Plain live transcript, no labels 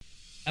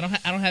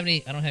I don't have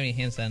any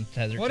hand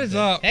sanitizer. What is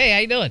up? Hey, how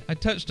you doing? I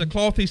touched a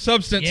clothy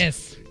substance.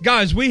 Yes.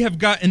 Guys, we have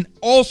got an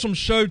awesome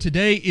show.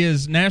 Today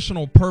is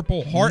National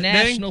Purple Heart Day.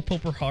 National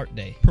Purple Heart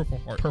Day. Purple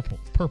Heart.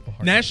 Purple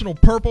Heart. National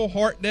Purple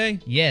Heart Day.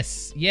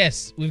 Yes.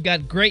 We've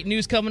got great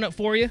news coming up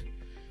for you.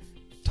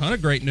 Ton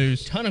of great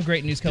news. Ton of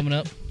great news coming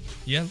up.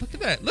 Yeah, look at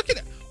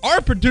that.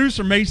 Our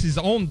producer Macy's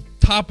on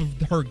top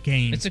of her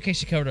game. It's okay.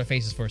 She covered our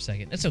faces for a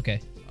second. It's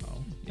okay.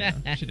 Oh,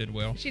 yeah, she did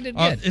well. She did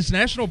good. It's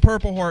National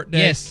Purple Heart Day.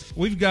 Yes.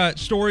 We've got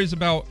stories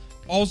about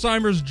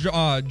Alzheimer's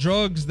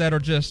drugs that are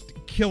just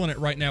killing it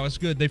right now. It's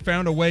good. They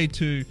found a way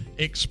to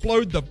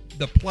explode the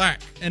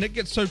plaque, and it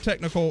gets so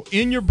technical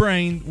in your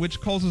brain, which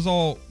causes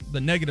all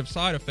the negative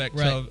side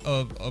effects of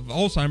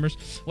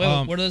Alzheimer's. Wait,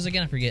 what are those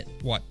again? I forget.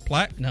 What?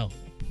 Plaque? No.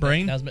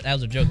 Brain? That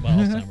was a joke about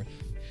Alzheimer's.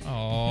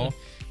 Oh.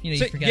 You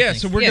forgot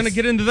things. So we're going to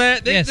get into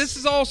that. Yes. This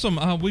is awesome.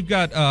 We've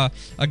got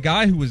a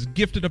guy who was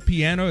gifted a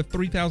piano, a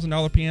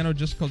 $3,000 piano,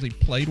 just because he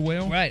played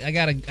well. Right. I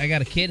got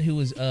a kid who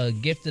was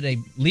gifted a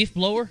leaf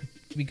blower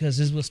because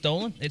his was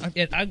stolen.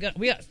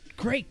 We got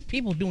great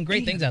people doing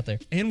great things out there.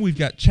 And we've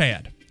got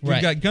Chad. We've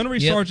Right. got Gunnery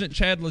Sergeant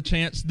Chad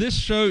LaChance. This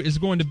show is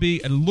going to be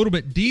a little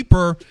bit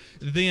deeper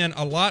than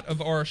a lot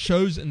of our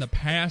shows in the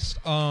past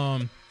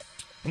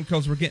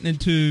because we're getting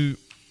into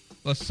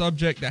a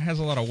subject that has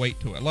a lot of weight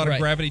to it, a lot of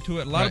gravity to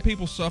it. A lot of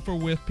people suffer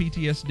with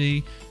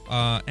PTSD,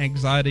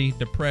 anxiety,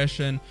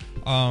 depression.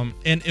 And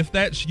if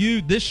that's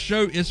you, this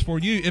show is for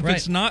you. If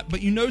it's not,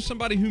 but you know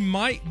somebody who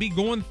might be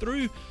going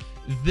through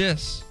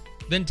this,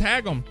 then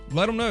tag them.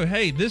 Let them know,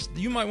 hey,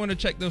 you might want to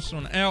check this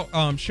one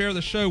out. Share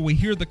the show. We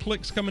hear the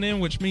clicks coming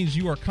in, which means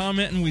you are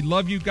commenting. We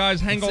love you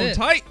guys. Hang on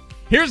tight.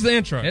 Here's the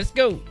intro. Let's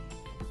go.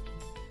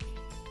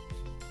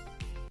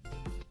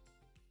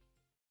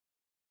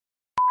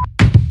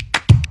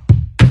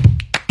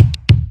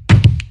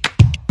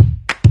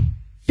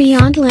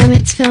 Beyond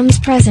Limits Films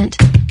present.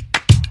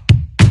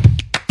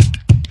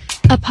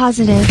 A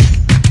positive,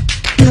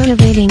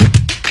 motivating,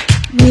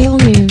 real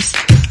news,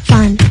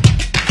 fun,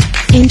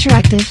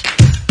 interactive,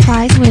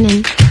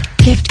 prize-winning,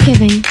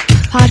 gift-giving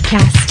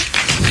podcast.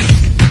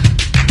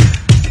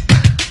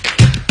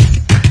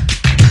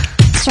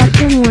 Start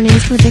your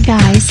mornings with the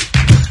guys.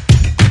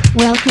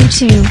 Welcome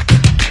to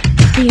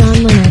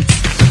Beyond Limits.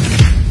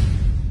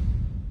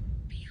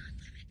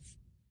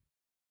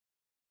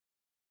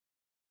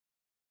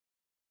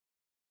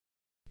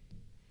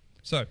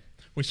 So,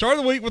 we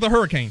started the week with a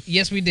hurricane.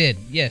 Yes, we did.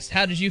 Yes.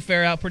 How did you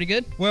fare out? Pretty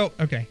good? Well,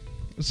 okay.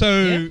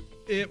 So,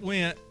 it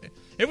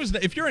was,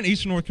 if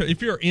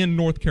you're in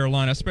North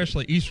Carolina,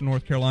 especially Eastern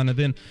North Carolina,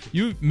 then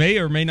you may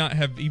or may not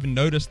have even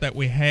noticed that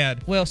we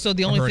had so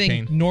the only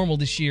thing normal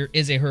this year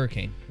is a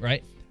hurricane,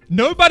 right?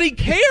 Nobody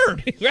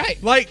cared.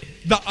 Right. Like,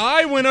 the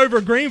eye went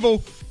over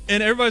Greenville,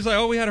 and everybody's like,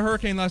 oh, we had a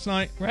hurricane last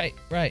night. Right.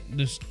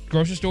 The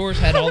grocery stores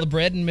had all the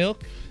bread and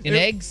milk and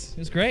eggs. It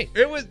was great.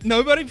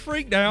 Nobody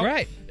freaked out.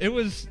 Right. They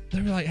were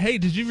like, hey,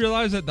 did you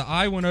realize that the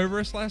eye went over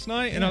us last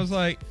night? And I was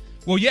like,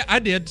 well, yeah, I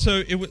did.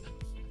 So it was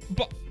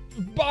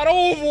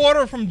bottle of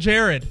water from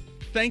Jared.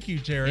 Thank you,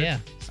 Jared. Yeah,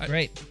 it's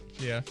great.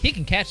 Yeah. He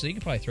can catch it. You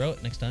can probably throw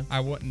it next time. I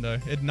wouldn't, though.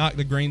 It'd knock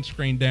the green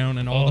screen down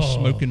and all the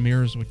smoke and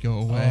mirrors would go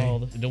away. Oh,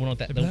 we don't want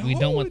that. We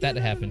don't want that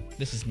to happen.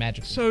 This is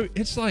magical. So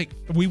it's like,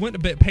 we went to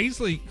bed.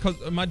 Paisley, because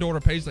my daughter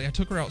Paisley, I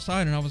took her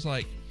outside and I was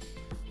like,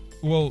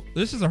 well,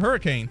 this is a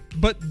hurricane.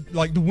 But,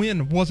 like, the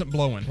wind wasn't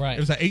blowing. Right.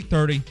 It was at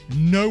 8:30.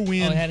 No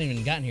wind. Oh, it hadn't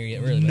even gotten here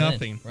yet, really.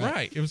 Nothing.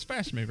 Right. It was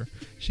fast mover.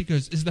 She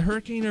goes, is the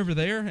hurricane over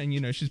there? And,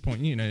 she's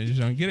pointing, you just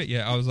don't get it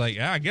yet. I was like,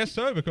 yeah, I guess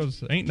so,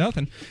 because ain't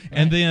nothing. Right.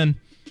 And then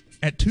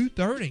at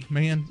 2:30,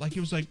 man, like, it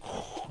was like,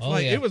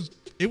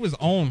 it was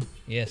on.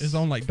 Yes. It was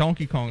on like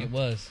Donkey Kong. It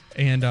was.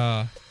 And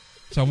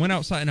so I went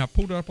outside and I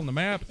pulled it up on the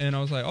map and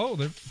I was like, oh,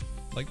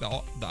 like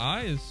the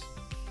eye is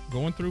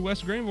going through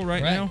West Greenville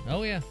right now.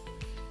 Oh, yeah.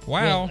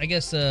 Wow. Well, I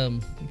guess,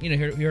 you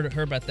heard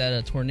about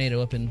that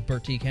tornado up in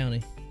Bertie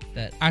County.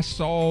 That I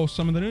saw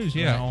some of the news,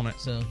 on it.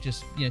 So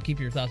just, keep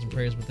your thoughts and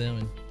prayers with them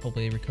and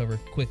hopefully they recover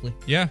quickly.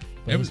 Yeah.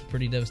 But it was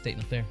pretty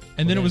devastating up there.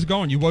 And then it was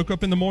gone. You woke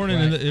up in the morning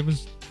and it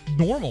was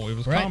normal. It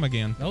was calm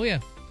again. Oh, yeah.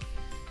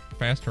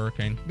 Fast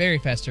hurricane. Very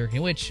fast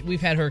hurricane, which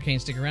we've had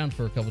hurricanes stick around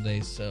for a couple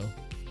days, so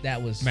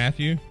that was...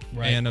 Matthew,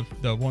 and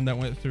the one that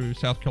went through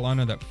South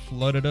Carolina that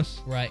flooded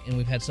us. Right, and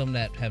we've had some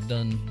that have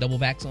done double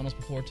backs on us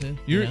before, too.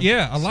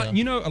 Yeah, a lot.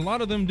 A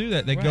lot of them do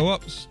that. They go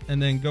up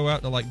and then go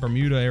out to, like,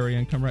 Bermuda area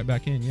and come right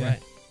back in. Yeah. Right.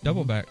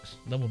 Double backs.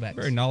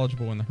 Very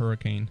knowledgeable in the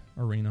hurricane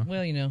arena.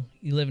 Well, you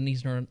live in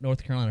Eastern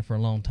North Carolina for a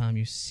long time.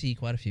 You see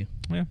quite a few.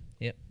 Yeah.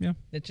 Yep. Yeah.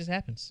 It just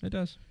happens. It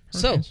does.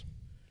 Hurricanes. So,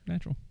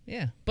 natural.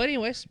 Yeah. But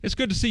anyways. It's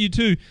good to see you,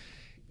 too.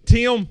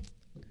 Tim,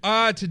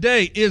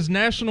 today is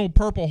National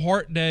Purple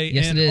Heart Day.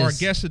 Yes, and it is. Our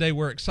guest today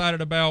we're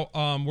excited about.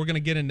 We're going to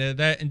get into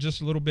that in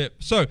just a little bit.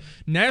 So,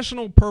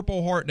 National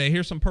Purple Heart Day.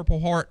 Here's some Purple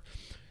Heart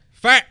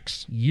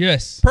facts.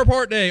 Yes. Purple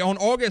Heart Day on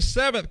August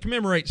 7th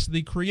commemorates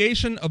the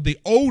creation of the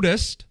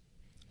oldest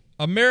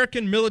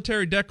American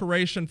military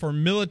decoration for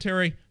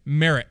military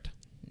merit.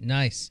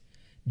 Nice.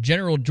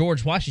 General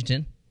George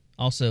Washington,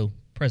 also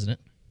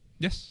president.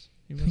 Yes,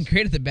 he was.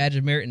 Created the Badge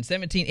of Merit in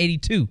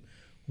 1782,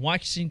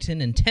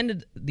 Washington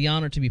intended the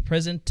honor to be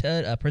presented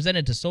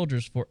to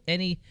soldiers for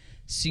any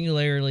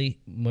singularly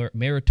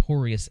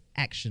meritorious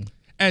action.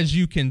 As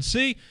you can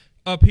see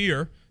up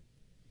here.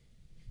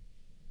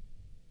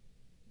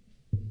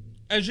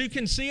 That's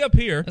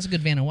a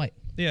good Vanna White.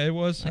 Yeah, it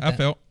was. Like I that.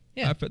 felt.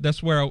 Yeah.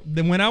 That's where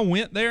when I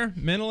went there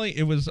mentally,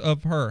 it was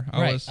of her.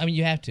 I mean,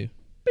 you have to.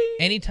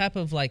 Any type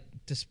of like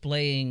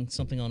displaying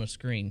something on a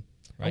screen.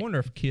 Right? I wonder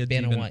if kids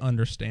Vanna even White.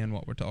 understand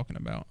what we're talking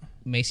about.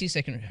 Macy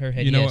shaking her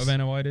head. You know yes. what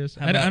Vanna White is?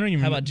 How about, I don't even.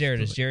 How about Jared?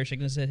 Is Jared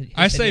shaking his head?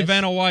 I say yes?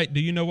 Vanna White. Do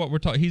you know what we're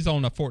talking? He's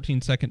on a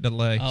 14-second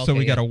delay, Oh, so okay,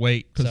 we got to yeah.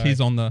 wait because Sorry. he's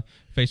on the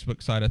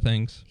Facebook side of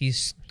things.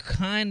 He's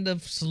kind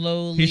of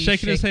slowly. He's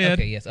shaking his head.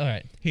 Okay, yes, all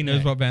right. He knows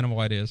All right. what Vanna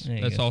White is. There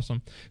you That's go.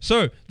 awesome.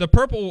 So the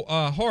Purple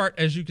Heart,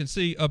 as you can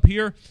see up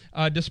here,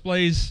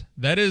 displays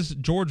that is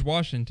George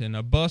Washington,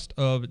 a bust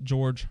of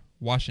George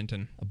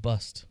Washington. A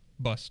bust.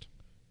 Bust.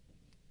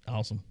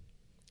 Awesome.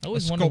 I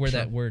always wonder where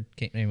sculpture. that word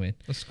came. Anyway.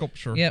 A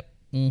sculpture. Yep.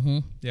 Mm-hmm.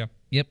 Yeah.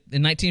 Yep.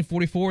 In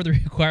 1944, the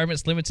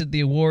requirements limited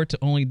the award to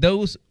only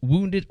those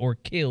wounded or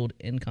killed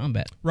in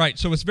combat. Right.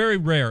 So it's very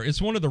rare.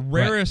 It's one of the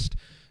rarest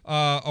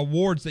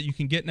awards that you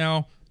can get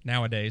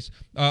nowadays.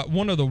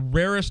 One of the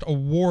rarest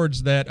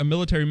awards that a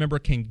military member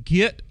can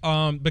get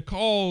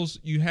because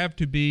you have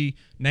to be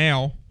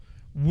now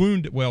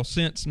wounded. Well,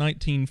 since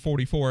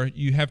 1944,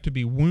 you have to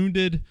be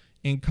wounded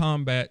in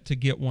combat to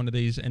get one of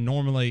these, and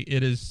normally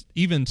it is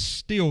even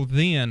still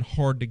then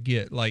hard to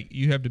get. Like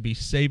you have to be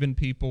saving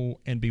people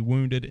and be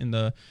wounded in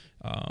the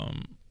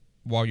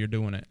while you're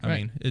doing it. I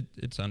Right. mean,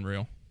 it's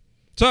unreal.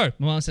 So,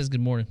 My mom says good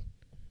morning.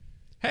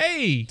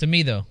 hey, To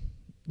me, though.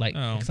 Like,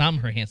 Oh. because I'm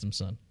her handsome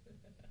son.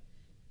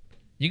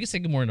 You can say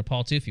good morning to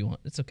Paul, too, if you want.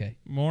 It's okay.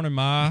 morning,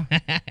 Ma.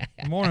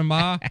 Morning,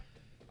 Ma.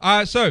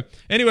 So,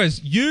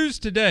 anyways, use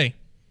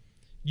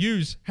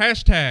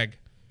hashtag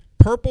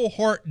Purple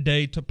Heart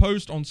Day to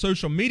post on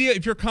social media.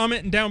 If you're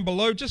commenting down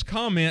below, just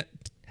comment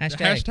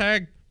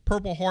hashtag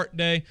Purple Heart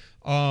Day,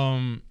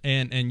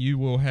 and you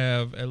will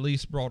have at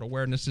least brought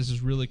awareness. This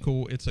is really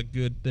cool. It's a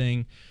good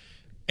thing.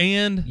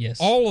 And Yes.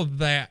 all of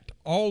that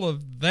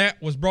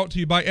was brought to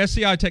you by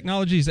SCI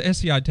Technologies.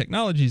 SCI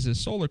Technologies is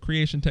solar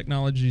creation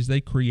technologies.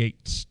 They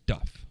create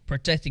stuff.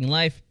 Protecting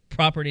life,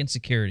 property, and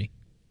security.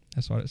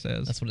 That's what it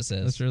says. That's what it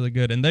says. That's really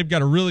good. And they've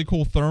got a really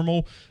cool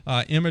thermal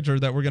imager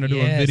that we're going to do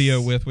a Yes.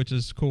 video with, which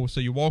is cool. So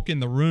you walk in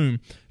the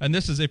room, and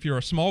this is if you're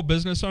a small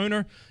business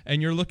owner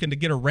and you're looking to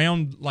get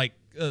around like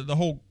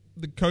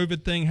the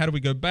COVID thing. How do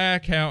we go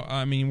back?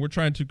 We're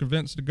trying to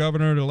convince the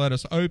governor to let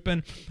us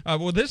open.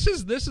 Well, this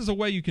is a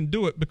way you can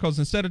do it, because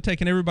instead of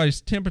taking everybody's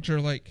temperature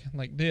like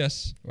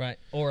this, Right.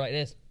 Or like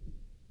this.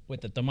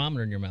 With the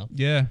thermometer in your mouth.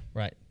 yeah,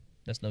 Right.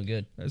 That's no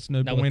good. that's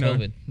no Not with bueno.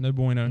 COVID. No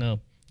bueno. No.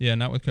 Yeah,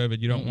 not with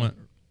COVID. You don't want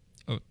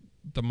a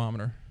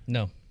thermometer.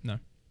 No. No.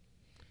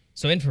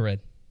 So infrared.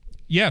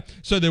 Yeah.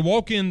 So they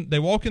walk in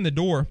the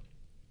door,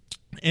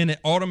 and it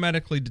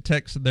automatically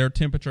detects their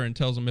temperature and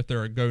tells them if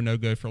they're a go no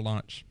go for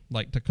lunch,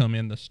 like to come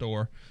in the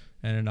store.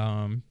 And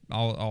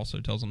also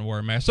tells them to wear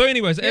a mask. So,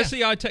 anyways, Yeah.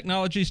 SCI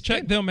Technologies,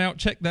 check them out.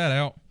 Check that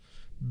out.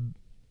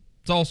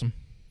 It's awesome.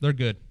 They're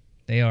good.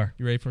 They are.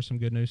 You ready for some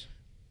good news?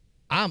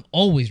 I'm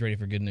always ready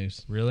for good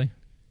news. Really?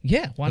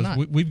 Yeah, why 'Cause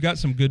not? We've got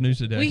some good news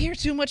today. We hear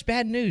too much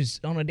bad news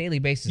on a daily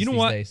basis You know these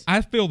what? days.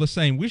 I feel the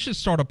same. We should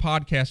start a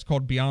podcast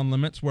called Beyond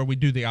Limits where we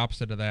do the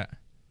opposite of that.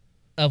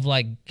 Of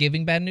like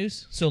giving bad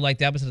news. So like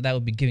the opposite of that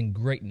would be giving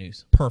great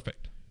news.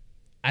 Perfect.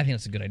 I think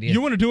that's a good idea.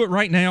 You want to do it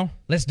right now?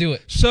 Let's do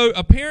it. So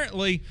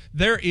apparently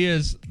there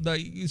is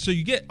so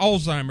you get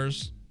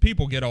Alzheimer's,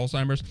 people get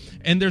Alzheimer's,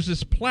 and there's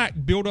this plaque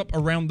built up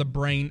around the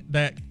brain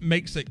that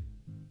makes it,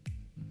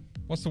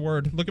 what's the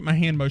word? Look at my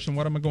hand motion.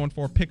 What am I going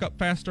for? Pick up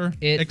faster?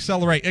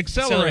 Accelerate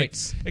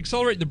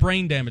the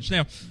brain damage.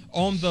 Now,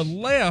 on the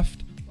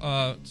left,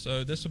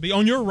 so this will be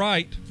on your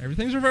right.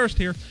 Everything's reversed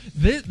here.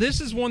 This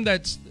is one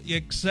that's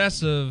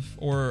excessive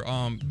or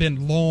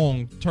been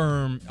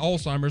long-term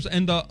Alzheimer's,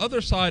 and the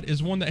other side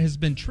is one that has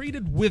been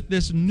treated with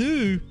this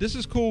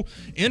is cool,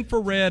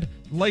 infrared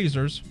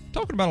lasers.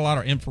 Talking about a lot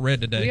of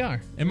infrared today. We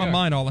are. In my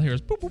mind, all I hear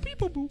is boop, boop, beep,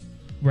 boop, boop.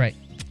 Right.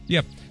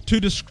 Yep. To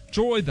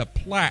destroy the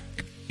plaque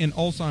in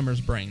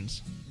Alzheimer's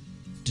brains.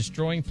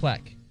 Destroying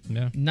plaque.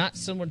 No. Not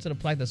similar to the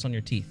plaque that's on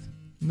your teeth.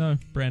 No,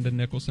 Brandon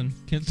Nicholson,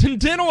 Kinston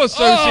Dental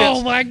Associates.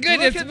 Oh, my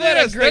goodness. Look at What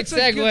a this. great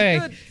That's segue.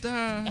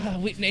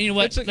 good, You know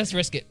what? Let's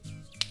risk it.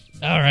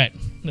 All right.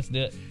 Let's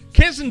do it.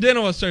 Kinston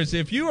Dental Associates.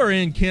 If you are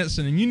in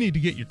Kinston and you need to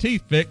get your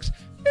teeth fixed,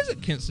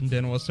 visit Kinston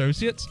Dental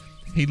Associates.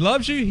 He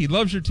loves you. He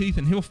loves your teeth,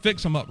 and he'll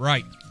fix them up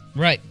right.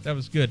 Right. That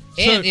was good.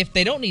 And if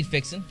they don't need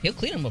fixing, he'll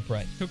clean them up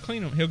right. He'll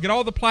clean them. He'll get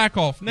all the plaque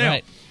off. Now,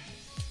 Right.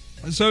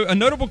 so a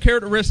notable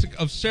characteristic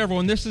of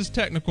several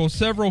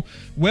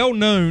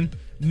well-known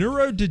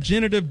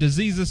neurodegenerative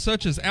diseases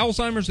such as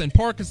Alzheimer's and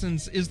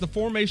Parkinson's is the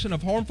formation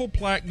of harmful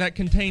plaque that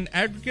contain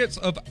aggregates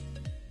of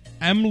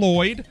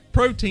amyloid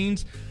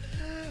proteins,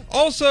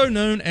 also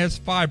known as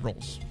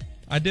fibrils.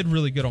 I did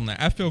really good on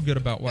that. I feel good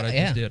about what I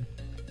just did.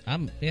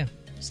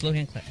 Slow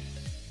hand clap.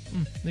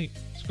 Neat.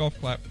 Golf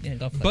clap. Yeah,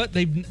 golf clap.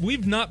 But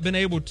we've not been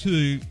able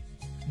to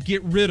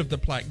get rid of the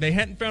plaque. They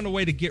hadn't found a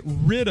way to get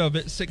rid of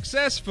it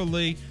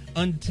successfully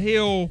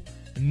until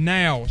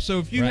now. So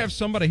if you Right. have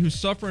somebody who's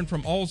suffering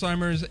from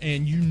Alzheimer's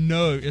and you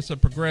know it's a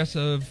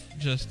progressive,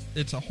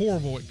 it's a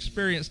horrible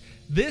experience,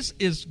 this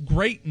is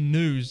great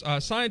news.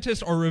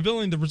 Scientists are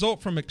revealing the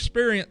result from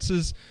experiments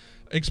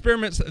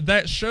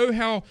that show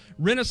how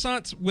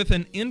Renaissance with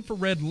an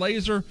infrared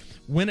laser,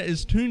 when it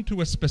is tuned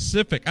to a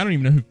specific, I don't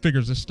even know who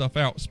figures this stuff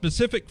out,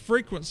 specific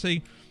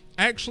frequency,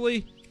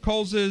 actually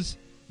causes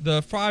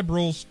the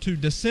fibrils to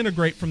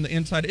disintegrate from the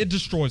inside. It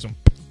destroys them.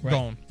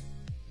 Right.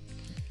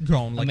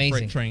 Gone like a Amazing.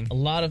 freight train. A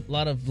lot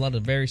of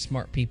very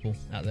smart people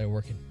out there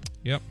working.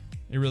 Yep,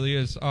 it really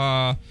is.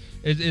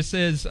 It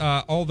says,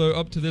 although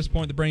up to this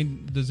point the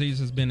brain disease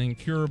has been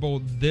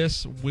incurable,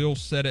 this will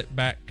set it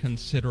back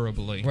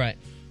considerably. Right.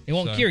 It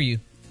won't So, cure you.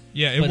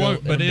 Yeah, it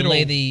won't, but it'll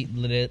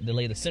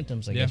delay the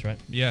symptoms, I guess, right?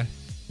 Yeah,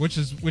 which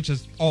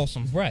is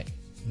awesome. Right.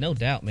 No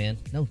doubt, man.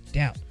 No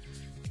doubt.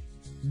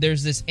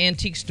 There's this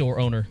antique store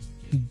owner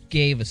who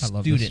gave a I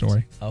love this student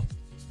story. a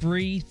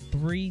free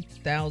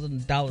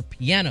 $3,000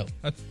 piano.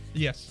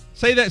 Yes,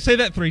 say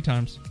that 3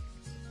 times.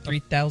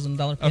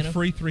 $3,000 A piano.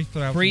 free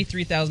 3,000. Free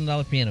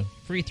 $3,000 piano.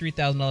 Free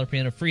 $3,000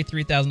 piano. Free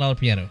 $3,000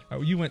 piano.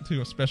 Oh, you went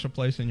to a special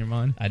place in your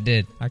mind. I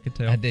did. I could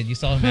tell. I did. You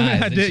saw in my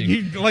eyes. I didn't did.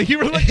 You? You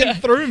were looking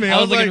through me.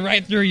 I was looking like,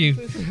 right through you.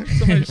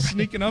 somebody's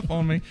sneaking up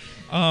on me.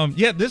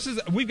 Yeah,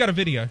 we've got a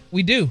video.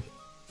 We do.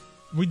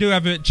 We do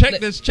have it. Check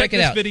Check this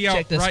it out. video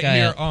Check this right guy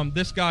here. out.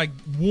 This guy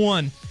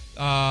won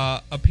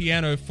a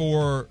piano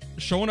for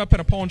showing up at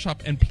a pawn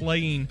shop and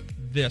playing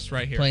this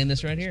right here. Playing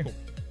this right here. Cool.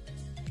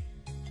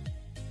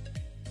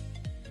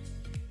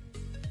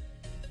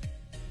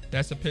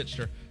 That's a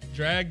picture.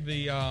 Drag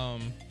the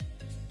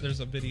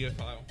there's a video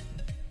file.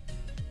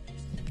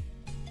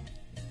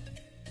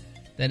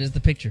 That is the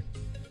picture.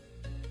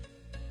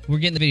 We're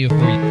getting the video for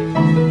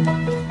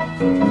you.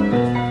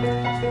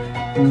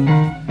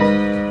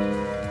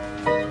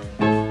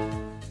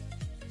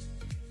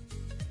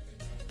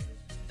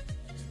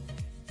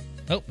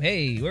 Oh,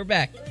 hey, we're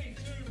back.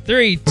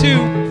 3,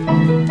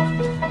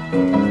 2.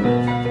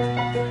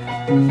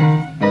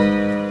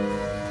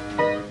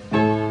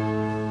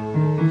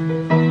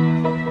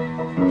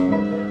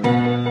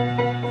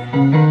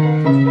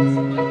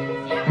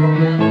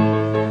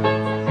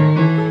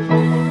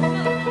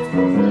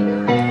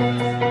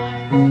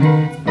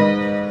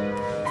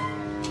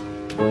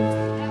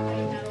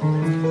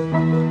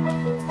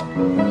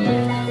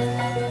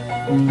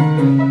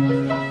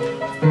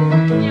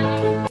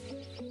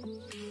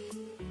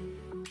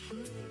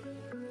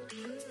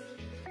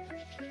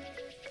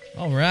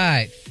 All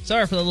right.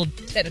 Sorry for the little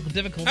technical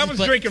difficulties. I was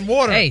but, drinking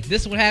water. Hey,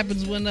 this is what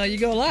happens when you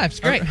go live. It's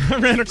great. I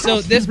ran across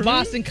So this the room.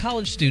 Boston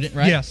college student,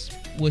 right? Yes.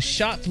 Was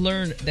shocked to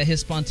learn that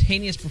his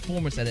spontaneous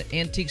performance at an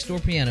antique store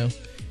piano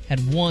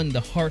had won the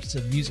hearts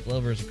of music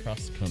lovers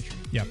across the country.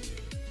 Yeah.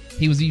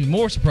 He was even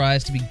more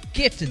surprised to be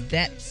gifted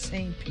that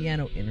same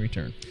piano in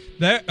return.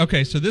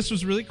 Okay, so this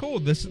was really cool.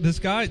 This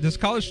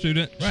college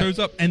student Right. shows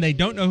up and they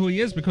don't know who he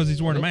is because he's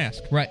wearing a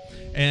mask. Right.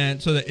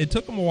 And so it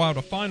took them a while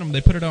to find him.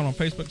 They put it out on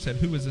Facebook, said,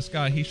 "Who is this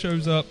guy?" He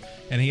shows up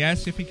and he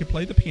asks if he could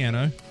play the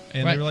piano.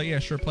 And Right. they were like, "Yeah,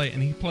 sure, play it."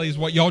 And he plays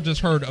what y'all just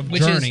heard of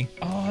Which Journey. is,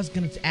 I was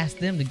going to ask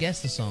them to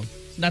guess the song.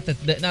 Not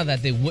that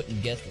they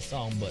wouldn't guess the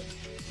song, but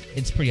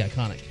it's pretty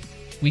iconic.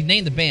 We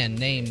named the band,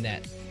 name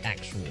that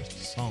actual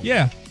song.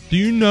 Yeah. Do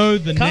you know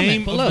the Comment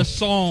name below. of the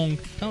song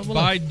Comment below.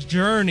 by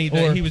Journey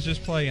that Or he was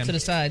just playing? To the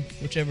side,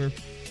 whichever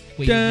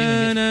way you're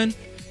viewing it. Dun-dun,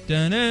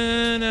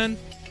 dun-dun-dun.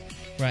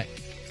 Right.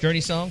 Journey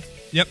song.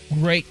 Yep.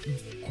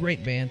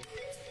 Great band.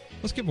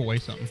 Let's give away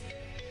something.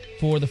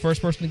 For the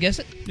first person to guess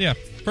it? Yeah.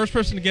 First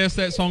person to guess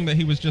that song that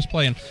he was just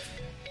playing.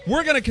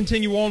 We're going to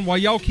continue on while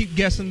y'all keep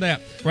guessing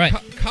that. Right.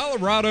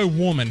 Colorado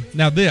woman.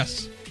 Now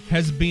this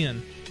has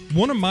been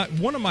one of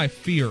my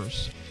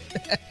fears.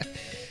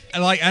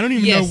 Like, I don't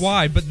even Yes. know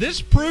why, but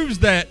this proves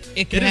that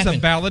It it can is a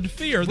happen. valid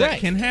fear that Right.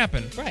 can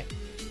happen. Right.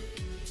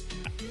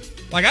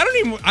 Like, I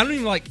don't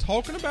even like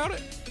talking about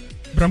it,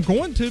 but I'm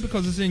going to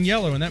because it's in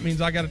yellow, and that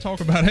means I got to talk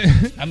about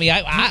it. I mean,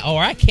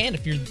 I can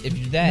if you're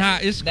that.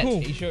 Nah, it's that,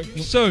 cool. You sure?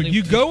 So,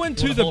 you go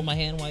into wanna the- hold my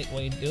hand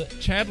while you do it.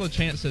 Chad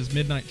LaChance says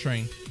Midnight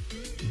Train.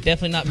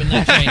 Definitely not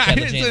Midnight Train. Chad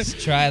It's a-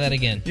 Chance. Try that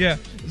again. Yeah.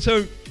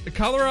 So, a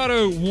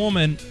Colorado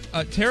woman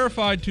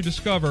terrified to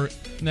discover.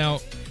 Now,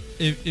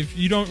 if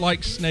you don't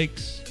like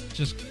snakes,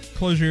 just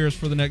close your ears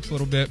for the next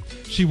little bit.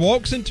 She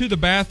walks into the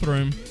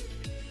bathroom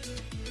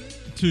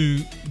to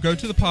go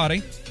to the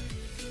potty.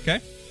 Okay.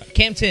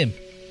 Cam Tim.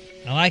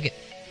 I like it.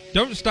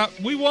 Don't stop.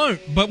 We won't,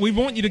 but we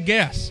want you to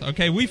guess.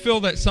 Okay. We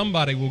feel that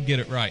somebody will get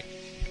it right.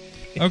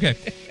 Okay.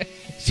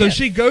 So Yeah.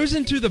 she goes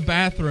into the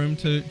bathroom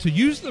to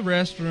use the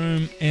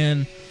restroom,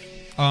 and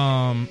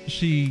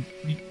she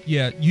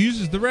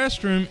uses the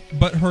restroom,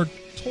 but her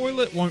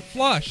toilet won't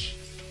flush.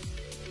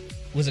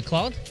 Was it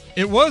clogged?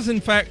 It was in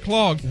fact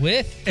clogged.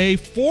 With A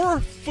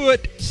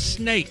 4-foot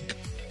snake.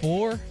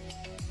 4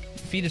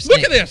 feet of snake.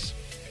 Look at this.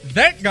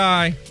 That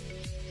guy.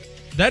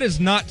 That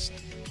is not.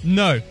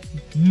 No.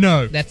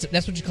 That's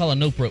what you call a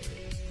nope rope.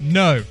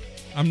 No.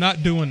 I'm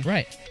not doing.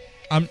 Right.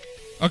 I'm.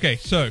 Okay,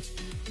 so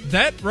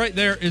that right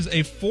there is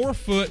a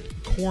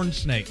 4-foot corn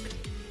snake.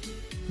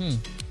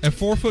 A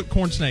 4-foot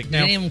corn snake. They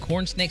Now, name them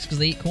corn snakes because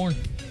they eat corn.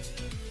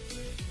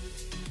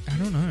 I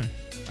don't know.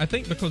 I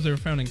think because they were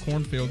found in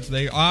cornfields,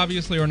 they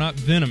obviously are not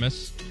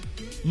venomous.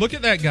 Look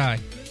at that guy.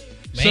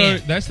 So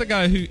Man. that's the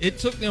guy who it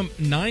took them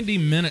 90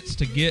 minutes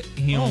to get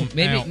him out.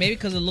 maybe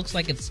because it looks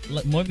like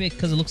maybe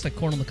because it looks like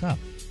corn on the cob.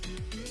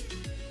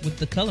 With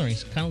the coloring,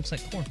 it kind of looks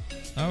like corn,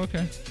 Oh,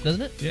 okay.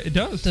 doesn't it? Yeah, it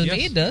does. To yes.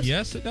 me, it does.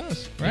 Yes, it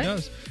does. Right? It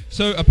does.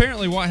 So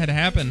apparently, what had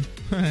happened?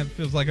 It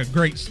feels like a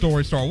great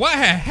story. What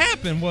had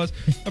happened was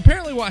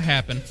apparently what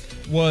happened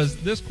was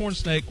this corn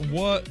snake.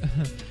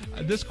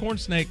 This corn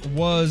snake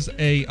was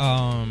a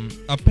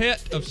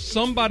pet of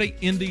somebody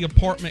in the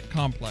apartment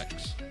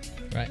complex,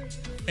 Right.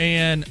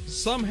 and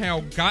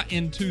somehow got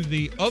into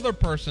the other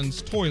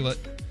person's toilet,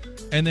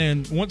 and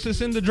then once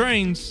it's in the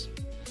drains,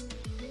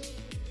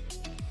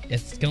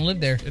 It's gonna live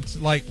there. it's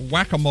like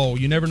whack-a-mole.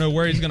 You never know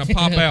where he's going to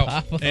pop out.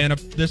 Pop up. And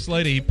this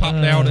lady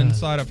popped out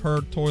inside of her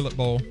toilet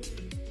bowl.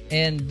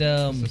 And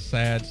It's a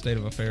sad state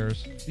of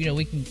affairs. you know,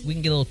 we can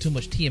get a little too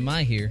much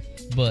TMI here,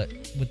 but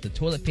with the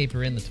toilet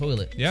paper in the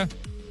toilet, Yeah.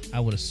 I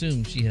would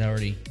assume she had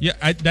already. Yeah,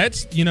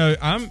 that's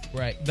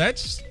Right.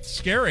 That's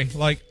scary.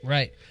 Like,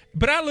 Right.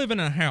 but I live in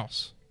a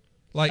house.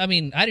 Like, I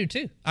mean, I do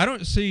too. I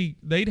don't see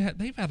they'd have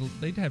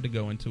to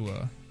go into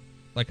a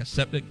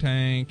septic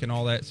tank and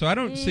all that. So I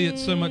don't see it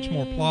so much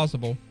more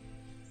plausible.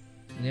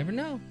 You never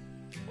know.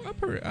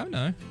 I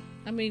know.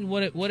 I mean,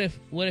 what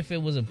if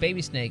it was a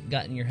baby snake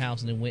got in your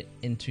house and then went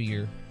into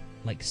your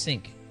like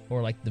sink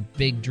or like the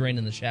big drain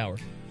in the shower,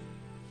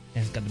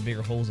 and it's got the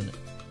bigger holes in it,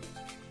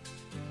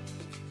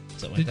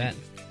 something like that.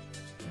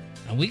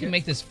 And we can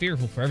make this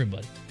fearful for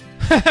everybody.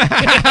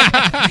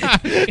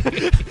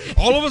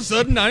 All of a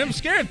sudden, I am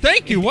scared.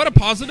 Thank you. What a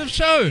positive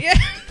show.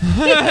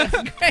 Yeah,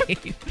 that's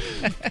great.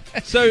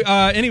 So,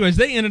 anyways,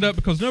 they ended up,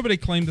 because nobody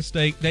claimed the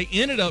snake, they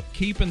ended up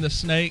keeping the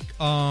snake.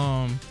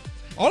 All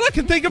I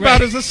can think about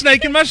Right. is a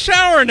snake in my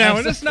shower now,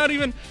 and it's not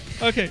even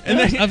okay. And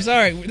they, I'm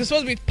sorry. This is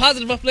supposed to be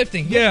positive,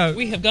 uplifting. Yeah,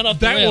 we have gone off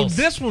the rails.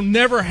 This will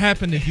never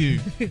happen to you.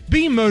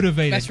 Be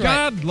motivated. That's right.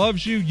 God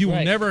loves you. You will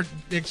Right. never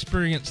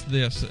experience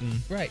this,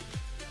 and Right.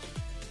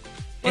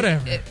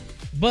 whatever.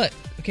 But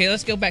okay,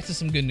 let's go back to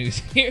some good news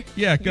here.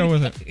 Yeah, go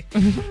with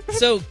it.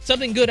 So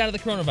something good out of the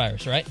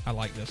coronavirus, right? I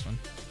like this one.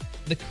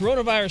 The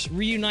coronavirus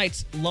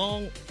reunites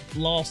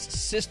long-lost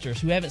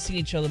sisters who haven't seen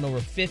each other in over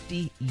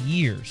 50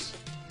 years.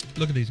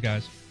 Look at these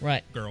guys,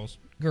 Right. girls.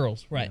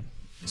 Girls, right.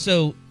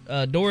 So,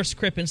 Doris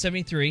Crippen,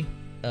 73,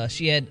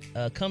 she had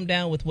come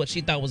down with what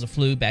she thought was a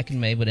flu back in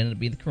May, but ended up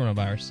being the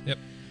coronavirus. Yep.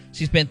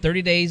 She spent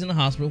 30 days in the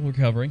hospital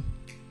recovering.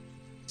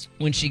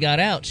 When she got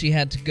out, she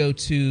had to go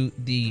to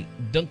the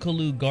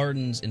Dunkaloo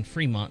Gardens in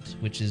Fremont,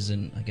 which is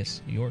in, I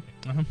guess, New York.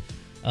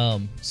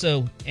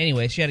 So,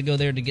 anyway, she had to go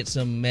there to get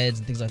some meds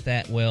and things like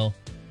that. Well,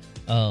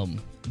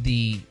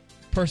 the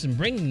person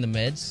bringing the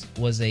meds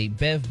was a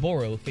Bev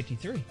Borrow,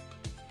 53.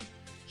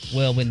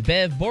 Well, when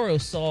Bev Borrow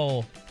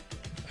saw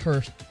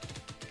her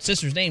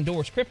sister's name,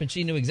 Doris Crippen,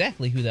 she knew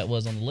exactly who that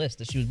was on the list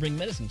that she was bringing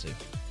medicine to.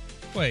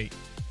 Wait,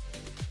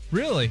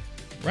 really?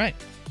 Right.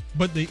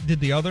 But did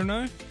the other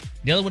know?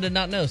 The other one did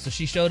not know, so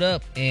she showed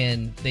up,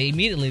 and they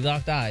immediately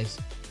locked eyes,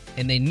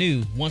 and they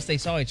knew, once they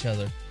saw each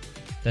other,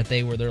 that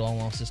they were their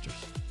long-lost sisters.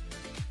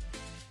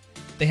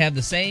 They have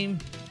the same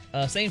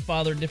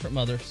father, different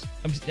mothers.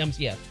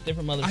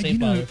 Different mothers, same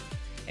father.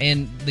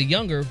 And the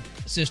younger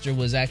sister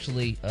was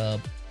actually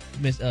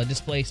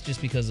displaced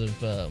just because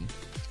of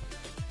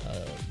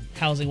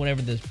housing,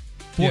 whatever. The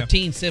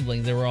 14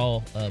 siblings, they were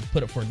all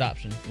put up for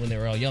adoption when they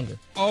were all younger.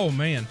 Oh,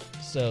 man.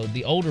 So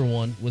the older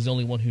one was the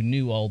only one who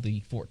knew all the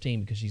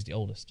 14 because she's the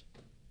oldest.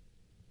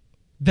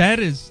 That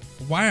is,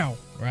 wow.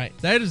 Right.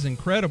 That is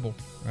incredible.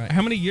 Right.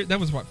 How many years? That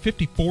was what,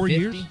 54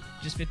 years?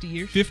 Just 50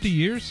 years. 50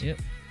 years? Yep.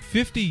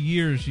 50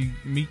 years you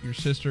meet your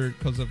sister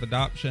because of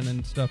adoption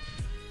and stuff.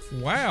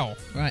 Wow.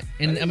 Right.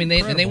 And That I mean, is they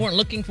incredible. weren't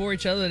looking for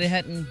each other. They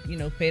hadn't,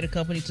 paid a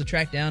company to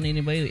track down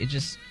anybody. It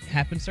just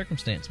happened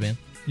circumstance, man.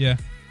 Yeah.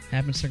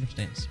 Happened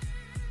circumstance.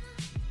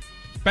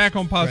 Back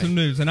on positive Right.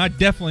 news, and I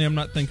definitely am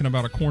not thinking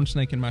about a corn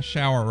snake in my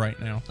shower right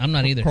now. I'm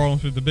not either. Crawling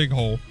through the big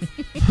hole.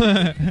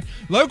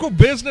 Local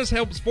business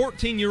helps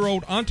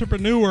 14-year-old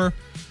entrepreneur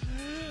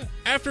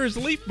after his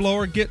leaf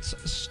blower gets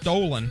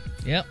stolen.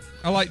 Yep.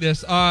 I like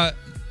this.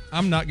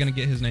 I'm not going to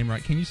get his name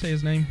right. Can you say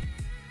his name?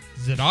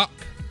 Zadok?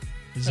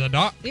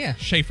 Yeah.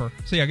 Schaefer.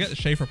 See, I get the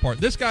Schaefer part.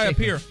 This guy up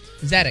here.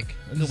 Zadok.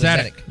 We'll go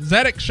with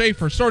Zadok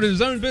Schaefer started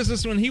his own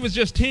business when he was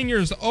just 10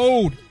 years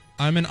old.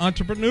 I'm an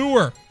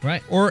entrepreneur.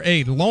 Right. Or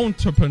a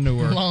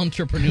loantrepreneur.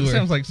 Entrepreneur.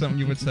 Sounds like something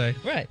you would say.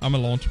 Right. I'm a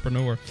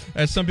loantrepreneur,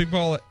 as some people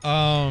call it.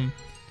 I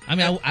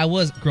mean, I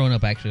was growing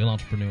up actually an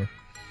entrepreneur.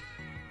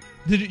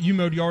 Did you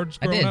mowed yards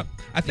I growing did. up?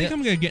 I think Yep.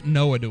 I'm going to get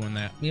Noah doing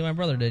that. Me and my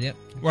brother did, yep.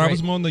 Where I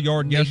was mowing the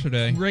yard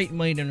yesterday. Great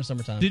money during the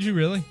summertime. Did you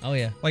really? Oh,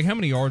 yeah. Like, how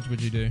many yards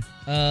would you do?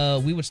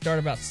 We would start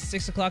about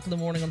 6 o'clock in the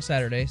morning on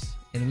Saturdays,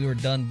 and we were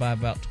done by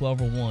about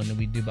 12 or 1, and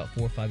we'd do about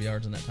 4 or 5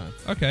 yards in that time.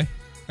 Okay.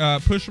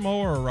 Push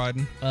mower or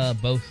riding?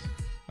 Both.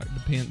 It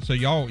depends. So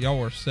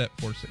y'all are set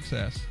for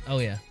success. Oh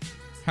yeah.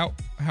 How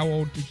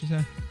old did you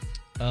say?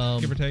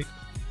 Give or take.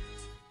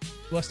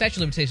 Well, statute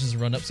of limitations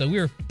run up, so we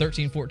were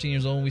 13, 14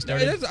 years old when we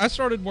started. I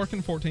started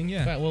working 14.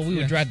 Yeah. Right, well, we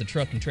would drive the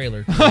truck and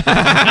trailer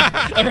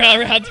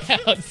around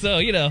town,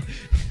 so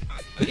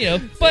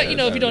but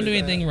if you don't do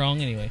anything wrong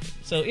anyway.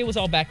 So it was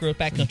all back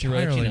country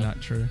roads. Entirely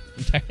not true.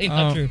 Entirely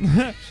not true.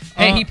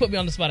 Hey, he put me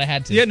on the spot. I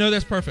had to. Yeah, no,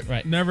 that's perfect.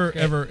 Right. Never,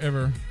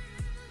 ever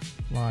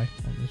lie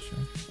on this show.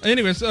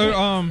 Anyway,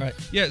 so Right.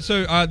 yeah,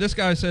 so this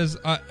guy says,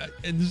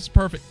 and this is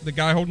perfect. The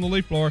guy holding the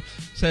leaf blower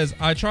says,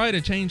 "I try to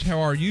change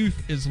how our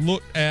youth is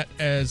looked at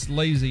as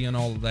lazy and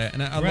all of that,"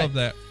 and I love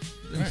that.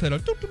 Instead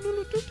of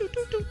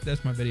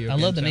that's my video. I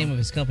love the name of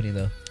his company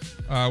though,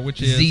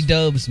 which is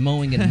Z-Dubs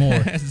Mowing and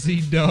More.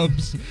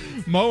 Z-Dubs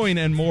Mowing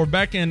and More.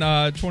 Back in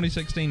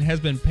 2016,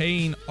 has been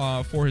paying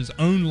for his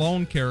own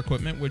lawn care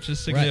equipment, which is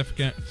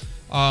significant.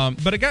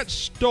 But it got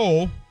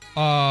stole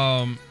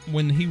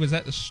when he was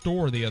at the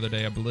store the other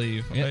day, I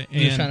believe. Yep.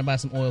 He was trying to buy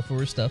some oil for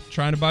his stuff.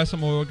 Trying to buy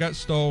some oil, got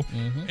stole.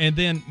 Mm-hmm. And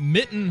then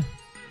Mitten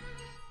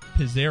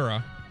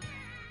Pizziera.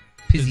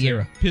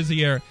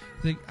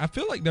 I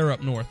feel like they're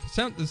up north.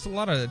 There's a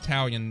lot of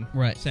Italian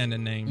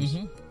sounding names.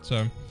 Mm-hmm.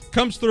 So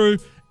comes through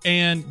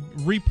and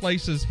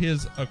replaces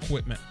his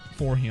equipment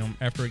for him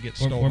after it gets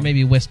stolen. Or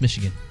maybe West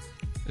Michigan.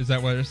 Is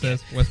that what it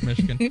says? West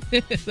Michigan.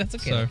 That's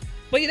okay. So,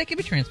 but yeah, they could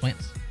be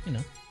transplants,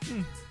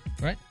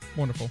 right?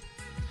 Wonderful.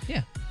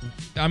 Yeah.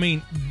 I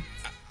mean,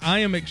 I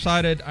am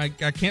excited. I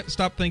can't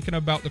stop thinking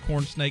about the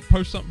corn snake.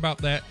 Post something about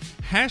that.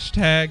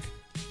 Hashtag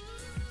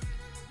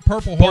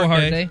Purple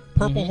Heart Day.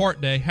 Purple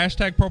Heart Day.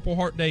 Hashtag Purple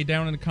Heart Day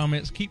down in the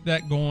comments. Keep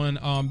that going.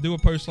 Do a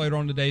post later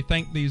on today.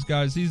 Thank these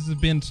guys. These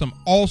have been some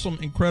awesome,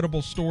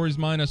 incredible stories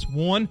minus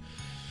one.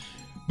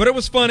 But it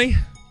was funny.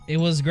 It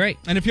was great.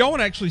 And if y'all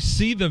want to actually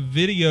see the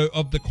video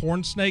of the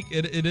corn snake,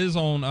 it is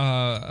on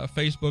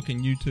Facebook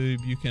and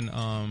YouTube. You can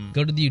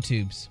go to the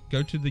YouTubes.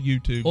 Go to the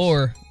YouTubes.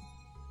 Or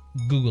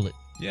Google it.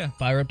 Yeah.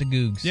 Fire up the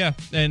Googs. Yeah.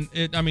 And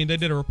they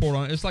did a report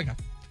on it. It's like a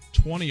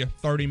 20 or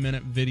 30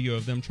 minute video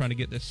of them trying to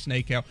get this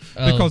snake out.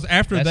 Because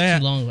after that's that...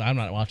 too long. I'm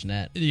not watching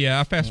that. Yeah,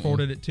 I fast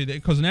forwarded it to that.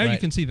 Because now you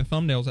can see the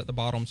thumbnails at the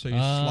bottom. So you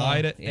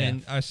slide it. Yeah.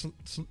 And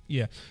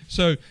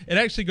So it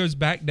actually goes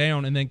back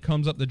down and then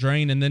comes up the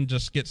drain and then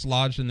just gets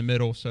lodged in the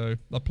middle. So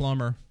the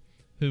plumber,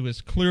 who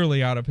is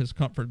clearly out of his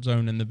comfort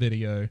zone in the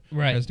video,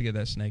 has to get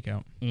that snake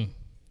out. Mm.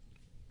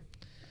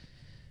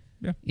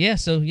 Yeah. Yeah,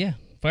 so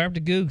fire up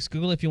the Googs.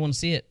 Google it if you want to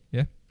see it.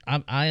 Yeah.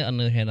 On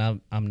the other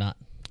hand, I'm not.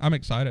 I'm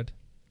excited.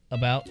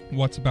 About?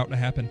 What's about to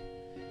happen.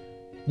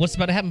 What's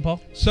about to happen,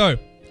 Paul? So,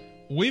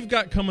 we've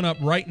got coming up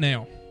right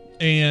now,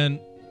 and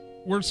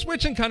we're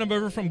switching kind of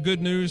over from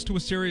good news to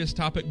a serious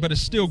topic, but it's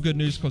still good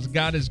news because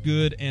God is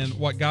good, and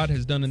what God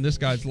has done in this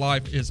guy's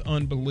life is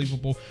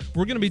unbelievable.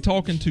 We're going to be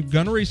talking to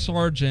Gunnery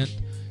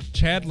Sergeant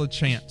Chad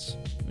LaChance,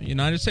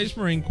 United States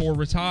Marine Corps,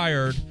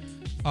 retired.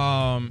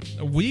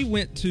 We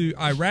went to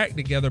Iraq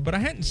together, but I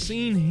hadn't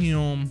seen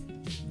him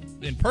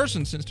in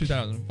person since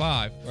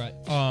 2005. Right.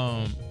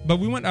 But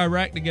we went to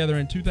Iraq together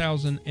in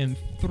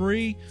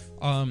 2003.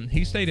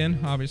 He stayed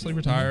in, obviously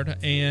retired,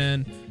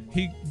 and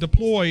he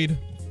deployed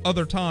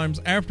other times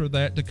after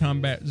that to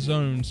combat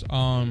zones.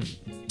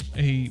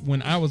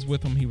 When I was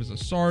with him, he was a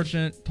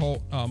sergeant,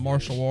 taught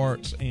martial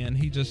arts, and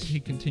he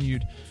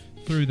continued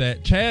through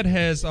that. Chad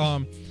has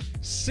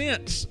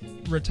since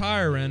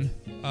retiring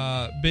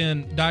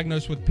been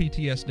diagnosed with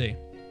PTSD.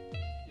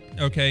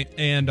 Okay,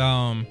 and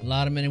a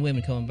lot of men and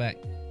women coming back.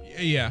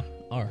 Yeah.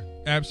 Are.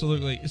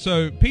 Absolutely.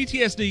 So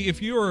PTSD,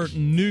 if you are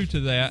new to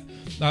that,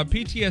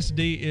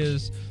 PTSD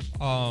is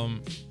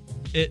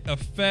it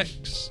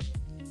affects.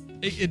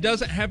 It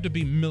doesn't have to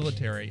be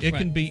military. It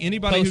can be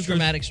anybody who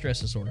post-traumatic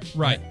stress disorder.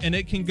 Right, and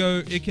it can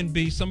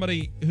be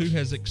somebody who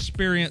has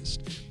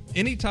experienced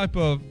any type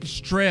of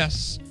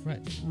stress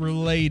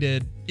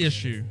related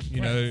issue.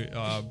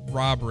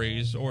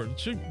 Robberies or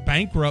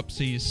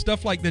bankruptcies,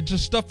 stuff like that.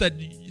 Just stuff that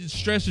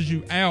stresses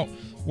you out,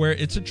 where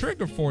it's a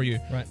trigger for you.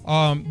 Right.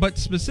 But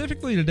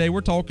specifically today, we're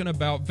talking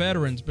about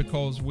veterans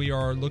because we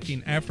are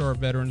looking after our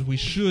veterans. We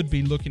should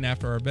be looking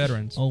after our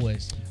veterans.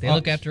 Always. They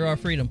look after our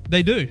freedom.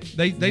 They do.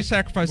 They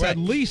sacrifice at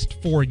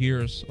least 4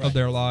 years of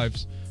their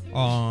lives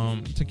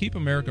to keep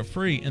America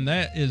free, and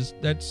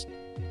that's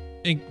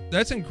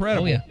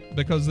incredible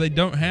because they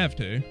don't have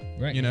to.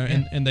 Right.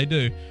 And they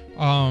do.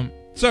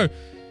 So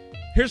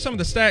here's some of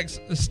the stats.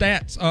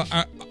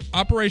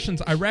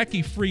 Operations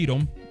Iraqi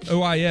Freedom,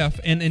 OIF,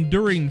 and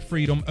Enduring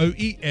Freedom,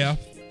 OEF,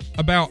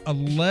 about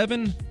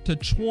 11 to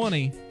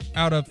 20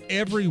 out of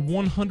every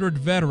 100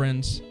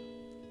 veterans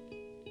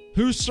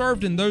who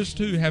served in those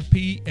two have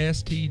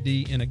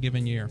PTSD in a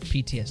given year.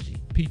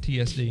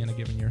 PTSD in a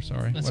given year,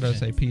 sorry. That's what did I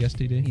say,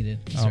 PTSD? You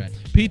did. That's right.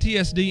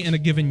 PTSD in a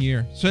given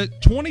year. So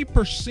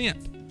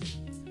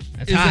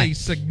 20% is high. a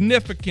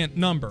significant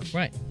number.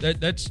 Right.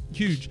 That's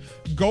huge.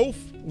 Gulf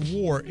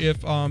war.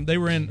 If they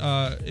were in,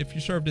 if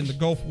you served in the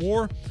Gulf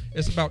War,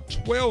 it's about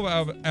 12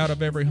 out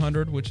of every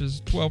 100, which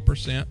is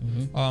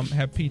 12%,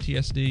 have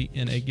PTSD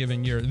in a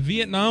given year. The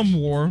Vietnam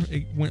War,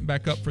 it went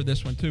back up for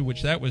this one too,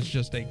 which that was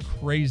just a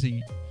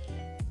crazy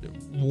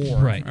war.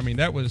 Right. I mean,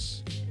 that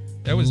was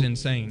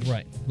insane.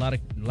 Right. A lot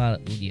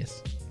of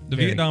yes. The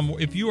Vietnam.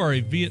 If you are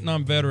a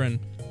Vietnam veteran,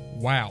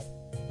 wow,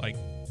 like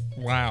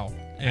wow.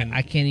 And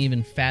I can't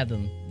even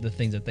fathom the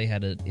things that they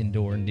had to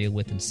endure and deal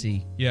with and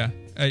see. Yeah,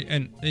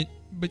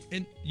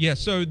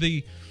 so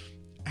the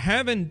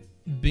having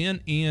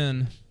been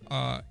in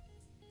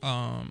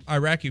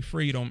Iraqi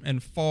freedom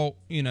and fought,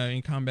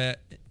 in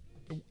combat,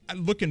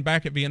 looking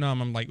back at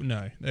Vietnam, I'm like,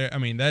 no. I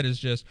mean, that is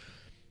just,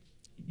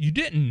 you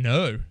didn't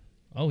know.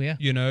 Oh, yeah.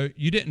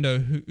 You didn't know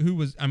who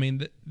was, I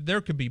mean,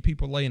 there could be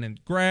people laying in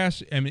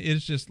grass. I mean,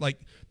 it's just like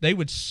they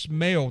would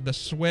smell the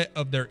sweat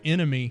of their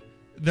enemy.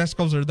 That's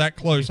because they're that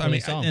close. I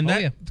mean, and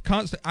that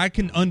constant, I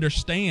can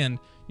understand,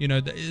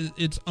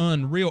 it's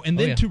unreal. And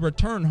then to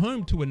return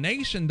home to a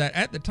nation that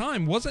at the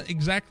time wasn't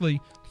exactly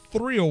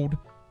thrilled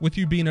with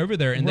you being over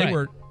there, and they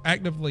were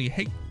actively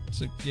hate.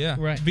 So,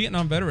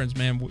 Vietnam veterans,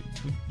 man.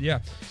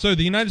 So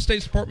the United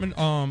States Department,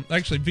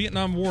 actually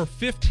Vietnam War,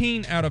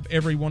 15 out of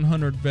every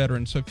 100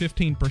 veterans, so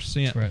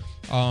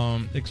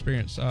 15%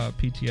 experience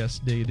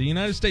PTSD. The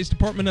United States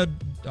Department of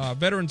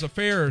Veterans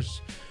Affairs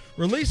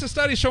released a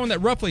study showing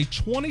that roughly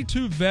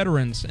 22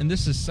 veterans, and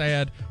this is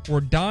sad, were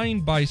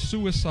dying by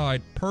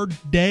suicide per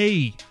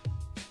day.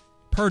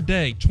 Per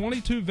day.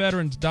 22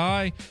 veterans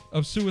die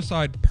of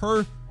suicide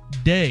per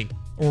day,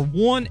 or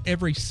one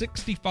every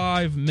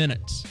 65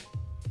 minutes.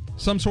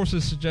 Some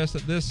sources suggest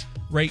that this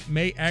rate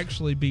may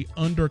actually be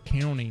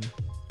undercounting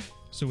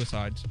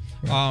suicides.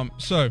 Right.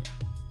 So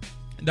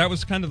that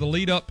was kind of the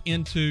lead up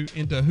into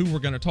who we're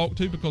going to talk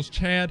to, because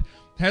Chad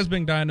has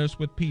been diagnosed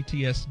with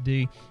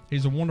PTSD.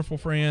 He's a wonderful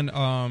friend,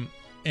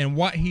 and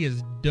what he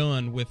has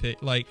done with it,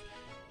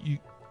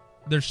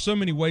 there's so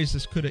many ways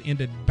this could have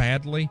ended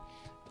badly,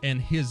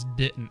 and his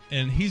didn't.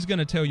 And he's going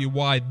to tell you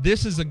why.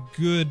 This is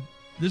going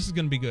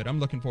to be good. I'm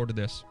looking forward to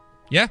this.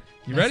 Yeah?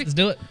 You ready? Let's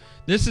do it.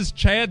 This is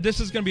Chad. This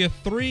is going to be a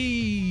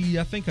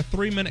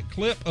 3-minute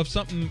clip of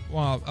something,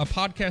 a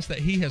podcast that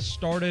he has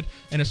started,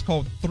 and it's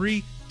called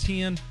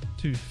 310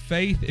 to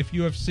Faith. If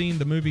you have seen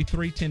the movie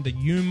 310 to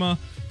Yuma,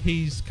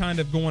 he's kind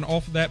of going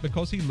off of that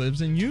because he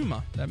lives in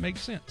Yuma. That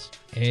makes sense.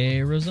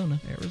 Arizona.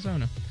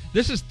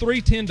 This is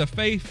 310 to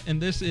Faith,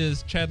 and this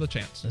is Chad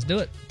LaChance. Let's do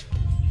it.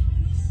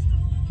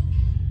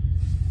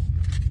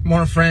 Good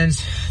morning,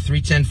 friends,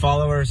 310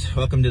 followers.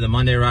 Welcome to the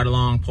Monday Ride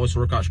Along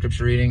post-workout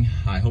scripture reading.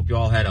 I hope you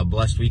all had a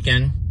blessed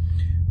weekend.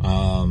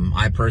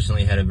 I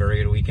personally had a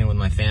very good weekend with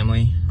my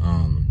family.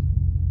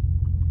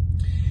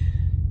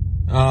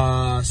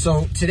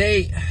 So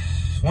today,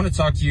 I want to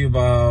talk to you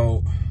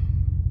about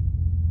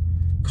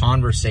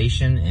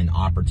conversation and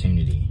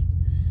opportunity.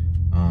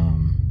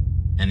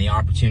 And the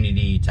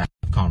opportunity to have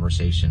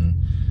conversation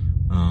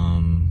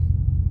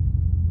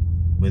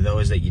with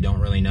those that you don't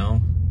really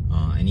know.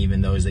 And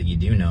even those that you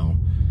do know,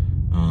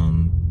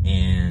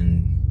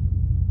 and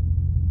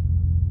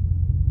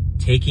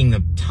taking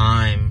the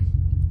time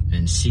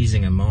and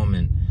seizing a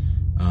moment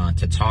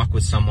to talk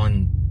with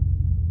someone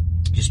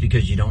just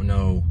because you don't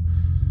know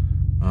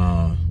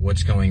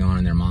what's going on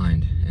in their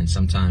mind. And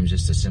sometimes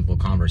just a simple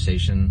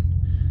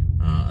conversation,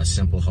 a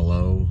simple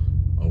hello,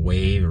 a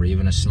wave, or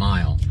even a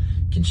smile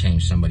can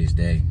change somebody's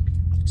day.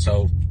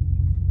 So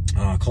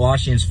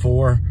Colossians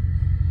 4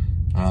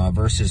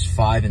 verses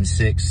 5 and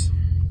 6.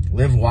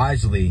 Live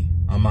wisely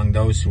among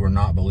those who are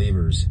not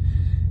believers,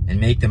 and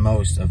make the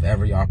most of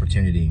every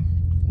opportunity.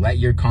 Let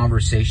your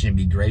conversation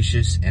be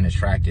gracious and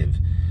attractive,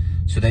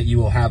 so that you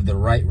will have the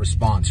right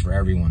response for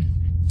everyone.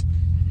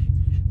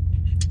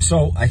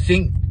 So I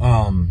think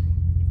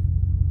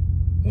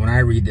when I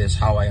read this,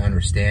 how I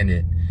understand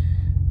it,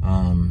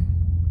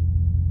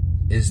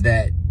 is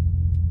that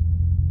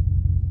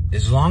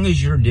as long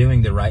as you're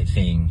doing the right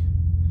thing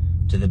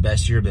to the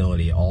best of your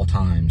ability at all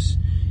times,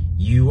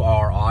 you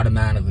are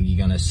automatically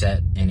going to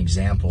set an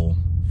example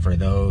for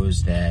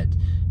those that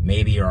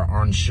maybe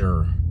are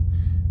unsure.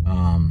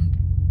 And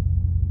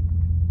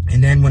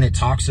then when it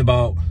talks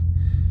about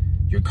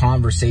your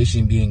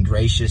conversation being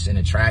gracious and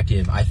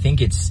attractive, I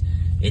think it's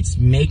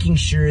making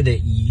sure that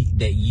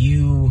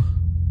you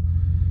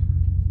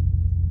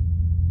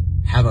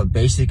have a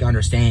basic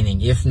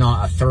understanding, if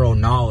not a thorough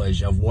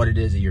knowledge of what it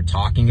is that you're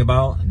talking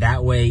about.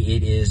 That way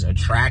it is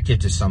attractive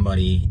to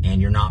somebody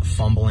and you're not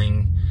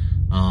fumbling,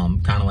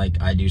 kind of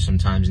like I do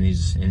sometimes in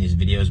these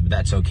videos, but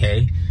that's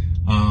okay.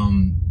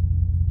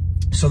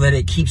 So that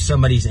it keeps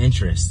somebody's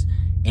interest,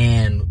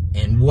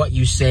 and what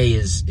you say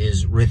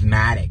is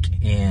rhythmic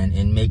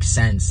and makes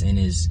sense and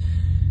is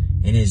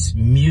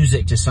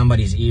music to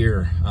somebody's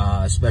ear,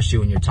 especially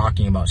when you're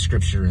talking about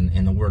scripture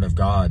and the word of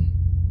God.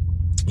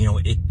 You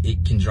know,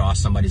 it can draw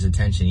somebody's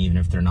attention even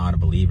if they're not a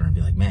believer, and be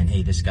like, man,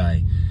 hey, this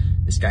guy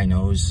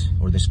knows,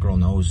 or this girl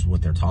knows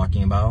what they're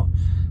talking about,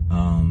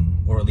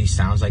 or at least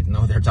sounds like they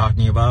know what they're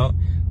talking about.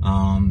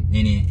 and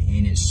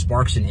it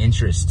sparks an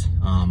interest,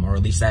 or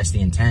at least that's the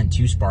intent,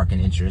 to spark an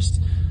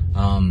interest.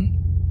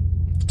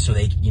 So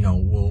they,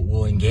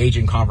 will engage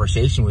in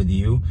conversation with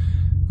you,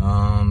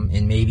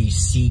 and maybe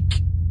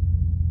seek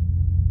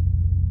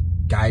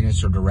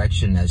guidance or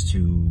direction as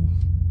to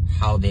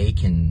how they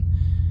can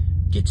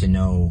get to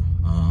know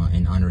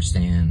and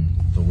understand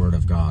the Word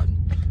of God.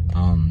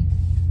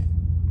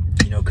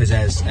 Because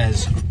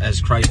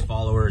as Christ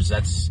followers,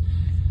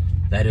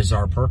 that is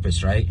our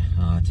purpose, right?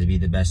 To be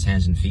the best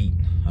hands and feet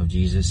of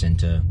Jesus, and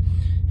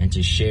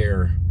to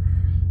share,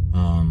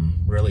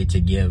 really to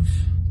give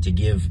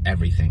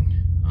everything.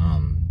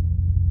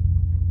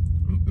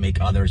 Make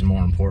others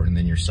more important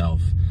than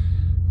yourself.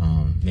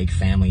 Make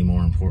family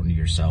more important to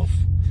yourself.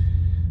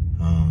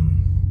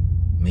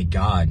 Make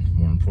God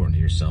more important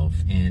to yourself.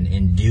 And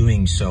in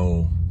doing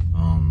so,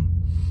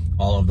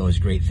 all of those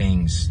great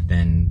things,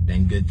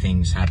 then good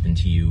things happen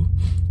to you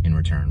in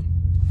return.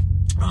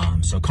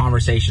 So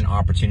conversation,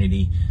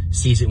 opportunity,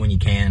 seize it when you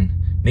can.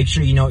 Make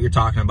sure you know what you're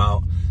talking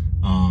about.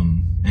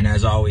 And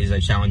as always, I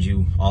challenge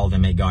you all to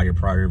make God your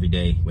priority every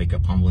day. Wake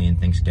up humbly in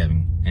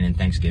Thanksgiving.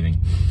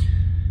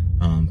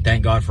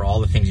 Thank God for all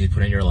the things He's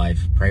put in your life.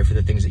 Pray for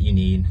the things that you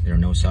need. There are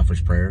no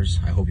selfish prayers.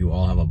 I hope you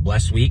all have a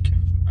blessed week,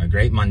 a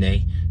great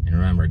Monday. And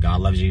remember,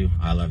 God loves you.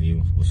 I love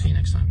you. We'll see you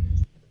next time.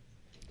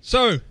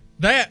 So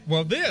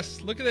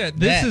look at that.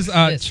 This is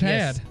Chad.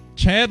 Yes.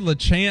 Chad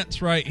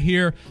LaChance right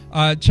here.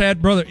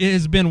 Chad, brother, it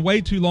has been way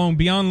too long.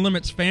 Beyond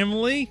Limits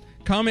family,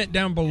 comment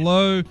down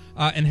below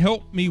and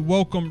help me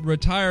welcome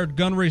retired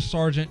gunnery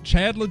sergeant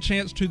Chad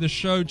LaChance to the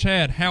show.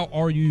 Chad, how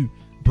are you,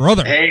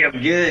 brother? Hey,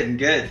 I'm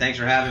good. Thanks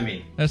for having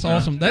me. That's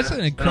awesome. That's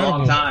an incredible. Been a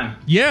long time.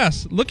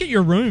 Yes, look at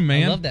your room,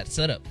 man. I love that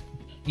setup.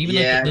 Even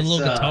Yeah, the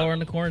little it's, guitar in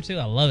the corner too.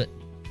 I love it.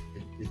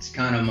 It's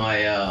kind of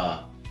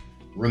my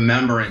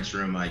remembrance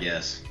room, I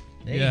guess.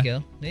 There Yeah. you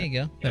go. There you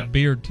go. That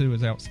beard too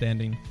is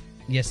outstanding.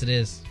 Yes, it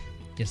is.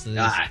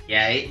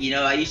 Yeah,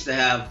 I used to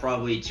have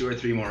probably 2 or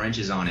 3 more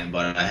inches on it,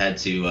 but I had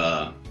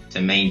to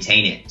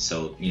maintain it.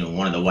 So,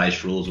 one of the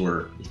wife's rules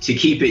were to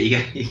keep it.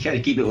 You got to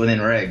keep it within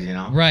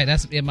regs,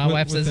 Right. My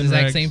wife says the Within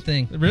exact regs. same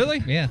thing.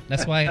 Really? Yeah.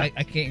 That's why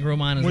I can't grow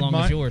mine as Would long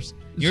mine- as yours.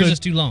 Yours is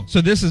too long.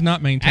 So this is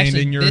not maintained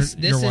Actually, in your this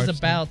your is wife's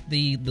about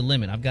the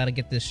limit. I've got to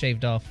get this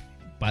shaved off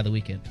by the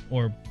weekend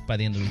or by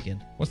the end of the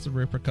weekend. What's the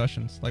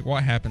repercussions? Like,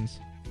 what happens?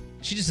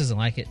 She just doesn't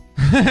like it.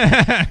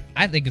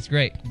 I think it's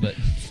great, but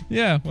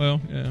Yeah, no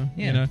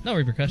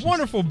repercussions.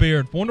 Wonderful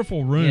beard,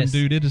 wonderful room, Yes.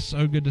 dude. It is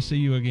so good to see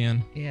you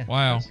again. Yeah.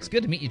 Wow. It's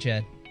good to meet you,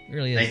 Chad. It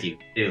really is. Thank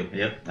you.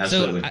 Yep,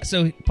 absolutely.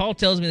 So Paul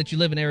tells me that you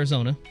live in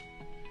Arizona.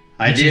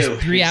 I which do.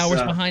 Is 3 It's,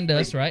 hours behind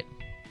us, right?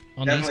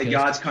 On the East Definitely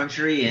Coast. God's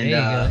country and, There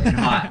you go. and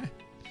hot.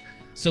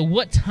 So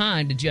what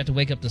time did you have to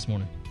wake up this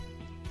morning?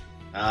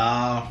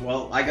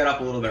 Well, I got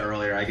up a little bit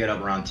earlier. I get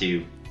up around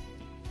 2.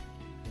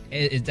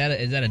 Is that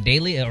a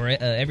daily or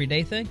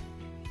everyday thing?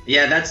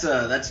 Yeah,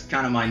 that's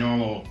kind of my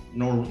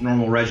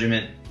normal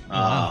regiment.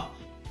 Wow.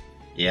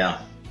 Yeah.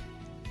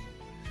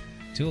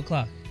 2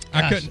 o'clock.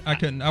 I Gosh.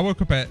 couldn't. I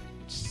woke up at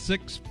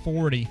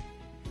 6:40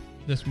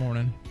 this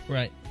morning,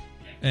 Right.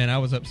 and I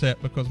was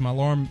upset because my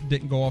alarm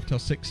didn't go off till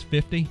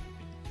 6:50,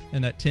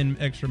 and that 10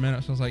 extra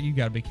minutes. I was like, "You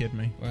got to be kidding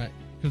me!" Right.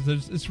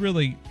 Because it's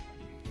really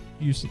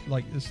it's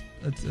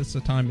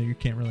a time that you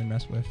can't really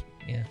mess with.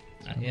 Yeah.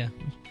 Yeah.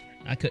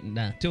 I couldn't.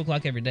 2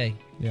 o'clock every day.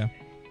 Yeah.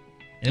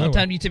 And what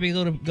time do you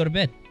typically go to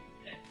bed?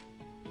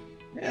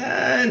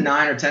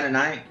 9 or 10 at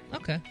night.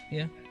 Okay.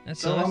 Yeah.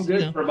 So I'm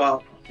good for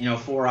about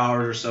 4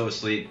 hours or so of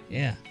sleep.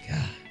 Yeah.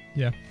 God.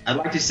 Yeah. I'd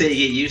like to say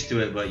you get used to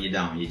it, but you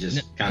don't. You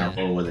just kind of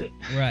roll with it.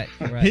 Right.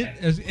 Right.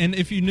 And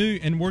if you knew,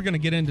 and we're going to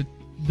get into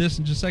this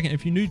in just a second,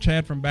 if you knew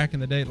Chad from back in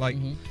the day, like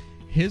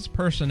his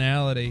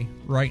personality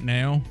right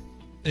now,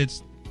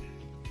 it's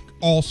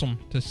awesome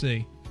to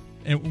see.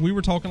 And we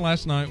were talking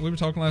last night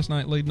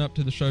leading up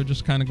to the show,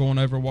 just kind of going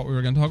over what we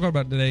were going to talk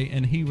about today.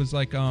 And he was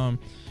like,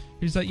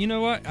 he's like, you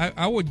know what?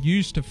 I would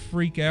used to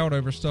freak out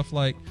over stuff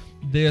like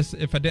this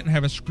if I didn't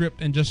have a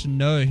script and just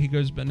know. He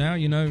goes, but now,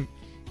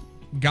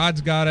 God's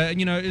got it.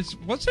 It's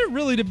what's there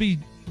really to be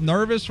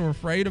nervous or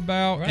afraid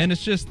about? Right. And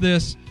it's just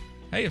this,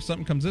 hey, if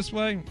something comes this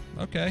way,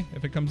 okay.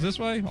 If it comes this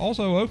way,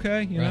 also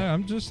okay. You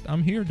know,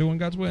 I'm here doing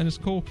God's will, and it's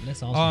cool.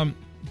 That's awesome.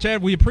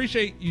 Chad, we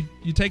appreciate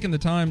you taking the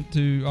time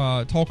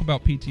to talk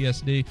about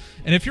PTSD.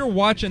 And if you're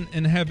watching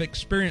and have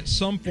experienced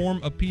some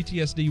form of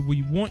PTSD,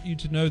 we want you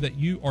to know that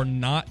you are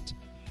not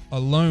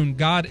alone.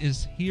 God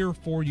is here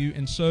for you,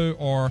 and so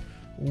are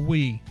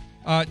we.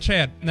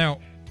 Chad, now,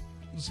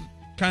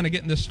 kind of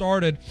getting this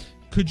started,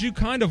 could you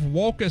kind of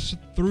walk us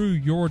through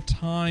your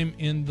time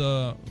in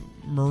the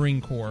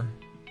Marine Corps?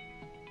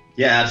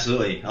 Yeah,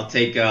 absolutely. I'll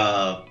take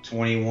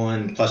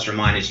 21 plus or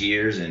minus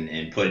years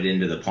and put it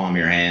into the palm of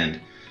your hand.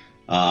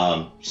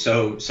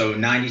 So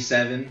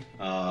 97,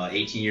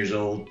 18 years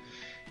old,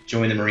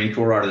 joined the Marine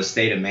Corps out of the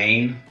state of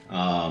Maine.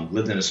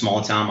 Lived in a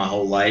small town my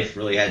whole life,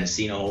 really hadn't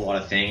seen a whole lot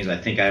of things. I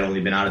think I'd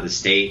only been out of the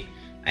state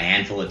a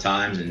handful of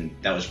times, and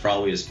that was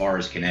probably as far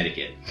as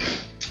Connecticut.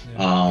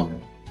 Yeah.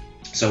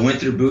 So went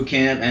through boot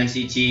camp,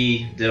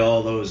 MCT, did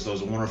all those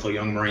wonderful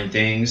young Marine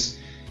things,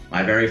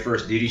 my very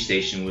first duty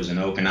station was in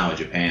Okinawa,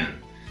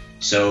 Japan.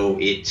 So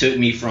it took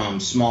me from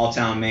small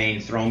town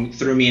Maine,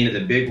 threw me into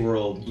the big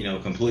world,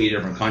 completely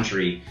different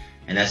country,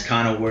 and that's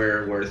kind of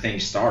where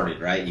things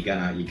started, right? You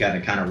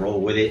gotta kind of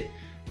roll with it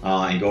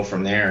and go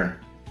from there.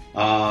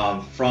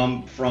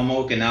 From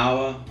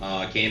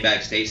Okinawa, came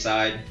back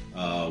stateside,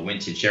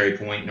 went to Cherry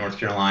Point, North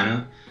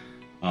Carolina,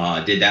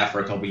 did that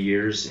for a couple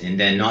years, and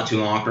then not too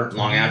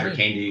long after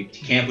came to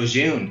Camp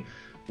Lejeune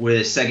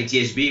with 2nd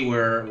TSB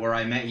where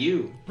I met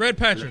you. Red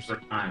Patchers. For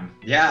the first time.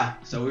 Yeah,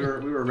 so we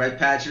were Red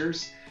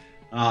Patchers.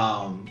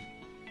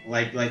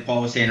 Like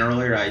Paul was saying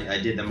earlier, I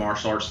did the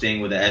martial arts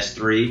thing with the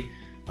S3.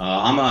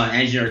 I'm an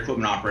engineer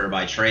equipment operator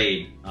by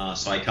trade,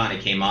 so I kind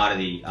of came out of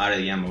the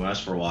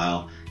MOS for a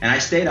while, and I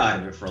stayed out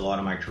of it for a lot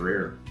of my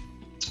career.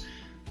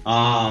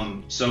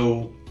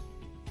 So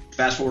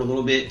fast forward a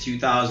little bit,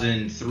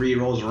 2003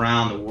 rolls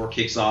around, the war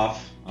kicks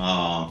off.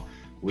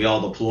 We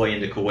all deploy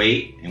into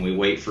Kuwait, and we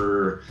wait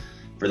for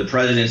the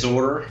president's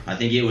order. I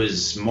think it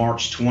was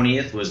March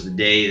 20th was the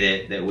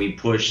day that we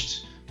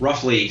pushed,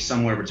 roughly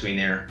somewhere between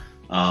there,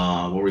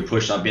 where we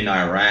pushed up into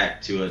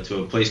Iraq to a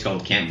place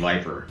called Camp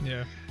Viper.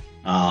 Yeah.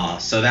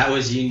 So that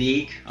was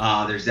unique.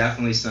 There's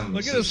definitely some.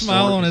 Look at the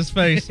smile on his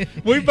face.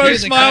 We both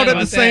smiled at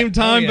the same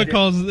time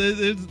because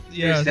there's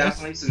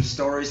definitely some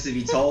stories to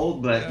be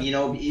told, but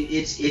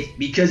it's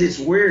because it's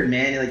weird,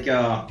 man. Like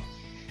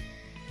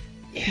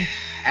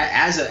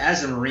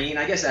as a Marine,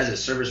 I guess as a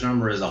service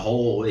member as a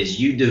whole, is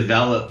you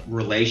develop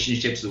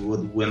relationships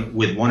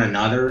with one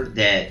another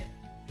that.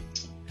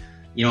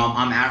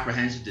 I'm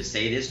apprehensive to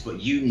say this, but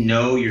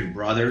your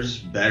brothers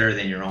better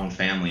than your own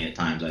family at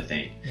times, I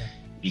think. Yeah.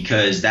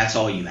 Because that's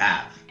all you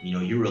have.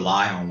 You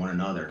rely on one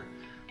another.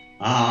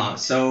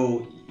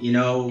 So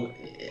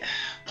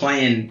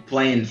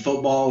playing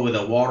football with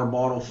a water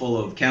bottle full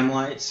of chem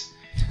lights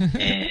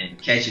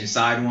and catching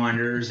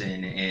sidewinders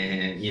and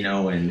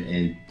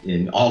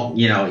all,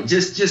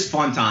 just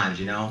fun times,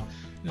 Yeah.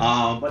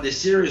 But the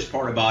serious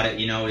part about it,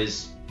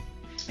 is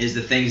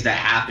the things that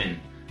happen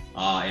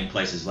in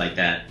places like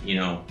that.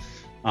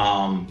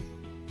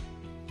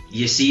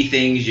 You see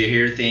things, you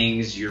hear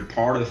things, you're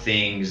part of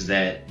things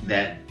that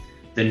the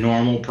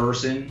normal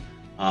person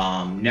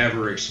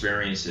never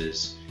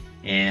experiences,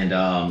 and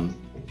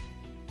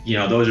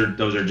those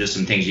are just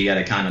some things you got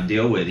to kind of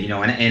deal with,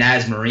 and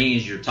as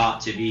Marines you're taught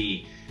to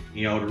be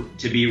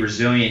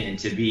resilient and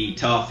to be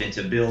tough and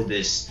to build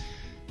this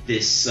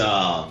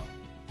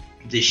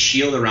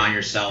shield around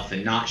yourself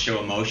and not show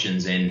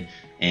emotions, and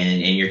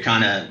you're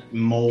kind of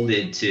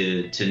molded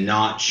to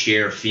not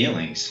share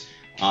feelings.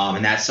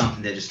 And that's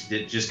something that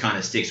just kind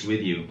of sticks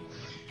with you.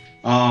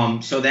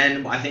 So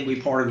then I think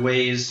we parted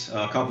ways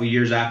a couple of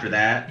years after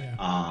that.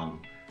 Yeah.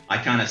 I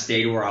kind of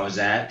stayed where I was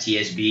at.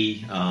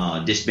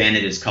 TSB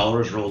disbanded its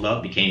colors, rolled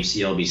up, became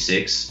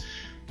CLB-6.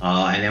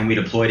 And then we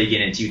deployed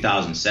again in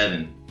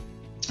 2007.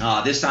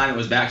 This time it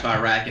was back to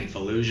Iraq and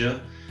Fallujah.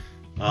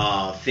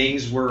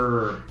 Things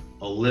were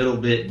a little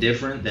bit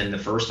different than the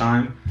first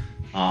time.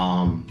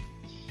 And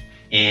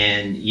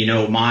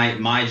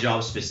my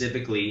job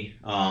specifically,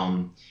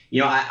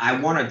 I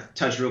want to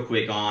touch real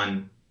quick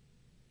on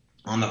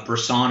the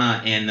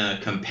persona and the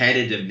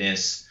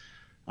competitiveness.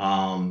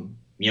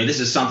 This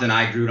is something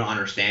I grew to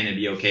understand and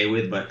be okay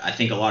with, but I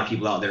think a lot of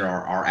people out there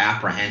are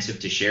apprehensive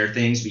to share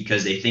things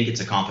because they think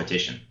it's a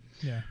competition.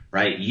 Yeah.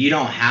 Right? You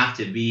don't have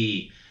to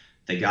be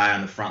the guy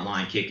on the front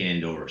line kicking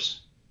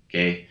indoors.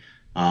 Okay.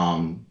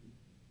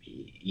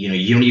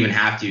 You don't even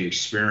have to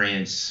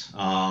experience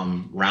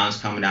rounds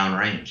coming down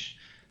range.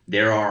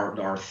 There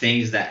are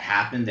things that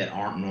happen that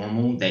aren't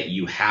normal that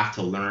you have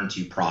to learn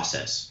to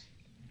process.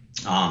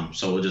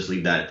 So we'll just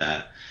leave that at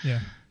that. Yeah.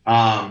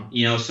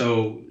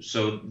 So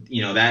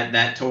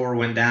that tour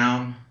went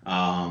down.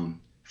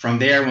 From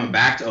there, went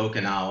back to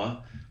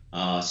Okinawa.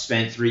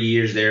 Spent 3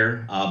 years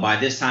there. By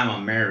this time,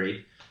 I'm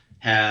married,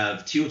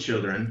 have 2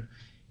 children.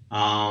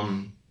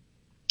 Go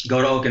to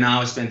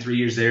Okinawa, spend 3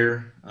 years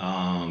there.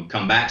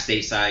 Come back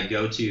stateside,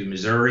 go to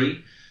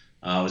Missouri.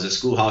 Was a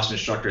schoolhouse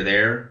instructor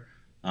there.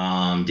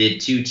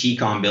 Did 2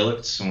 TCOM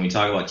billets. When we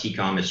talk about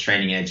TCOM, it's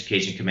Training and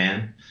Education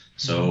Command.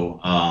 So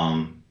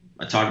I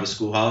taught at the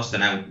schoolhouse.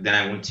 Then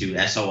I went to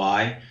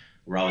SOI,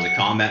 where I was a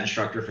combat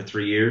instructor for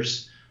 3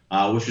 years,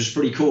 which was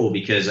pretty cool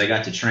because I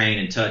got to train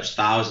and touch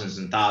thousands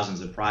and thousands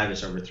of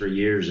privates over 3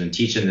 years and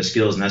teach them the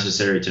skills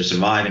necessary to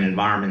survive in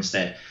environments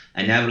that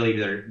inevitably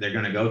they're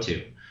going to go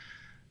to.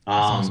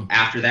 Awesome.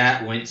 After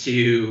that, went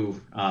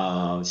to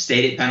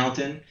stayed at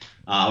Pendleton.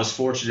 I was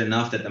fortunate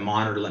enough that the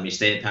monitor let me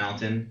stay at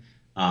Pendleton.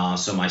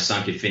 So my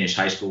son could finish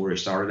high school where he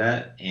started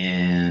at,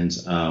 and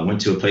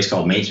went to a place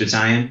called Mates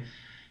Battalion.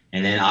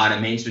 And then out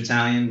of Mates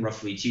Battalion,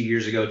 roughly 2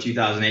 years ago,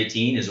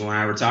 2018, is when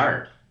I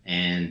retired.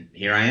 And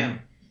here I am.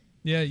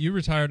 Yeah, you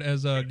retired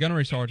as a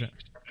gunnery sergeant.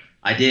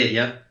 I did,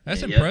 yep.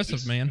 That's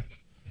impressive, man.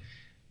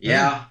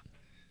 Yeah.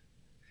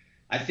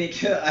 I think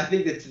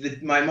that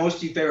my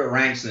most 2 favorite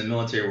ranks in the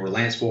military were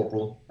Lance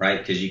Corporal, right?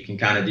 Because you can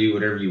kind of do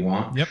whatever you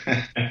want.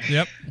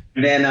 Yep.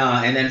 And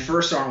then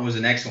First Sergeant was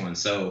the next one.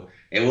 So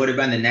it would have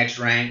been the next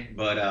rank,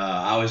 but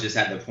I was just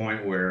at the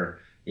point where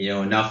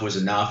enough was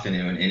enough, and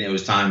it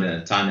was time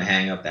to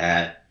hang up the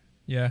hat.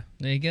 Yeah,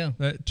 there you go.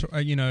 That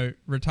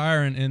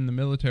retiring in the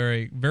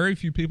military, very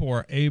few people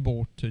are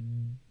able to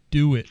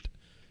do it,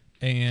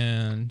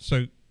 and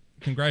so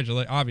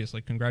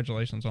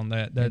congratulations on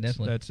that.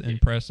 That's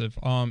impressive.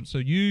 So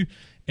you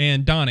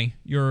and Donnie,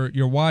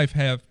 your wife,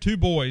 have 2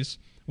 boys.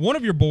 One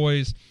of your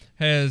boys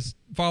has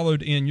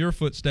followed in your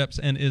footsteps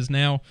and is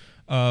now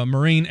a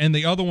Marine, and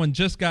the other one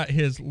just got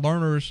his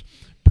learner's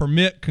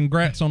permit.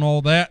 Congrats on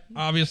all that.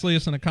 Obviously,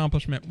 it's an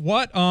accomplishment.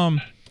 What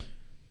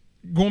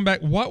going back,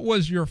 what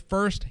was your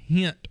first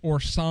hint or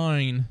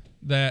sign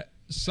that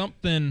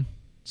something's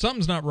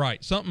not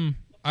right?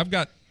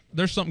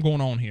 There's something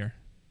going on here.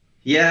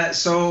 Yeah,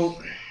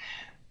 so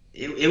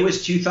it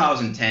was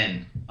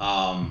 2010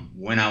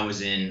 when I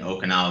was in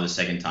Okinawa the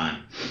second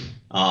time.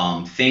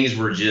 Things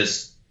were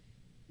just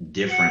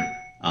different,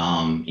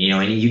 and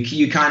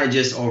you kind of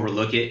just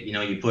overlook it.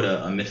 You put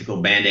a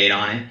mythical Band-Aid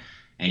on it,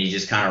 and you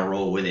just kind of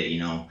roll with it,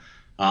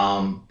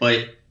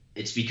 But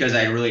it's because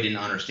I really didn't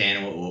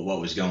understand what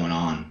was going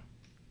on.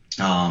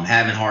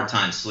 Having a hard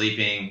time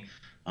sleeping,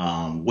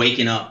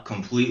 waking up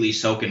completely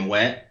soaking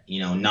wet,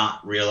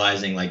 not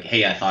realizing like,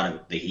 hey, I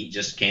thought the heat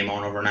just came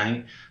on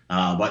overnight.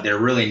 But they're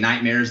really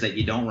nightmares that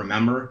you don't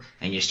remember,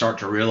 and you start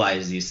to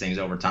realize these things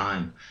over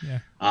time. Yeah.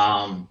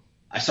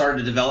 I started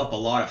to develop a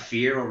lot of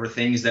fear over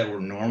things that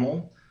were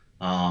normal,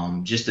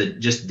 just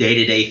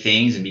day-to-day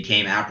things, and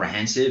became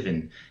apprehensive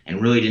and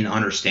really didn't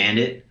understand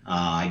it.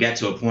 I got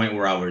to a point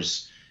where I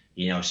was,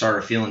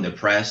 started feeling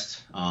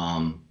depressed.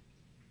 And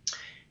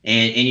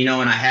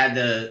I had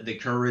the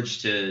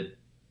courage to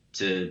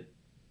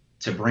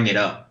bring it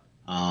up.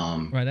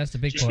 Right, that's the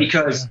big just part.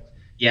 Because,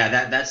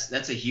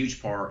 that's a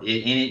huge part.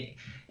 It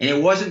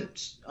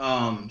wasn't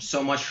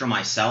so much for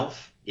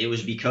myself. It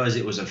was because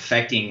it was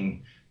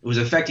affecting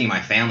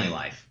my family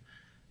life,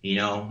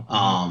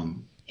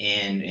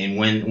 And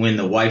when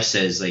the wife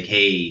says like,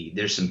 hey,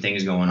 there's some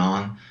things going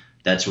on,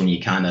 that's when you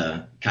kind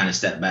of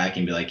step back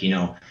and be like,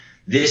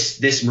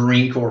 this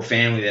Marine Corps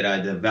family that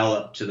I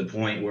developed to the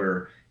point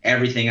where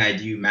everything I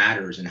do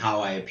matters and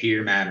how I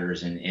appear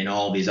matters and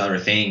all these other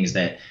things,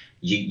 that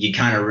you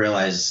kind of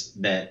realize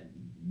that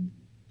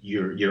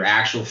your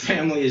actual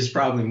family is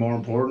probably more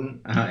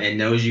important and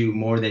knows you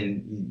more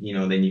than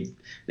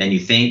you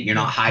think. You're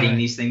not hiding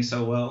these things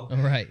so well.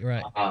 Right.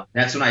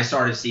 That's when I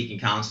started seeking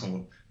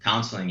counseling,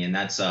 and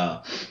that's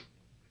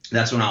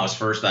when I was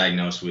first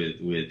diagnosed with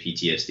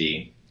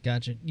PTSD.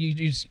 Gotcha.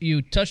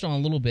 You touched on a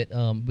little bit,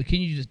 but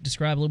can you just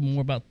describe a little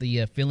more about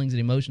the feelings and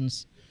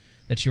emotions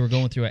that you were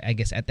going through, I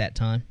guess, at that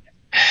time?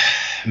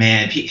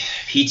 Man,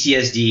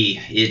 PTSD,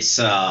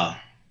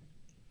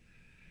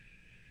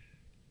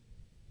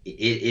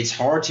 it's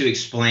hard to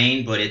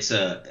explain, but it's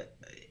an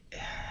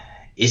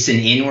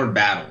inward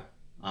battle.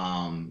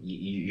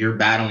 You're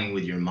battling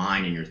with your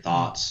mind and your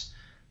thoughts.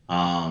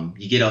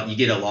 You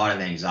get a lot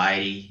of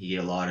anxiety, you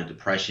get a lot of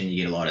depression,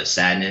 you get a lot of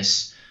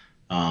sadness.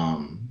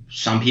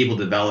 Some people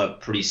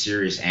develop pretty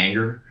serious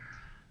anger.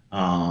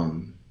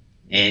 And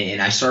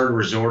I started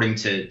resorting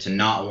to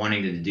not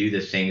wanting to do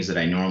the things that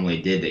I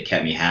normally did that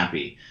kept me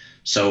happy.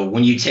 So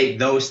when you take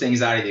those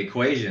things out of the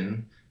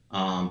equation,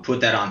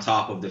 put that on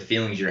top of the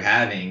feelings you're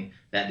having,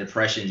 that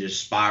depression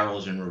just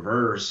spirals in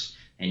reverse,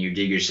 and you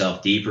dig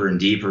yourself deeper and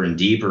deeper and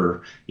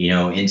deeper,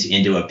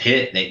 into a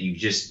pit that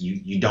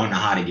you don't know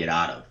how to get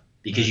out of,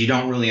 because you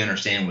don't really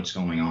understand what's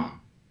going on.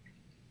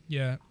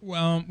 Yeah.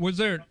 Well,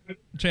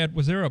 Chad,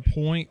 was there a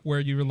point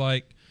where you were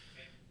like,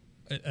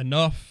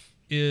 enough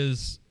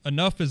is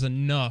enough?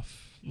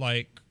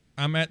 Like,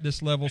 I'm at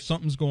this level,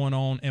 something's going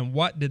on. And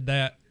what did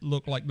that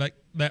look like? Like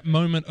that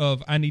moment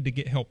of, I need to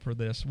get help for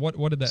this. What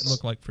did that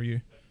look like for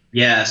you?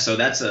 Yeah. So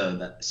it's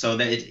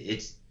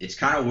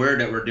kind of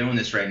weird that we're doing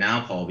this right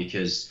now, Paul,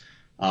 because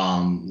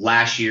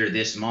last year,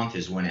 this month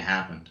is when it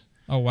happened.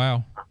 Oh,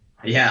 wow.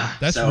 Yeah.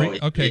 That's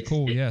okay.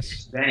 Cool. Yes.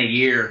 It's been a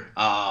year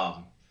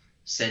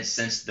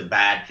since the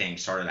bad thing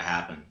started to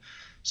happen.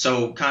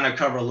 So kind of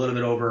cover a little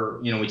bit over,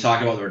 we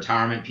talked about the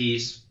retirement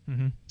piece.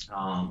 Mm-hmm.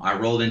 I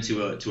rolled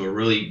into a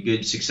really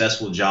good,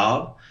 successful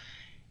job.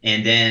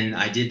 And then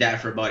I did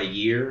that for about a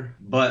year.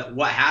 But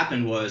what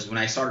happened was, when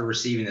I started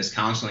receiving this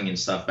counseling and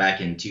stuff back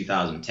in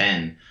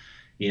 2010,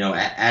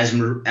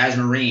 as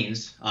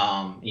Marines,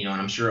 and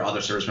I'm sure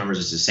other service members,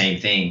 it's the same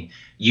thing.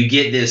 You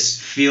get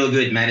this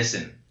feel-good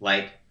medicine,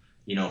 like,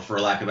 for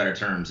lack of better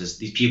terms,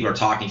 these people are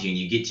talking to you and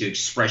you get to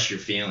express your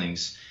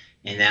feelings.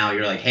 And now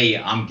you're like, hey,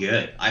 I'm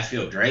good. I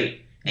feel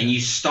great. And you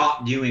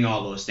stop doing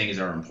all those things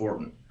that are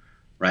important,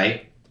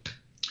 right?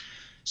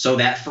 So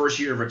that first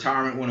year of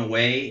retirement went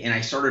away, and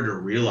I started to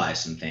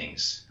realize some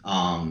things.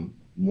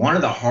 One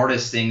of the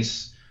hardest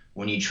things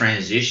when you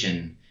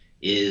transition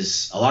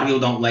is, a lot of people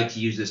don't like to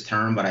use this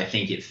term, but I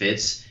think it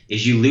fits,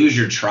 is you lose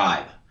your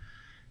tribe.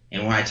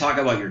 And when I talk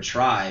about your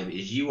tribe,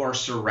 is you are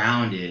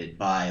surrounded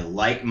by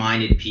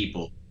like-minded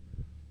people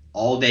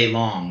all day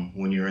long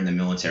when you're in the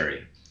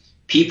military.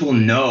 People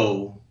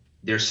know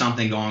there's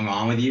something going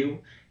on with you,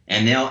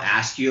 and they'll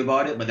ask you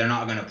about it, but they're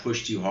not going to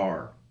push too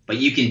hard. but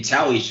you can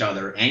tell each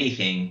other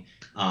anything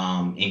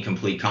in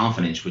complete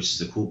confidence, which is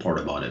the cool part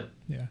about it.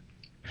 Yeah.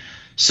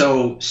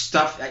 So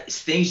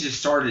things just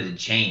started to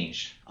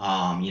change.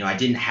 I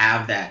didn't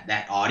have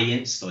that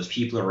audience, those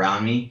people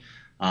around me.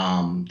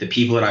 The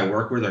people that I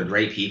work with are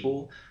great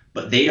people,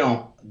 but they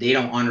don't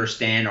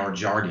understand our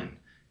jargon.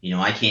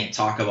 I can't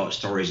talk about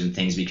stories and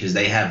things because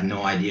they have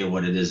no idea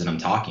what it is that I'm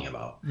talking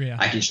about. Yeah.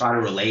 I can try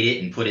to relate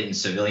it and put it in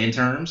civilian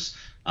terms,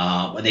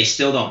 but they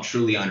still don't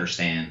truly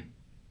understand.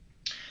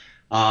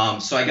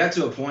 So I got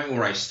to a point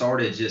where I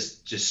started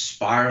just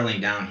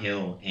spiraling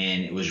downhill,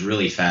 and it was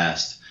really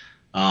fast.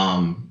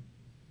 I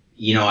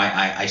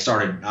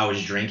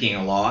was drinking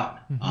a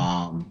lot,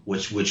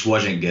 which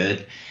wasn't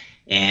good.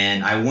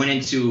 And I went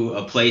into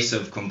a place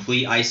of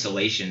complete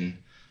isolation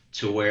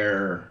to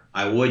where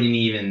I wouldn't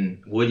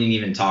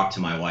even talk to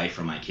my wife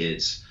or my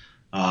kids.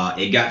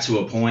 It got to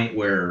a point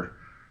where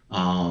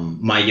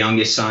my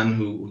youngest son,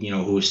 who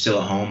was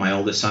still at home, my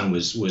oldest son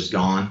was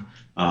gone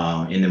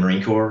in the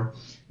Marine Corps,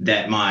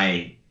 that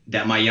my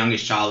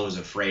youngest child was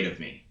afraid of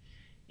me.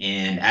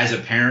 And as a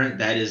parent,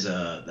 that is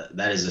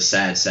a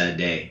sad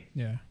day.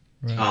 Yeah.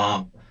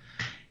 Right.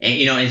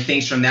 And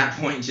things from that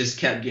point just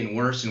kept getting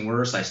worse and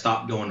worse. I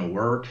stopped going to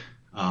work.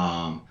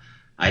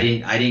 I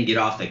didn't get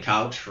off the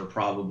couch for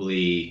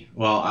probably,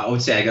 well, I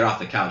would say I got off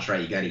the couch,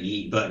 right? You got to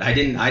eat, but I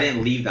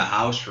didn't leave the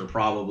house for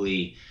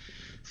probably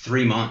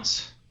 3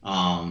 months,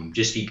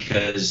 just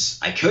because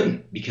I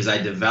couldn't, because I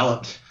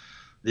developed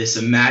this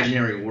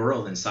imaginary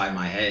world inside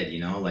my head,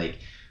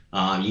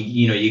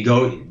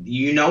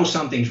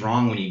 something's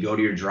wrong when you go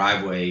to your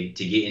driveway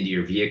to get into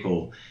your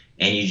vehicle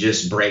and you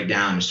just break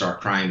down and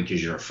start crying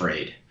because you're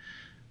afraid.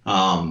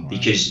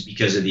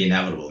 Because of the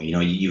inevitable.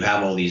 You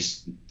have all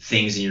these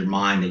things in your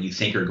mind that you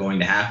think are going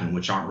to happen,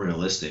 which aren't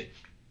realistic.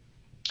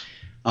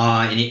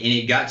 And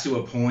it got to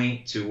a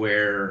point to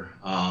where,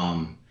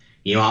 I'm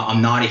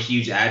not a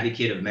huge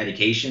advocate of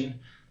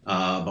medication,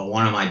 but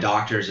one of my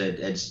doctors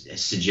had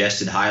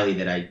suggested highly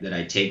that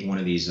I take one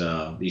of these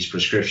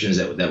prescriptions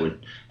that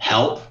would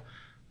help.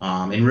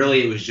 And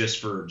really, it was just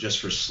for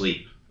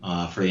sleep,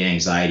 for the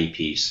anxiety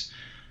piece.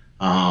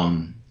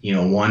 One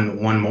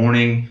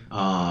morning,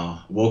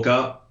 woke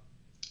up,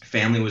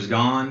 family was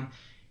gone,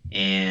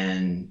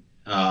 and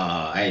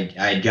I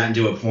had gotten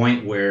to a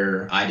point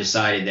where I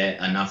decided that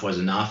enough was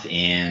enough,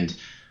 and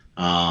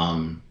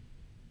I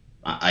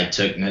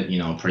took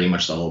pretty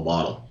much the whole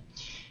bottle,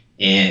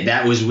 and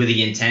that was with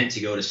the intent to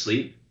go to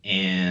sleep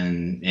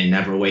and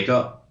never wake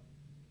up,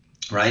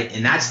 right?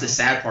 And that's the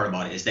sad part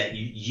about it, is that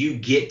you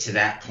get to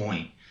that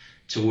point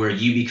to where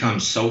you become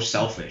so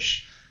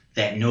selfish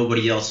that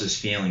nobody else's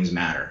feelings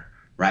matter.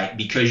 Right,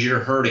 because you're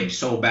hurting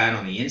so bad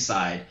on the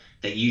inside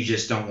that you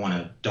just don't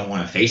want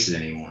to face it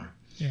anymore.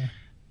 Yeah.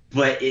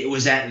 But it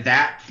was at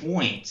that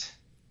point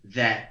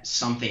that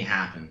something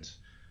happened,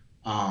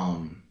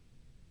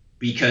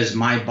 because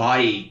my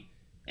body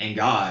and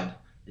God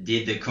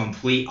did the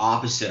complete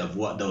opposite of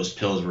what those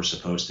pills were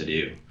supposed to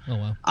do. Oh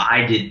wow!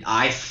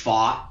 I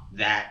fought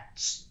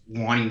that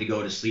wanting to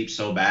go to sleep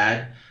so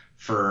bad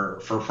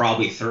for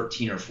probably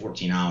 13 or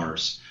 14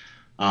 hours.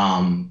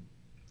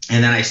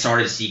 And then I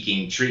started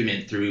seeking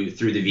treatment through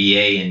the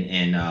VA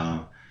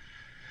and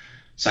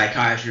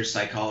psychiatrists,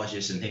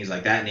 psychologists, and things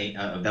like that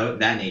of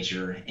that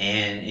nature.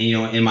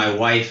 And my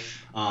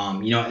wife,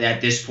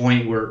 at this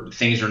point where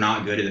things are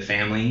not good to the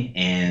family,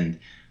 and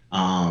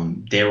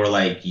they were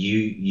like,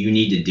 you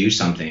need to do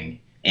something.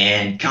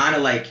 And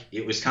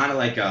it was kind of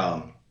like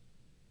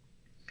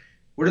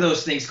what are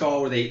those things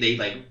called where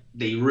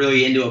they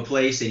really into a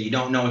place and you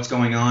don't know what's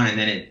going on,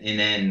 and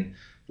then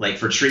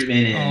for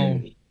treatment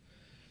and.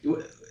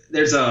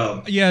 There's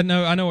a I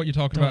know what you're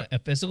talking about. A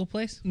physical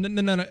place? No.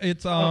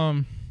 It's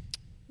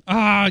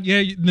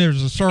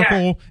there's a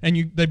circle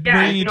and they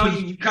bring you to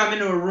you come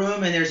into a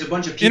room and there's a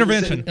bunch of people.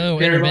 Intervention.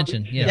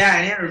 Intervention. Yes. Yeah,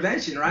 an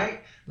intervention,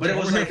 right? But it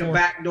was like a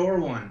backdoor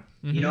one,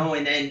 and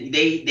then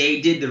they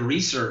did the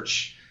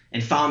research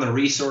and found the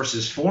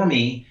resources for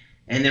me,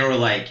 and they were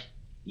like,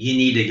 you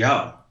need to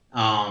go.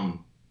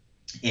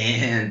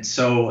 And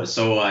so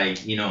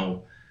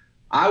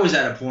I was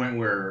at a point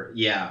where,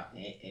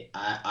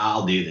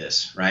 I'll do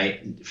this,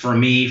 right? For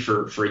me,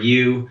 for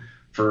you,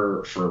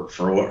 for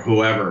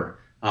whoever.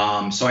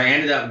 So I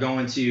ended up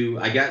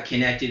I got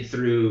connected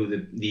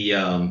through the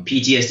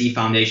PTSD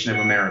Foundation of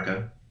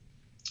America,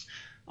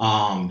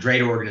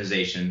 great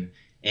organization,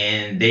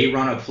 and they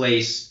run a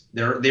place.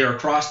 They're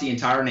across the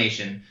entire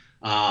nation,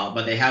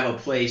 but they have a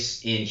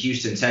place in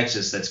Houston,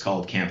 Texas, that's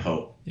called Camp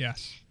Hope.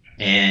 Yes.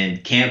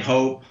 And Camp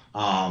Hope,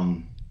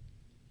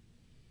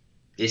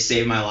 it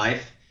saved my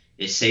life.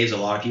 It saves a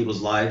lot of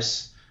people's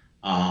lives.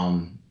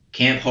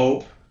 Camp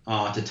Hope,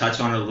 to touch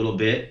on it a little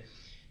bit,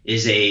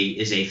 is a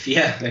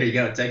there you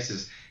go,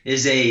 Texas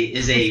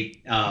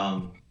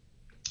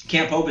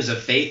Camp Hope is a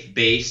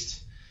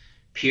faith-based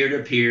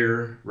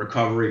peer-to-peer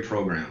recovery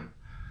program.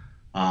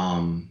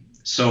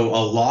 So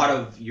a lot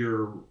of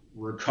your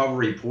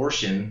recovery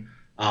portion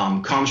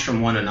comes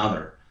from one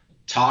another,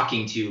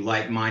 talking to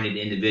like-minded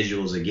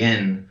individuals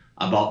again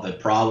about the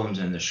problems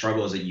and the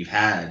struggles that you've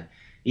had,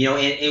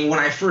 And when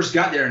I first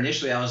got there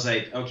initially, I was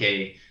like,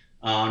 okay,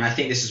 and I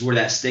think this is where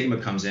that stigma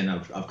comes in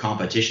of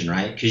competition,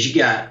 right? Because you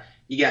got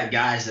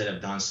guys that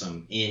have done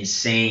some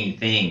insane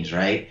things,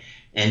 right?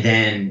 And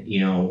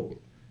then,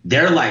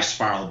 their life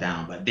spiraled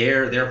down, but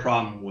their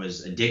problem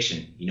was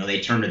addiction. They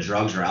turned to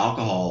drugs or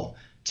alcohol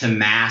to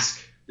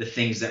mask the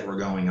things that were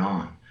going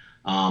on.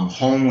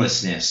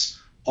 Homelessness,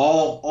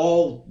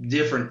 all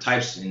different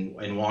types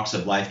and walks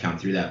of life come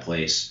through that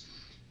place.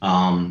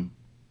 And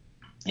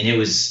it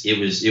was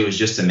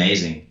just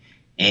amazing.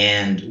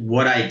 And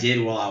what I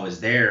did while I was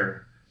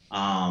there,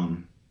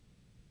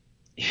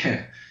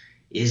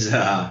 is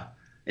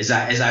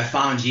I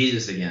found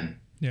Jesus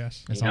again.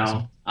 Yes, that's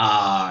awesome.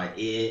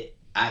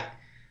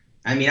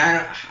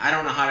 I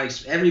don't know how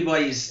to.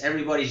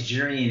 Everybody's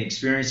journey and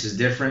experience is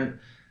different,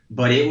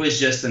 but it was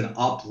just an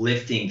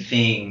uplifting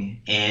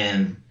thing,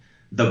 and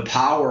the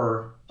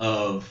power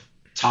of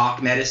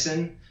talk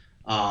medicine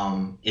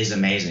is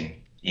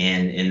amazing,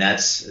 and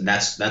that's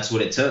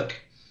what it took.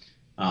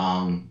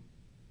 I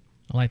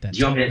like that. Do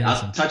you want me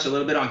to touch a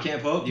little bit on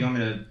Camp Hope? Do you want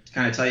me to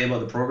kind of tell you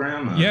about the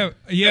program?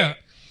 Yeah,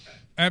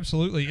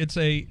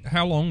 absolutely.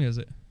 How long is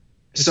it?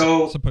 It's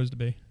supposed to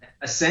be.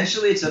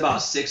 Essentially, it's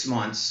about 6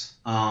 months.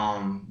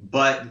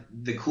 But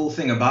the cool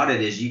thing about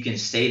it is you can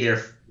stay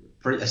there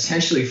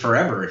essentially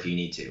forever if you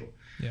need to.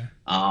 Yeah.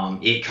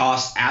 It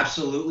costs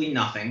absolutely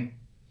nothing.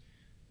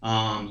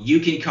 You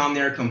can come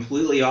there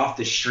completely off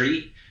the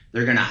street.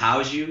 They're going to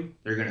house you.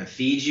 They're going to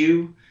feed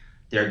you.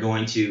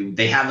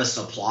 They have a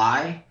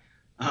supply.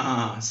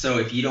 So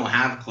if you don't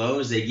have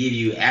clothes, they give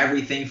you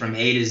everything from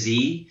A to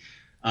Z.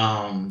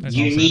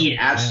 You need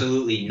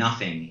absolutely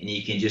nothing, and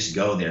you can just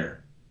go there.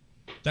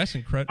 That's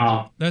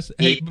incredible.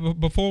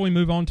 Before we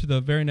move on to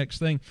the very next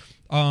thing,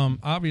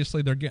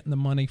 obviously they're getting the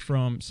money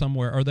from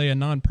somewhere. Are they a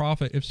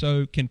nonprofit? If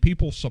so, can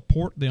people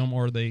support them,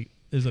 or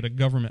is it a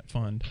government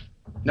fund?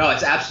 No,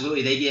 it's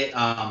absolutely. They get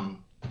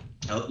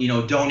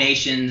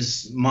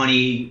donations,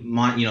 money,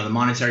 the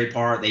monetary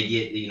part. They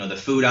get the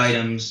food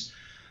items.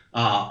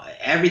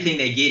 Everything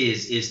they get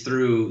is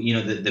through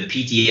the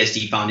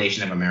PTSD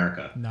Foundation of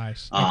America.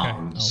 Nice.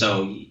 Okay.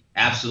 So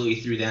absolutely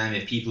through them,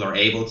 if people are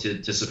able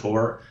to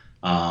support.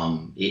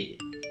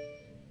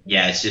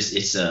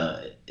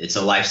 It's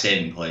a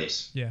life-saving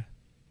place. Yeah.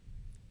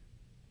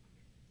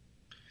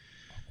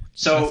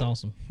 So that's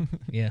awesome.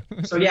 Yeah.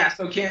 So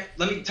let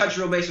me touch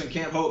real base on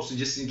Camp Hope. So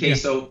just in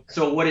case, so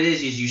what it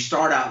is you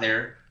start out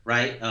there,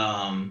 right?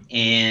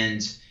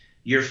 And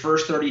your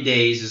first 30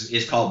 days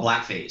is called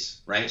Black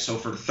Phase, right? So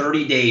for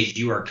 30 days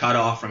you are cut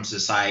off from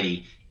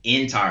society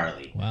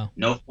entirely. Wow.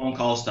 No phone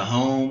calls to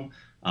home,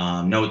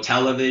 no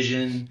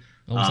television.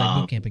 Almost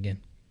like boot camp again.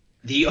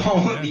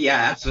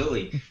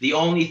 Absolutely. The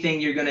only thing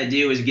you're going to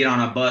do is get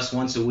on a bus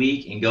once a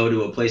week and go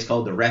to a place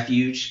called the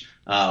Refuge,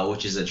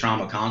 which is a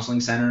trauma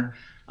counseling center,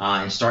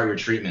 and start your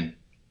treatment.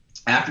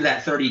 After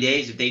that 30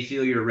 days, if they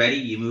feel you're ready,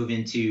 you move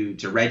into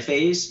Red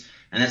Phase,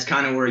 and that's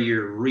kind of where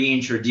you're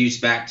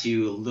reintroduced back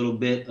to a little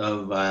bit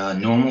of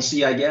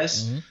normalcy, I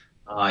guess.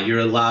 Mm-hmm. You're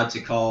allowed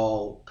to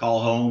call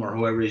home or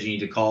whoever it is you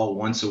need to call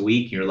once a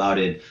week. You're allowed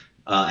an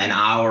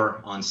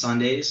hour on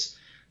Sundays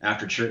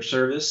after church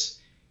service.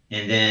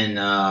 And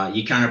then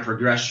you kind of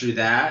progress through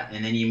that,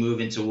 and then you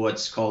move into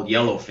what's called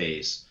Yellow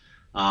Phase.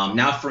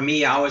 Now, for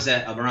me, I was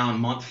at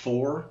around month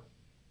 4,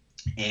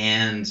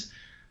 and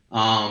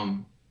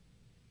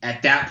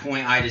at that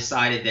point, I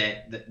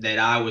decided that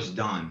I was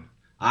done.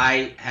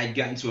 I had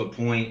gotten to a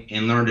point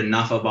and learned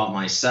enough about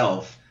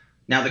myself.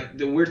 Now,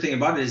 the weird thing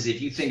about it is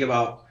if you think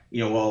about,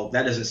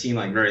 that doesn't seem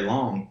like very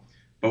long,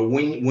 but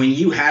when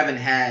you haven't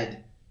had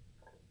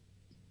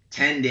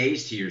 10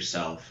 days to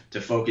yourself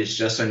to focus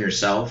just on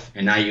yourself,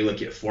 and now you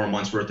look at 4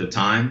 months worth of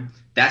time,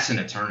 that's an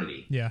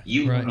eternity. Yeah,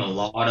 you learn a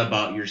lot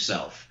about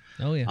yourself.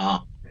 Oh yeah.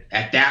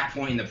 At that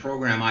point in the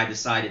program, I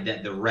decided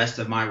that the rest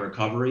of my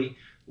recovery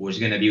was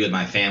going to be with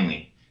my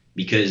family,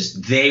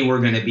 because they were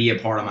going to be a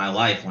part of my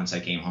life once I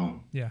came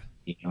home. Yeah.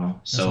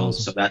 So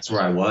that's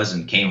where I was,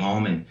 and came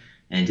home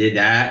and did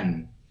that,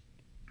 and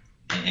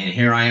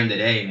here I am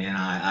today, man.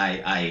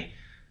 I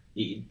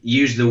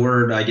use the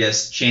word, I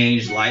guess,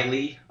 change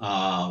lightly,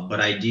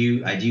 but I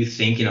do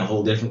think in a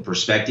whole different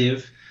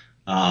perspective.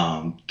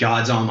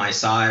 God's on my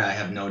side. I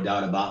have no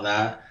doubt about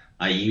that.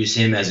 I use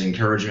him as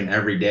encouragement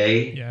every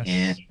day. Yes.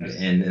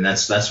 and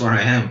that's where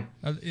I am.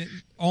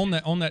 On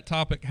that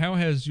topic, how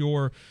has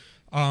your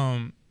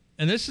and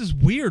this is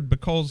weird,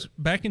 because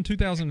back in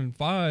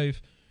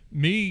 2005,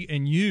 me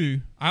and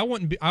you, I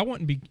wouldn't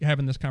be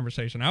having this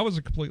conversation. I was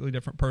a completely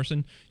different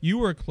person. You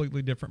were a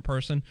completely different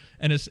person,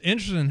 and it's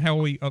interesting how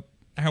we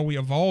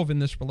evolve in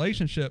this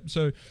relationship.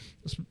 So,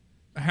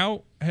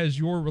 how has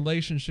your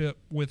relationship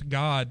with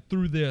God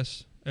through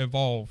this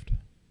evolved?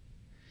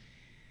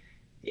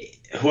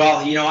 Well,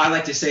 I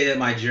like to say that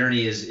my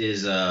journey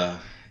is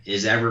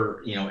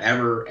ever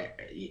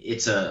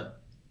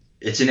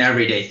it's an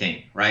everyday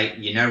thing, right?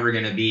 You're never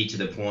going to be to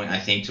the point, I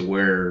think, to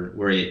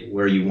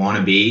where you want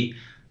to be.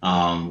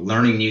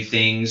 Learning new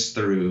things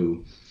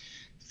through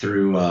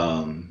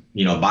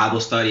Bible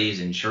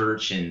studies in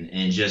church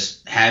and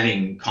just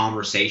having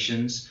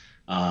conversations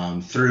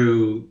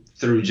through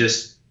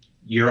just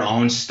your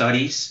own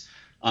studies.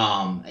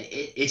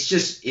 It's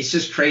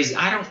just crazy.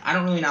 I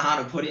don't really know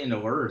how to put it into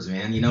words,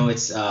 man.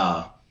 It's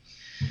I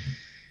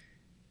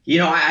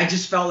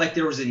just felt like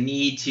there was a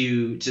need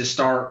to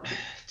start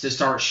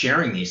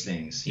sharing these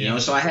things,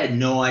 so I had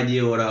no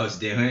idea what I was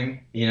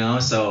doing,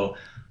 so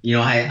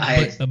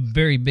I a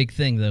very big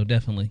thing though,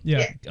 definitely.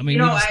 Yeah. I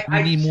mean,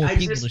 we need more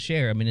people to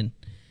share. I mean,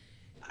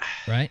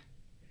 right?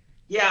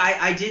 Yeah,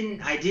 I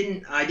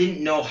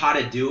didn't know how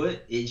to do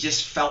it. It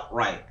just felt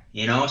right,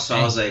 so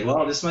I was like,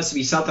 well, this must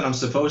be something I'm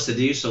supposed to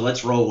do, so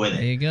let's roll with it.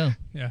 There you go.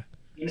 Yeah.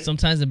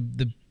 Sometimes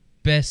the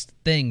best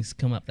things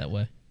come up that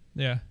way.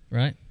 Yeah.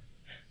 Right?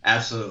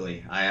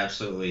 Absolutely. I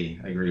absolutely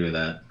agree with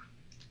that.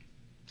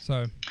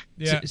 So,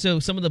 yeah. So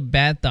some of the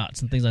bad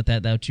thoughts and things like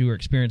that you were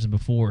experiencing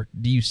before,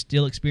 do you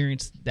still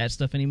experience that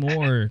stuff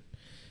anymore?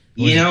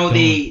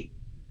 They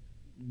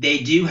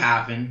do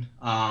happen.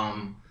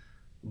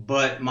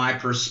 But my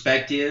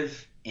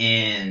perspective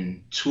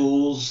and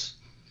tools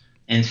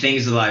and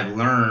things that I've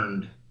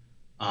learned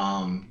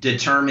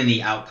determine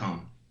the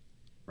outcome,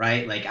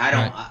 right? Like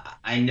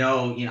I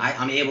know,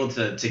 I'm able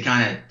to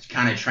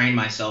kind of train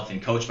myself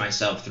and coach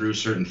myself through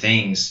certain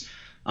things.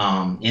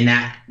 In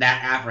that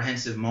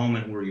apprehensive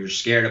moment where you're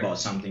scared about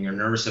something or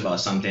nervous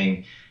about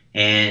something,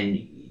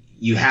 and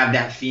you have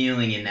that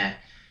feeling and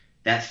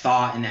that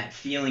thought and that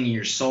feeling in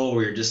your soul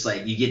where you're just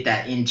like, you get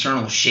that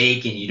internal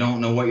shake and you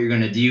don't know what you're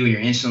going to do and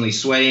you're instantly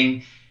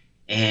sweating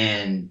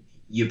and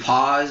you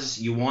pause,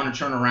 you want to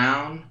turn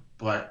around.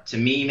 But to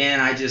me, man,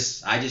 I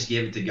just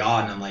give it to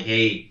God and I'm like,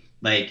 hey,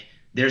 like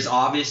there's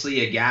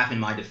obviously a gap in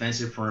my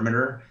defensive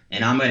perimeter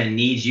and I'm going to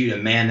need you to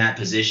man that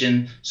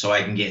position so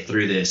I can get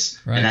through this.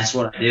 Right. And that's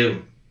what I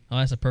do. Oh,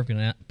 that's a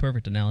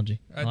perfect analogy.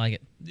 I like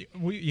it.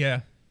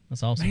 Yeah.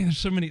 That's awesome. Man, there's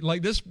so many,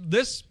 like this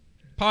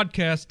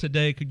podcast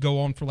today could go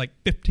on for like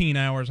 15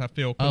 hours, I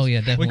feel. Oh, yeah,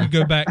 definitely. We could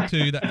go back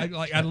to that.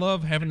 I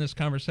love having this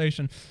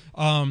conversation.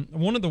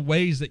 One of the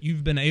ways that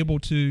you've been able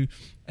to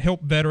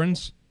help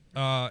veterans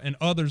and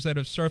others that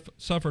have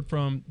suffered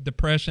from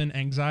depression,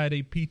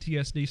 anxiety,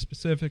 PTSD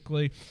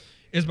specifically,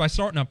 is by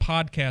starting a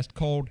podcast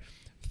called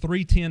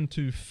 310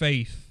 to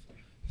Faith.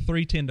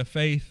 310 to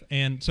Faith.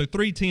 And so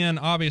 310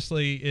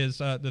 obviously is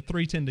the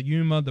 310 to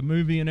Yuma, the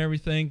movie and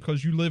everything,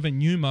 because you live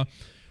in Yuma.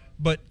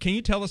 But can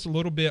you tell us a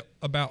little bit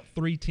about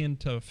 310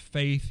 to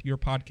Faith, your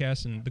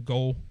podcast, and the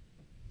goal?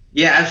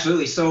 Yeah,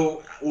 absolutely.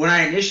 So when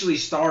I initially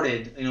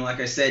started, like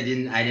I said,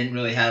 I didn't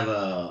really have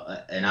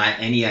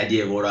any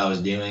idea of what I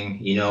was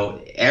doing.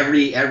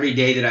 Every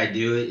day that I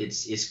do it,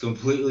 it's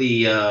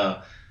completely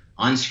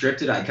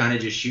unscripted. I kind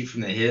of just shoot from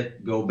the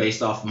hip, go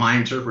based off my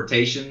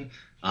interpretation.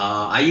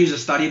 I use a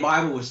study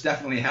Bible, which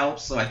definitely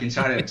helps, so I can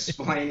try to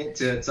explain it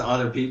to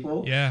other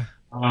people. Yeah.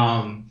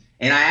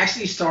 And I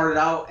actually started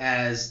out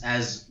as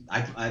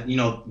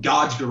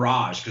God's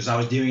Garage, because I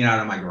was doing it out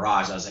of my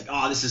garage. I was like,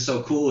 oh, this is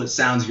so cool. It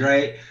sounds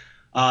great.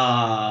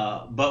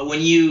 But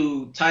when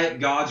you type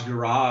God's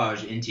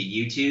Garage into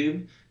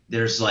YouTube,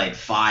 there's like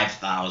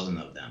 5,000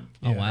 of them.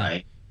 Oh, wow.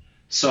 Right?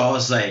 So I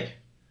was like,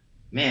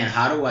 man,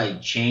 how do I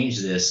change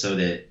this so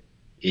that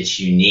it's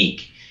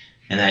unique?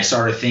 And I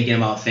started thinking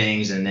about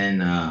things. And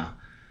then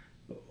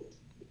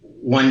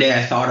one day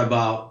I thought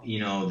about,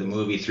 the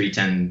movie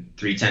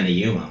 310 to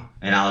Yuma.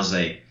 And I was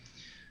like,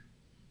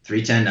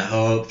 310 to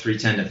Hope,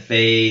 310 to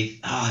Faith.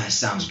 Oh, that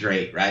sounds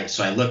great, right?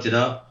 So I looked it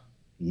up,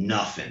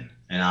 nothing.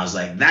 And I was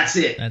like, that's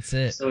it. That's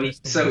it. So we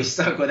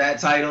stuck with that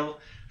title.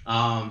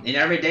 And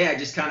every day I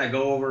just kind of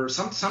go over,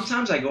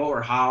 sometimes I go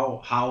over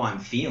how I'm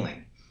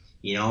feeling.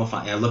 If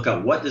I look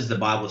up, what does the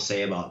Bible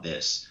say about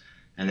this?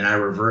 And then I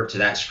revert to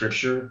that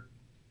scripture,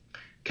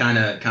 kind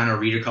of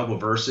read a couple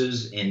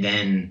verses, and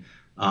then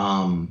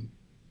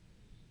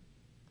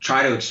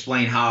try to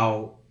explain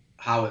how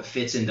it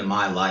fits into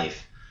my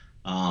life.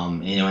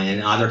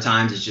 And other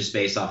times it's just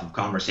based off of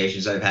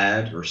conversations I've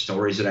had or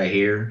stories that I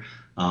hear,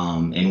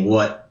 and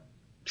what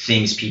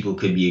things people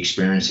could be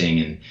experiencing.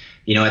 And,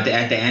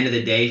 at the end of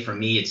the day, for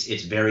me,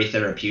 it's very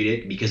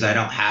therapeutic because I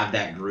don't have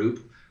that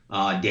group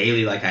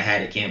daily like I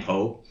had at Camp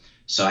Hope.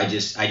 So I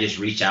just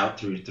reach out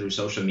through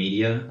social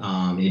media,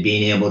 and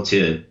being able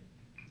to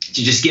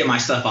just get my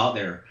stuff out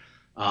there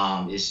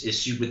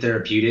is super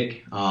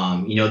therapeutic.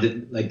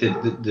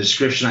 The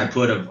description I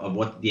put of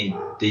what the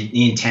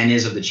intent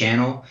is of the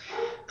channel.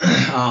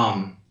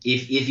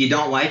 If you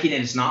don't like it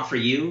and it's not for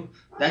you,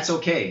 that's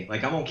okay.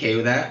 Like, I'm okay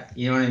with that.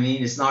 You know what I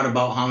mean? It's not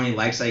about how many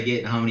likes I get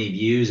and how many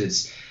views.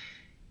 It's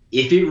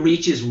if it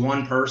reaches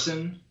one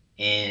person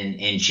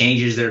and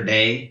changes their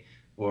day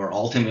or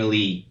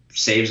ultimately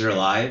saves their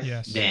life,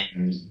 yes,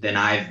 then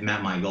I've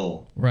met my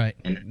goal. Right.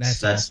 And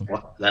that's awesome.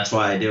 That's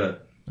why I do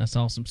it. That's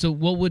awesome. So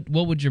what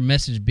would your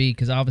message be?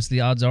 Because obviously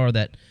the odds are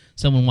that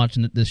someone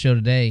watching the show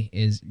today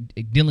is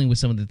dealing with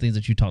some of the things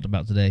that you talked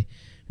about today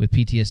with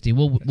PTSD.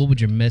 What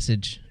would your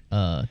message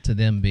to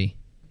them be?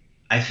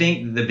 I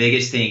think the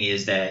biggest thing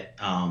is that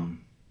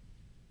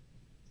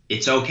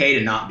it's okay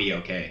to not be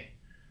okay.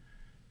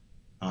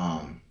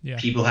 Yeah.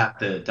 People have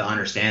to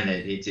understand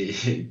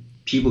that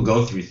people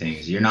go through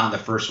things. You're not the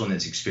first one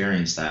that's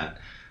experienced that.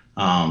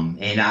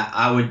 And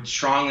I would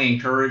strongly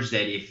encourage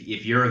that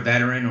if you're a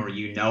veteran or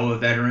you know a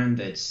veteran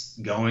that's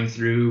going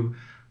through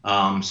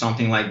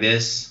something like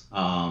this,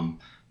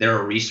 there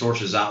are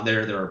resources out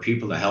there. There are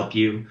people to help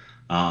you.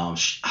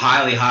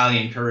 Highly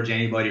encourage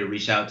anybody to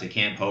reach out to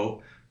Camp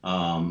Hope.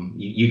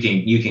 You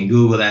can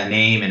Google that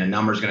name and a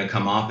number is going to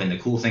come up. And the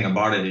cool thing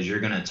about it is you're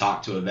going to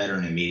talk to a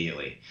veteran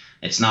immediately.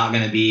 It's not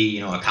going to be,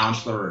 a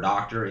counselor or a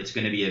doctor. It's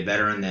going to be a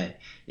veteran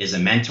that is a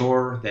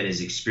mentor that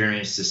has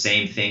experienced the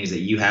same things that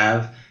you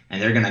have.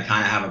 And they're going to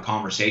kind of have a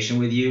conversation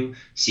with you,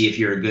 see if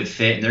you're a good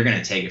fit, and they're going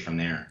to take it from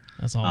there.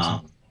 That's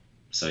awesome.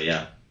 So,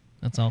 yeah.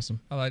 That's awesome.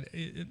 I like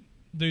it.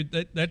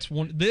 Dude, that's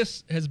one.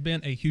 This has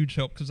been a huge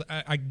help because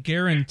I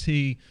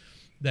guarantee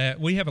that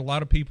we have a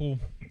lot of people.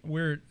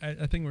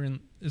 I think we're in.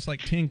 It's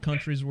like 10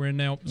 countries we're in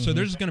now. Mm-hmm. So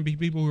there's going to be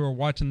people who are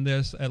watching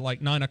this at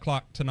like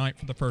 9:00 tonight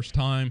for the first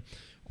time.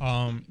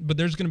 But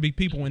there's going to be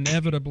people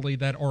inevitably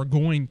that are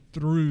going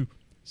through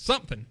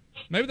something.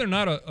 Maybe they're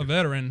not a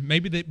veteran.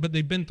 But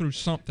they've been through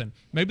something.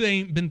 Maybe they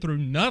ain't been through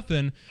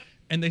nothing,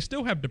 and they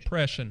still have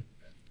depression.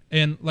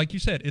 And like you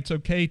said, it's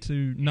okay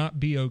to not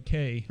be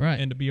okay, right?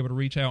 And to be able to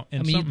reach out.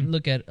 And you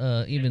look at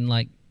even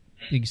like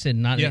you said,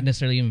 not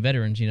necessarily even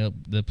veterans.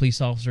 The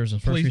police officers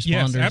and first responders.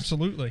 Yes,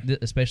 absolutely.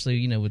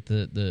 Especially with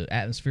the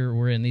atmosphere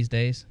we're in these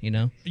days.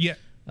 Yeah.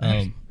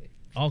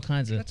 All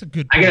kinds of. That's a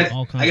good point.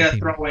 I gotta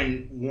throw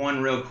in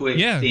one real quick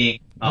thing,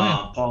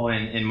 Paul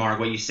and Mark.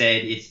 What you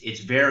said, it's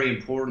very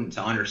important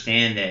to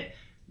understand that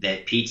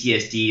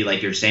PTSD,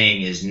 like you're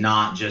saying, is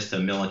not just a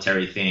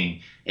military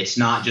thing. It's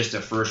not just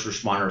a first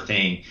responder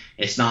thing.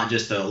 It's not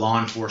just a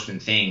law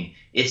enforcement thing.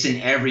 It's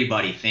an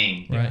everybody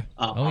thing. Right.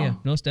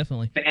 Most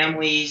definitely.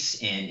 Families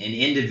and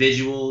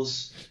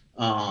individuals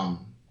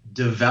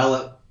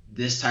develop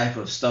this type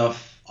of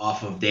stuff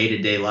off of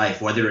day-to-day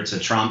life, whether it's a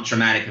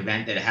traumatic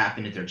event that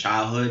happened at their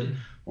childhood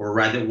or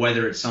rather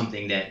whether it's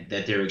something that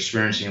they're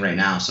experiencing right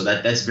now. So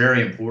that's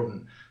very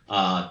important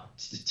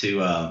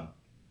to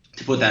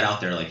put that out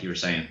there, like you were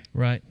saying.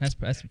 Right. That's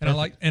perfect.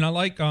 And I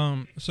like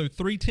so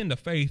 3:10 to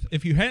Faith.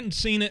 If you hadn't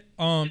seen it,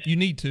 you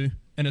need to,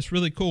 and it's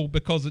really cool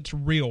because it's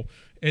real.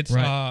 It's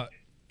right.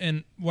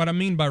 And what I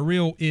mean by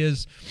real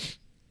is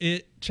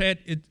Chad.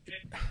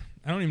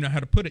 I don't even know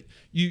how to put it.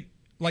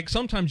 Like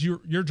sometimes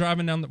you're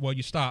driving down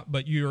you stop,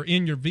 but you're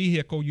in your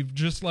vehicle. You've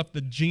just left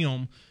the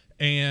gym,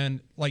 and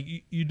like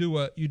you do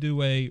a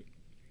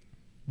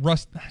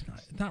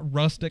not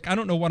rustic. I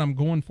don't know what I'm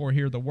going for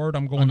here. The word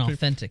I'm going to.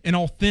 Authentic. An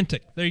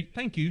authentic.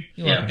 Thank you.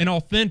 Yeah. An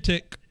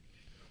authentic,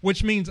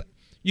 which means,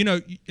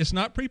 it's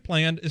not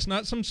pre-planned. It's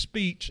not some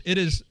speech. It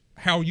is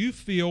how you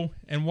feel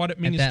and what it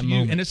means to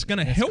you. And it's going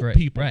to help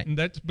people. Right. And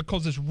that's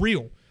because it's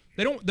real.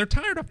 They're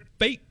tired of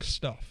fake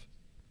stuff.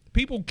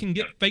 People can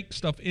get fake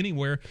stuff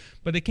anywhere,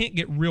 but they can't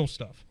get real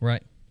stuff.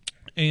 Right.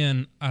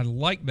 And I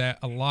like that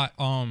a lot.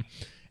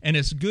 And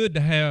it's good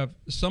to have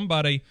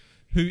somebody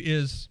who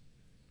is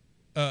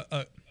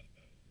this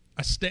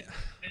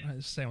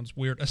sounds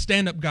weird. A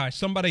stand-up guy,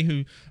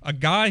 a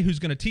guy who's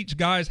going to teach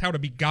guys how to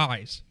be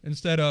guys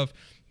instead of,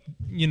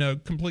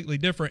 completely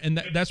different.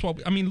 And that's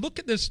what look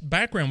at this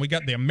background. We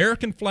got the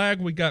American flag.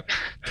 We got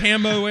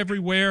camo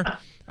everywhere.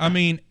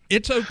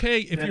 It's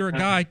okay if you're a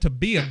guy to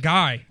be a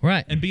guy,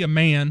 right, and be a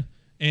man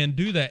and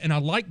do that. And I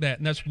like that,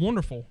 and that's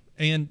wonderful.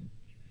 And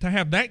to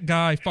have that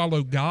guy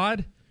follow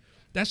God,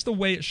 that's the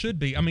way it should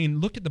be.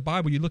 Look at the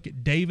Bible. You look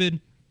at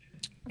David.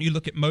 You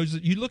look at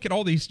Moses. You look at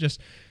all these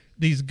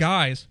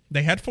guys.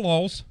 They had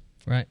flaws,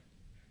 right?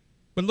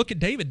 But look at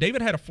David.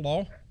 David had a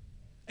flaw,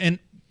 and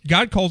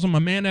God calls him a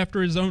man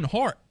after his own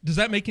heart. Does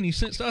that make any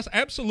sense to us?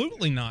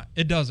 Absolutely not.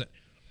 It doesn't.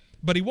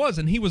 But he was,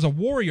 and he was a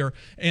warrior.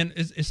 And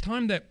it's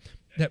time that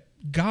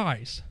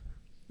guys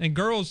and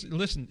girls,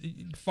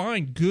 listen,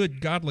 find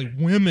good, godly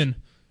women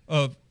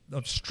of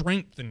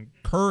strength and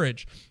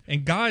courage.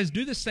 And guys,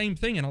 do the same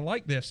thing. And I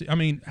like this.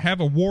 Have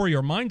a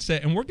warrior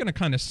mindset. And we're going to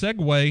kind of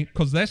segue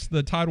because that's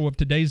the title of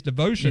today's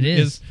devotion. It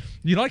is.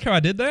 You like how I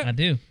did that? I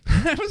do.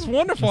 That was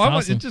wonderful. That's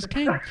awesome. It just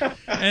came.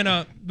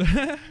 And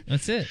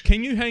that's it.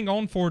 Can you hang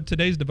on for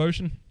today's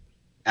devotion?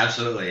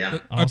 Absolutely, yeah.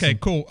 Awesome. Okay,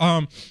 cool.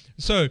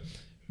 So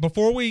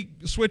before we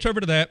switch over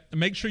to that,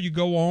 make sure you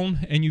go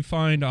on and you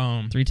find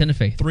 3:10 to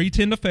Faith.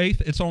 3:10 to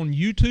Faith. It's on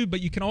YouTube,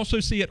 but you can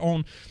also see it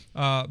on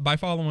by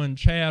following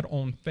Chad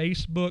on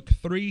Facebook.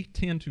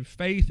 3:10 to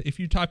Faith. If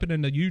you type it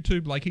into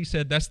YouTube, like he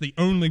said, that's the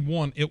only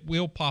one. It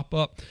will pop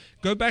up.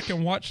 Go back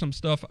and watch some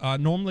stuff.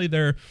 Normally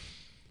they're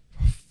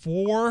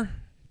 4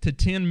 to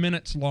 10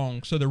 minutes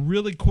long, so they're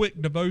really quick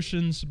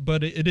devotions.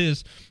 But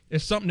it's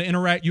something to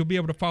interact. You'll be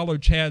able to follow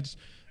Chad's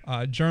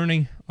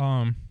journey.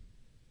 And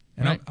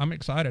right. I'm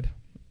excited.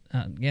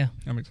 Yeah.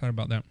 I'm excited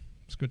about that.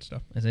 It's good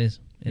stuff. It is.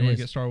 You want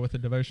to get started with the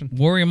devotion?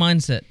 Warrior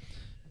Mindset.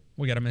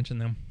 We got to mention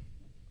them.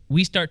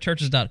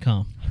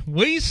 WeStartChurches.com.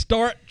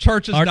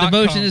 WeStartChurches.com. Our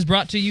devotion is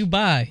brought to you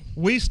by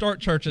We Start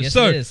Churches. Yes,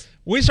 so, it is.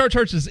 We Start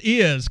Churches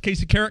is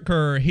Casey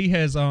Carricker. He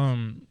has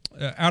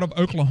out of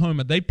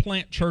Oklahoma. They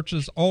plant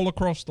churches all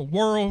across the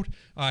world.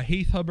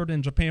 Heath Hubbard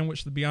in Japan,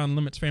 which the Beyond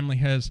Limits family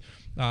has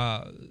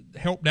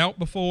helped out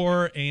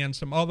before, and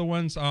some other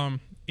ones.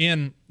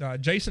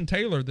 Jason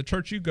Taylor, the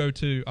church you go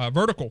to,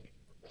 Vertical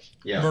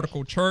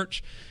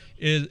Church,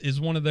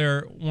 is one of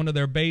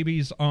their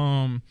babies,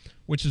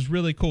 which is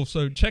really cool.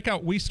 So check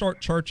out We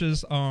Start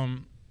Churches.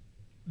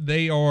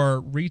 They are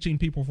reaching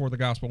people for the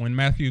gospel. In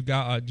Matthew,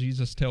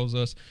 Jesus tells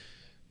us,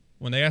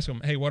 when they ask him,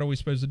 hey, what are we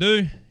supposed to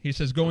do? He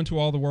says, go into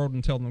all the world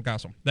and tell them the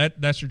gospel.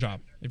 That's your job.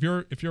 If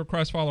you're a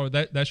Christ follower,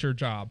 that's your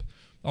job.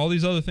 All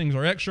these other things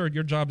are extra.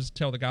 Your job is to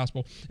tell the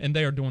gospel, and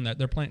they are doing that.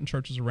 They're planting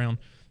churches around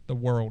the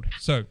world.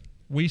 So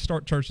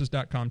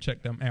WeStartChurches.com.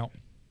 Check them out.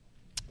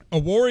 A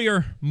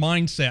warrior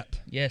mindset.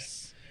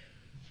 Yes.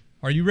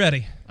 Are you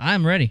ready?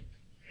 I'm ready.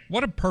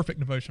 What a perfect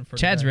devotion for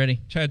Chad's today.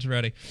 ready. Chad's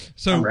ready.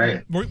 So I'm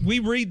ready. we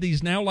read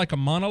these now like a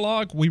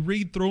monologue. We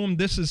read through them.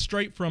 This is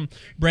straight from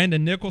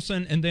Brandon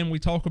Nicholson, and then we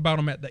talk about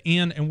them at the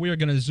end, and we are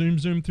going to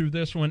zoom through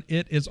this one.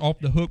 It is off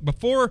the hook.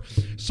 Before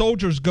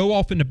soldiers go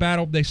off into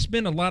battle, they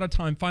spend a lot of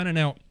time finding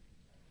out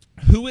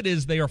who it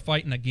is they are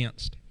fighting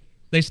against.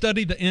 They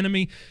study the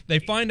enemy. They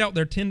find out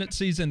their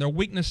tendencies and their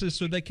weaknesses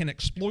so they can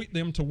exploit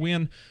them to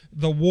win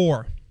the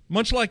war.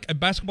 Much like a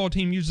basketball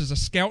team uses a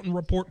scouting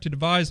report to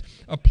devise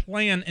a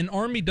plan, an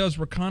army does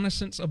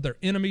reconnaissance of their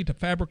enemy to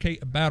fabricate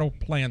a battle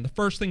plan. The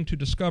first thing to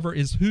discover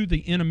is who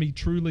the enemy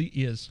truly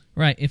is.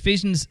 Right.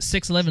 Ephesians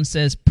 6:11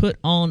 says, put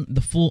on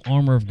the full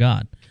armor of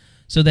God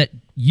so that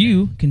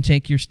you can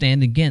take your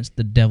stand against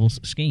the devil's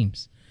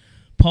schemes.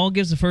 Paul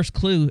gives the first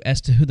clue as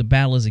to who the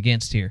battle is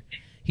against here.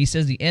 He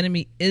says the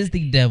enemy is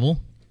the devil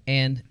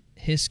and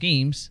his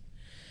schemes.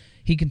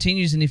 He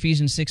continues in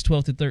Ephesians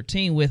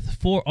 6:12-13 with,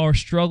 for our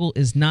struggle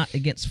is not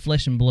against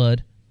flesh and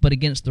blood, but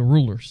against the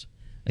rulers,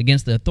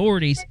 against the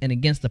authorities, and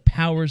against the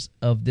powers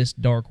of this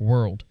dark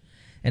world,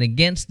 and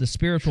against the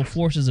spiritual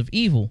forces of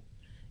evil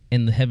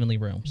in the heavenly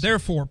realms.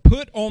 Therefore,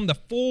 put on the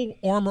full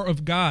armor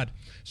of God,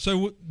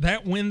 so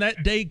that when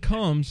that day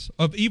comes,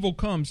 of evil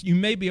comes, you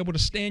may be able to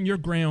stand your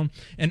ground,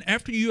 and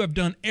after you have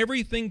done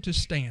everything to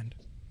stand.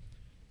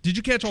 Did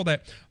you catch all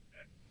that?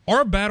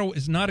 Our battle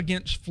is not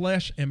against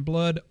flesh and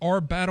blood.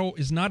 Our battle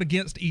is not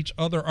against each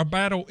other. Our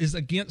battle is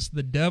against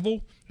the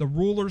devil, the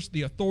rulers,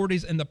 the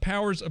authorities, and the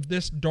powers of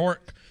this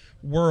dark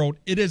world.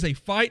 It is a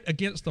fight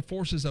against the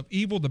forces of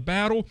evil. The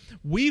battle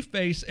we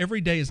face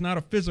every day is not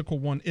a physical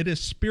one. It is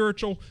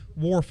spiritual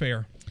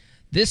warfare.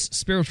 This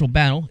spiritual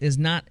battle is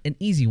not an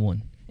easy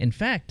one. In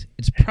fact,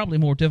 it's probably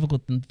more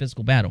difficult than the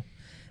physical battle,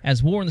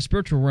 as war in the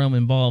spiritual realm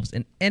involves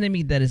an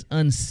enemy that is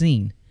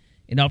unseen.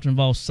 It often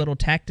involves subtle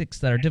tactics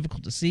that are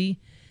difficult to see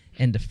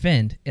and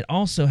defend. It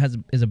also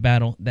is a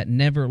battle that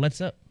never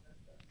lets up.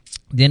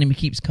 The enemy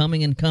keeps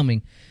coming and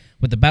coming.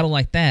 With a battle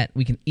like that,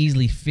 we can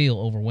easily feel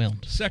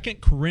overwhelmed. 2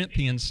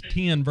 Corinthians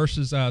 10,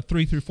 verses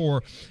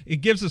 3-4, it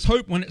gives us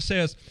hope when it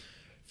says,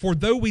 for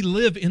though we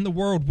live in the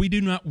world, we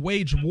do not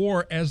wage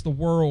war as the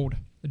world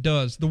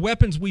does. The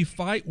weapons we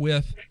fight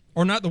with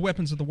are not the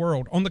weapons of the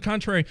world. On the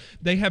contrary,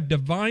 they have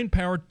divine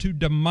power to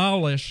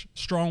demolish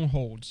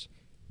strongholds.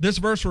 This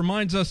verse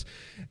reminds us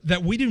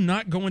that we do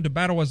not go into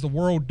battle as the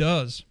world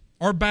does.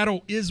 Our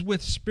battle is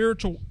with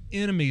spiritual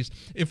enemies.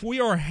 If we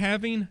are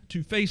having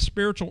to face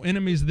spiritual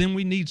enemies, then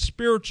we need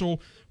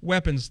spiritual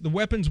weapons. The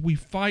weapons we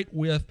fight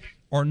with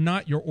are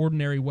not your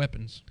ordinary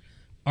weapons.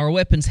 Our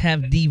weapons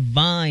have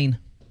divine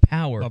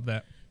power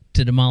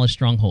to demolish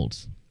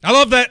strongholds. I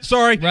love that.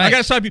 Sorry. Right. I got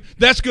to stop you.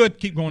 That's good.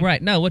 Keep going.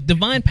 Right. No, with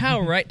divine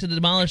power, right, to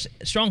demolish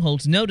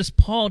strongholds. Notice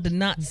Paul did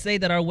not say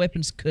that our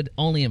weapons could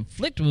only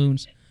inflict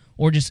wounds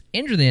or just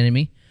injure the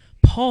enemy.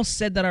 Paul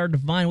said that our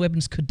divine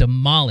weapons could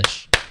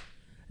demolish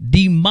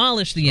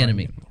the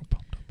enemy.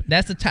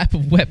 That's the type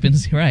of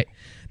weapons, right?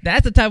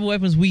 That's the type of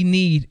weapons we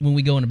need when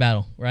we go into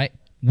battle, right?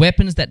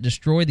 Weapons that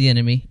destroy the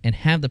enemy and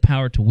have the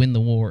power to win the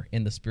war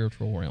in the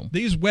spiritual realm.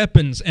 These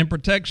weapons and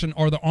protection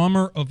are the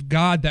armor of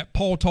God that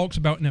Paul talks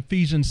about in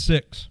Ephesians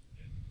 6.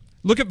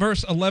 Look at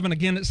verse 11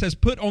 again. It says,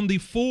 put on the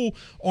full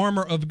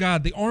armor of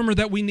God. The armor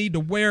that we need to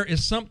wear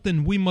is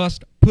something we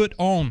must put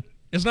on.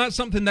 It's not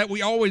something that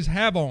we always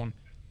have on.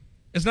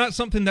 It's not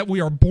something that we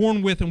are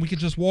born with and we can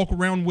just walk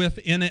around with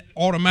in it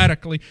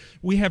automatically.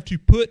 We have to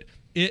put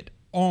it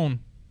on.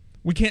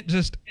 We can't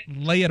just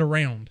lay it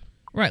around.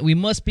 Right. We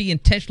must be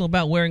intentional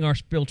about wearing our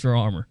spiritual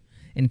armor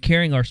and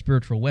carrying our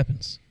spiritual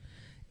weapons.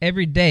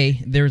 Every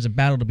day there is a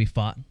battle to be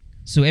fought.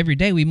 So every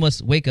day we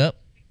must wake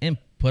up and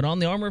put on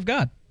the armor of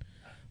God.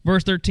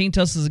 Verse 13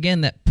 tells us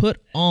again that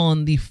put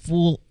on the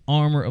full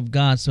armor of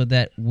God so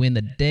that when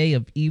the day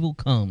of evil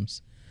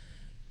comes,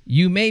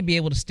 you may be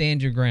able to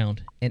stand your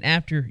ground, and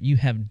after you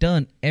have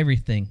done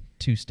everything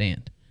to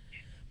stand.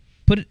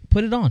 Put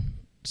it on,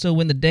 so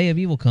when the day of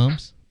evil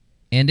comes,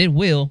 and it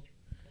will,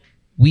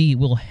 we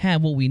will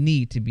have what we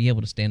need to be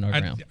able to stand our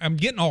ground. I'm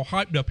getting all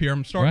hyped up here.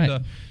 I'm starting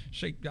to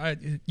shake.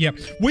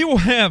 We will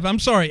have. I'm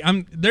sorry.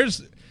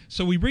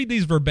 So we read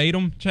these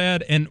verbatim,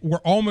 Chad, and we're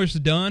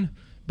almost done.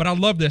 But I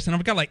love this, and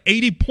I've got like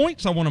 80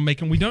 points I want to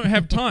make, and we don't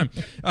have time.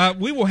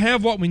 We will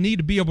have what we need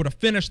to be able to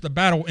finish the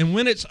battle, and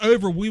when it's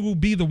over, we will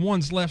be the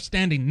ones left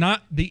standing,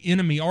 not the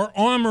enemy. Our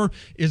armor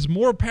is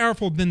more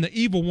powerful than the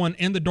evil one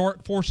and the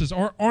dark forces.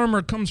 Our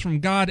armor comes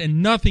from God,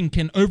 and nothing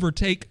can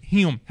overtake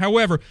him.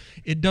 However,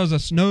 it does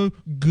us no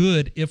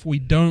good if we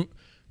don't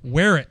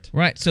wear it.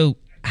 Right, so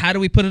how do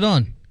we put it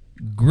on?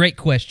 Great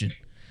question.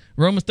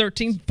 Romans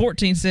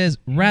 13:14 says,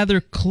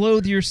 rather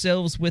clothe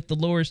yourselves with the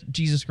Lord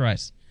Jesus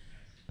Christ.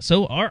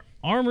 So our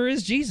armor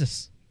is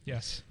Jesus.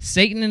 Yes.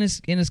 Satan and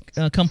his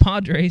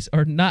compadres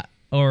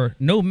are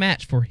no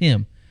match for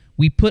him.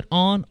 We put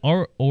on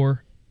our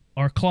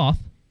cloth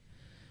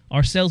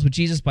ourselves with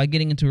Jesus by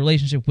getting into a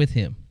relationship with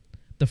him.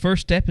 The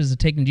first step is to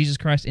taking Jesus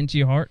Christ into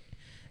your heart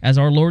as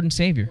our Lord and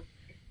Savior.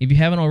 If you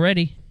haven't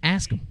already,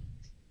 ask him.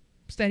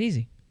 It's that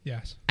easy.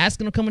 Yes.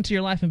 Ask him to come into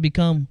your life and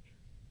become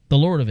the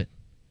Lord of it.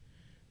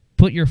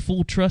 Put your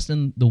full trust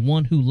in the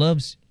one who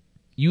loves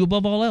you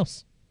above all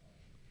else.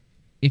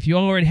 If you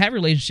already have a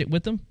relationship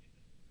with him,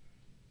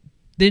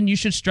 then you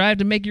should strive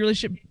to make your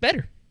relationship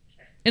better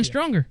and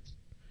stronger.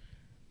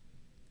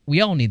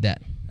 We all need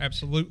that.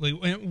 Absolutely.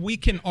 And we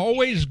can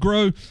always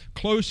grow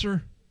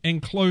closer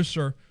and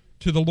closer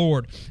to the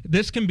Lord.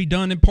 This can be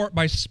done in part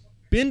by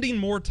spending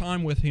more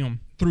time with him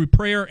through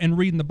prayer and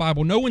reading the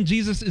Bible. Knowing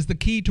Jesus is the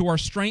key to our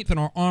strength and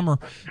our armor.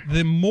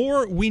 The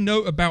more we know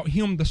about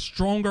him, the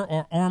stronger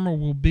our armor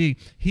will be.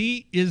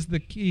 He is the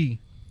key.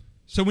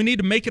 So we need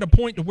to make it a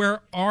point to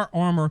wear our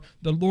armor,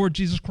 the Lord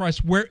Jesus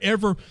Christ,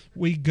 wherever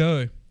we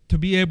go, to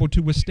be able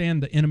to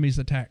withstand the enemy's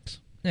attacks.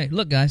 Hey,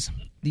 look, guys,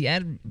 the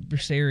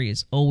adversary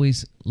is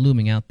always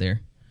looming out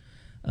there.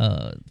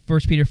 1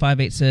 Peter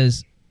 5:8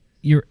 says,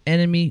 your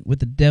enemy with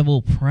the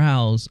devil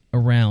prowls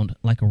around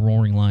like a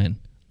roaring lion,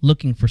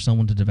 looking for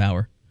someone to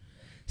devour.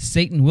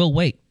 Satan will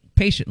wait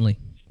patiently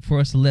for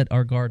us to let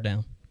our guard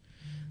down.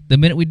 The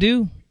minute we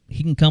do,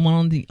 he can come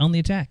on the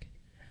attack.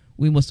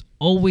 We must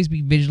always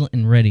be vigilant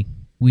and ready.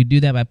 We do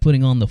that by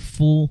putting on the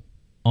full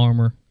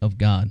armor of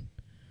God.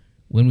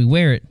 When we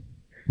wear it,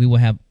 we will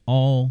have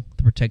all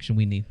the protection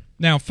we need.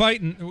 Now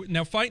fighting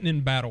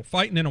in battle,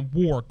 fighting in a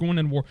war, going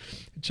in war.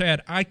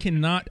 Chad, I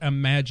cannot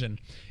imagine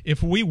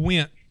if we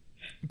went.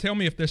 Tell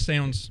me if this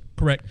sounds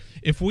correct.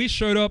 If we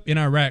showed up in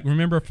Iraq,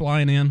 remember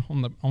flying in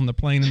on the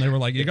plane, and they were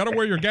like, "You got to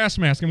wear your gas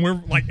mask," and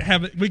we're like,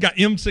 we got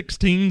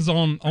M16s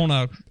on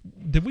a.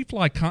 Did we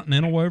fly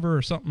Continental over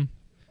or something?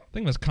 I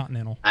think it was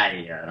Continental. I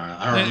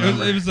don't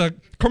remember. It was a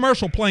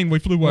commercial plane we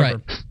flew over.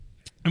 Right.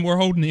 And we're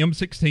holding the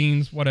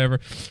M16s, whatever,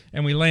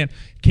 and we land.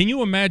 Can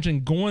you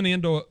imagine going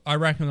into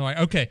Iraq and they're like,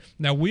 okay,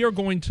 now we are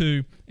going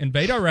to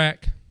invade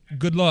Iraq.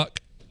 Good luck.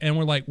 And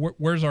we're like,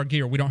 where's our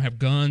gear? We don't have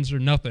guns or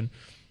nothing.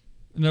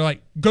 And they're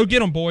like, go get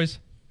them, boys.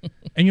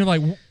 And you're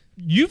like,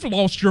 you've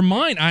lost your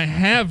mind. I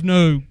have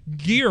no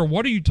gear.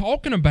 What are you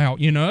talking about,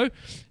 you know?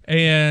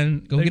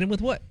 And Go get them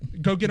with what?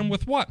 Go get them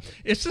with what?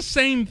 It's the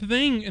same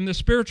thing in the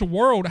spiritual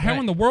world. How Right.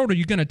 in the world are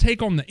you going to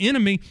take on the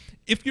enemy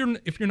if you're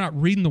not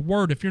reading the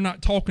Word, if you're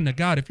not talking to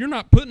God, if you're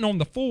not putting on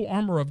the full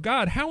armor of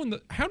God? How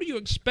do you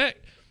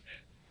expect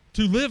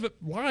to live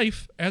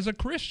life as a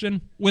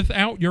Christian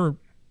without your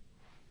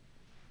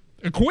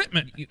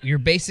equipment? Your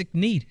basic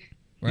need,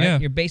 right? Yeah.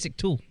 Your basic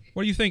tool.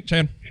 What do you think,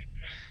 Chad?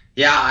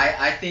 Yeah,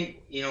 I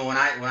think, you know, when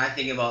I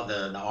think about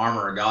the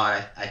armor of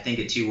God, I think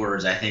of two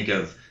words. I think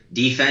of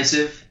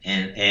defensive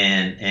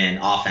and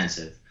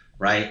offensive,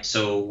 right?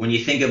 So when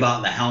you think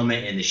about the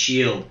helmet and the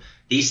shield,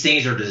 these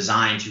things are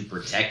designed to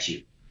protect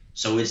you.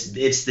 So it's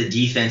the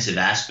defensive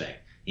aspect.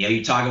 You know,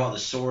 you talk about the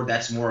sword,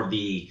 that's more of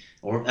the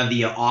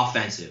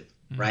offensive,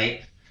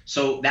 right?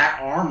 So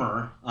that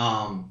armor,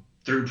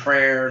 through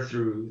prayer,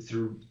 through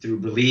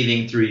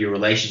believing, through your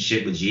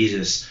relationship with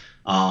Jesus,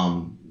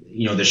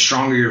 you know, the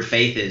stronger your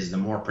faith is, the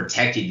more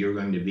protected you're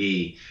going to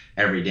be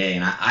every day.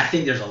 And I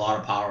think there's a lot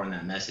of power in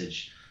that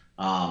message.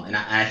 And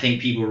I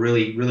think people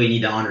really, really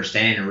need to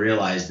understand and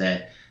realize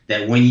that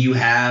when you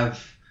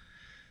have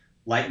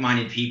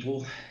like-minded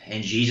people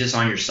and Jesus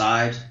on your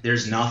side,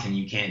 there's nothing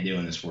you can't do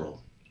in this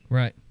world.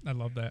 Right. I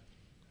love that.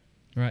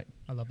 Right.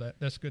 I love that.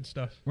 That's good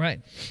stuff.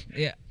 Right.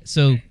 Yeah.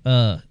 So,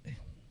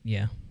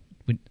 yeah.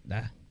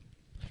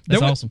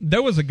 That's awesome.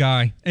 There was a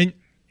guy, and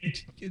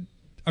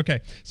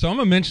okay, so I'm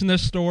going to mention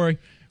this story.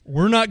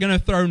 We're not going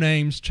to throw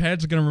names.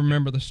 Chad's going to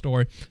remember the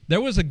story. There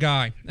was a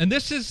guy, and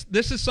this is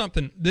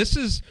something. This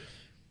is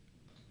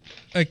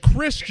a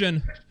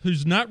Christian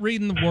who's not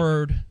reading the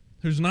Word,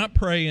 who's not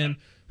praying,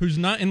 who's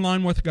not in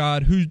line with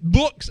God, who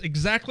looks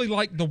exactly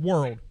like the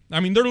world. I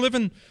mean,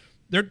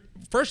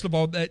 first of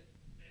all, that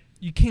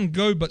you can't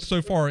go but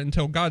so far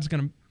until God's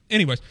going to.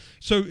 Anyways,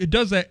 so it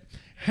does that.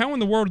 How in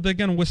the world are they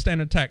going to withstand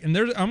an attack? And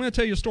I'm going to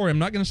tell you a story. I'm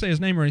not going to say his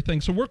name or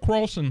anything. So we're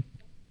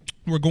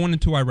going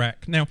into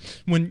Iraq. Now,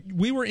 when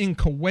we were in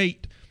Kuwait,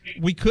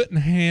 we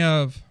couldn't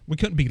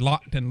be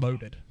locked and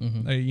loaded.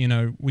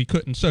 Mm-hmm. We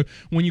couldn't. So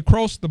when you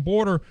cross the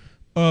border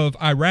of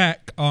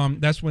Iraq,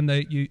 that's when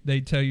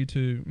they tell you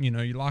to,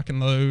 you lock and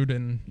load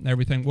and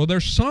everything. Well,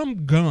 there's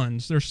some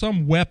guns, there's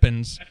some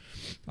weapons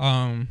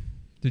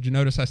Did you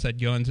notice I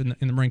said guns? In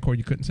the Marine Corps,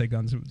 you couldn't say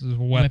guns. It was a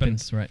weapon.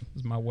 Weapons, right. It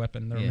was my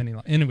weapon. There are Yeah. many.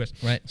 Anyways.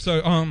 Right.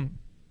 So,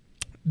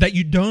 that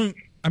you don't,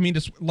 I mean,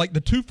 it's like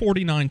the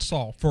 249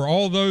 saw. For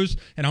all those,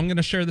 and I'm going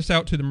to share this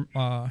out to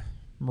the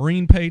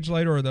Marine page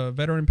later or the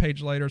veteran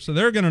page later, so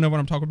they're going to know what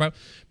I'm talking about.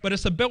 But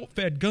it's a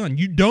belt-fed gun.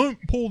 You don't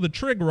pull the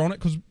trigger on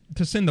it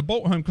to send the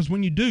bolt home, because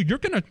when you do, you're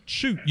going to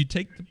shoot. You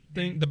take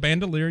the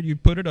bandolier, you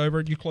put it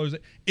over, you close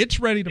it. It's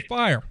ready to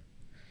fire.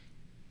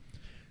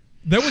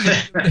 There was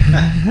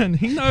and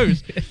he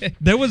knows.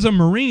 There was a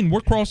Marine.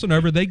 We're crossing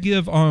over. They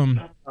give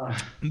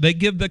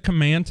the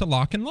command to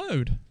lock and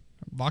load.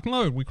 Lock and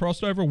load. We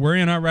crossed over. We're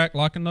in Iraq.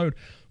 Lock and load.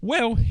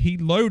 Well, he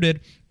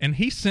loaded and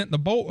he sent the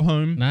bolt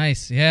home.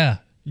 Nice. Yeah.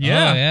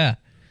 Yeah. Oh, yeah.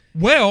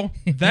 Well,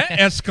 that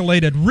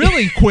escalated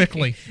really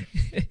quickly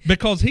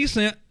because he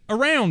sent a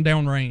round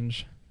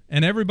downrange,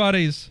 and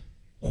everybody's.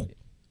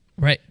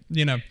 Right.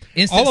 You know,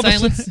 Instant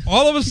silence.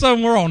 All of a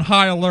sudden, we're on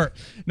high alert.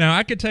 Now,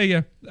 I could tell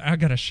you, I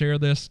got to share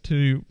this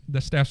to the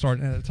staff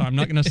sergeant at the time. I'm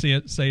not going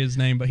to say his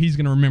name, but he's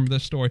going to remember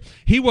this story.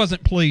 He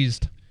wasn't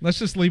pleased. Let's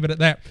just leave it at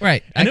that.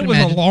 Right. And it was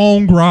a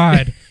long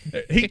ride.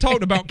 He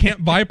talked about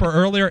Camp Viper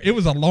earlier. It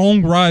was a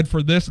long ride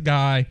for this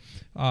guy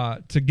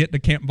to get to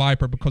Camp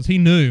Viper, because he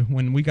knew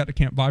when we got to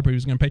Camp Viper he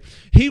was going to pay.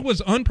 He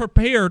was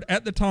unprepared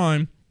at the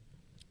time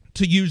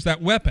to use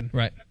that weapon.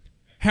 Right.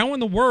 How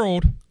in the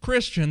world,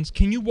 Christians,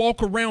 can you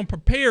walk around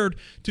prepared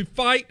to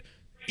fight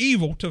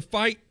evil, to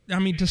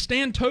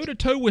stand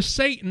toe-to-toe with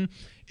Satan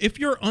if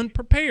you're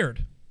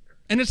unprepared?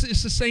 And it's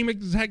the same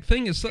exact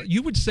thing. As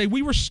you would say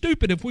we were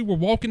stupid if we were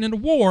walking into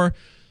war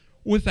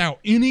without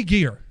any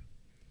gear.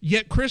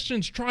 Yet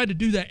Christians try to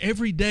do that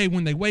every day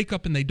when they wake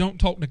up and they don't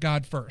talk to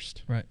God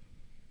first. Right.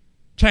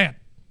 Chad.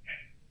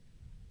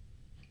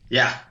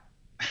 Yeah.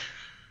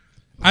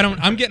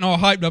 I'm getting all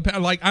hyped up.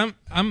 Like I'm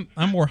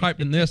more hyped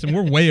than this, and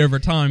we're way over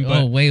time.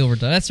 But way over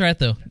time. That's right,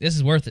 though. This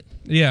is worth it.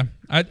 yeah,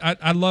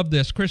 I love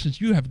this.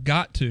 Christians, you have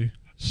got to,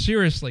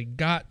 seriously,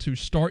 got to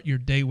start your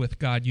day with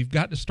God. You've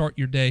got to start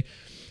your day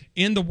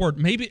in the Word.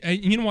 Maybe,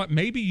 you know what?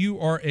 Maybe you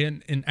are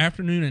an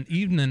afternoon and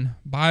evening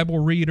Bible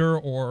reader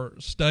or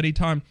study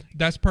time.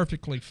 That's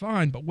perfectly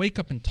fine. But wake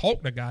up and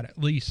talk to God at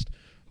least.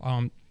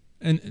 And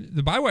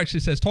the Bible actually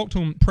says, talk to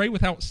Him, pray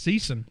without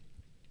ceasing.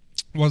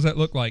 What does that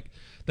look like?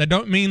 That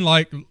don't mean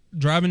like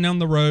driving down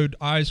the road,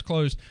 eyes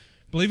closed.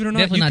 Believe it or not,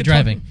 Definitely not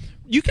driving.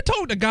 You can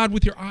talk to God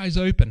with your eyes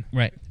open.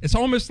 Right. It's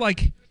almost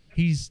like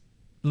He's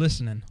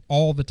listening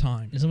all the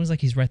time. It's almost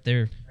like He's right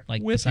there,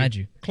 like With beside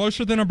you.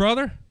 Closer than a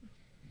brother?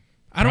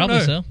 I don't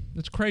Probably know. so.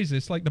 It's crazy.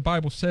 It's like the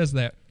Bible says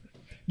that.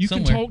 You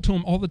Somewhere. can talk to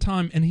Him all the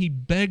time, and He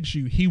begs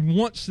you. He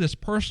wants this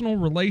personal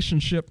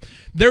relationship.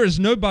 There is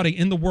nobody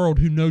in the world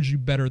who knows you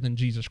better than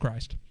Jesus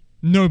Christ.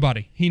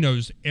 Nobody. He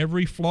knows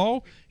every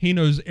flaw. He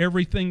knows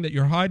everything that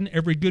you're hiding,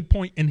 every good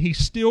point, and He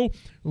still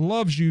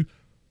loves you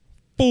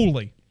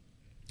fully.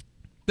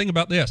 Think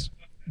about this.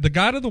 The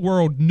God of the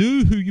world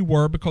knew who you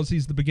were because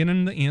He's the beginning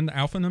and the end, the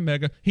Alpha and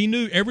Omega. He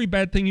knew every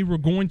bad thing you were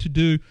going to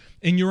do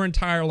in your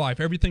entire life,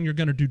 everything you're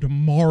going to do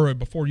tomorrow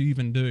before you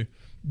even do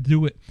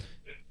it.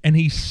 And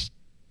He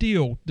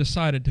still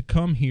decided to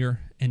come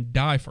here and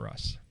die for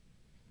us.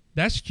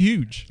 That's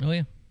huge. Oh,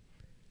 yeah.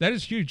 That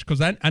is huge,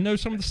 because I know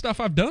some of the stuff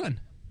I've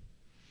done.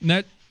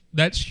 And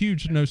that's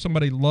huge to know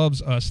somebody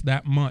loves us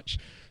that much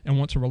and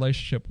wants a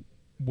relationship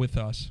with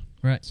us.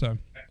 Right. So,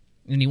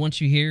 And He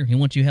wants you here. He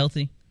wants you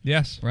healthy.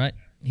 yes. Right.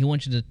 He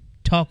wants you to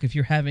talk if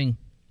you're having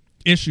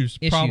Issues,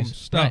 problems,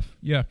 stuff. right.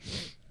 Yeah.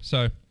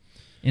 So,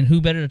 And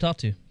who better to talk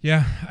to?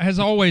 yeah, as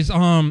always,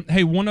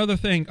 hey, one other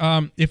thing.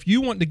 If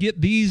you want to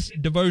get these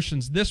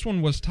devotions, this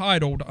one was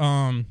titled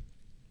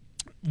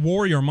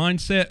Warrior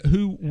Mindset,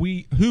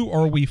 Who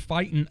Are We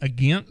Fighting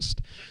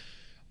Against?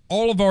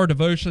 All of our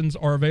devotions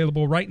are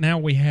available. Right now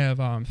we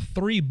have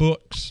 3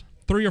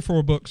 or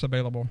 4 books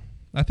available.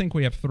 I think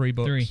we have 3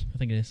 books. 3, I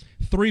think it is.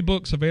 3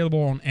 books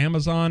available on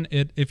Amazon.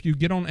 If you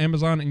get on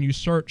Amazon and you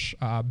search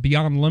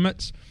Beyond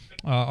Limits,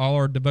 all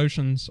our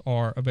devotions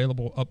are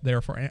available up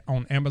there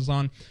on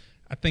Amazon,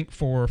 I think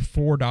for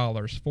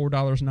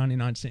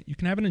 $4.99. You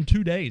can have it in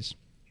 2 days.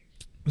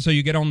 So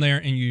you get on there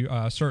and you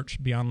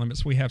search Beyond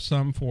Limits. We have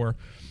some for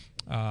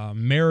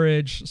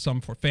marriage,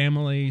 some for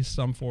family,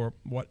 some for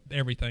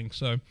everything.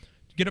 So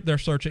get up there,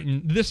 search it.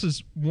 And this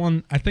is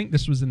one, I think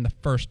this was in the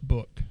first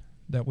book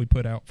that we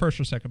put out, first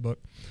or second book.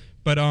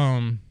 But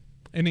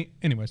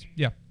anyways,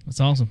 yeah. That's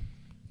awesome.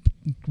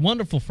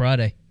 Wonderful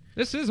Friday.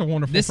 This is a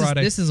wonderful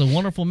Friday. This is a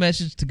wonderful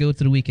message to go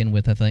to the weekend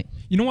with, I think.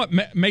 You know what,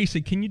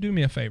 Macy, can you do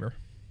me a favor?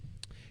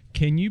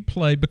 Can you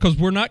play, because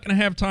we're not going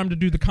to have time to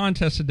do the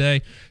contest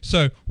today,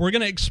 so we're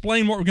going to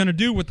explain what we're going to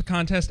do with the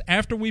contest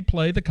after we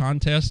play the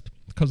contest,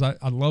 because I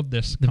love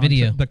this.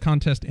 Video. The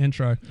contest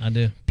intro. I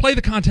do. Play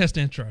the contest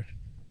intro.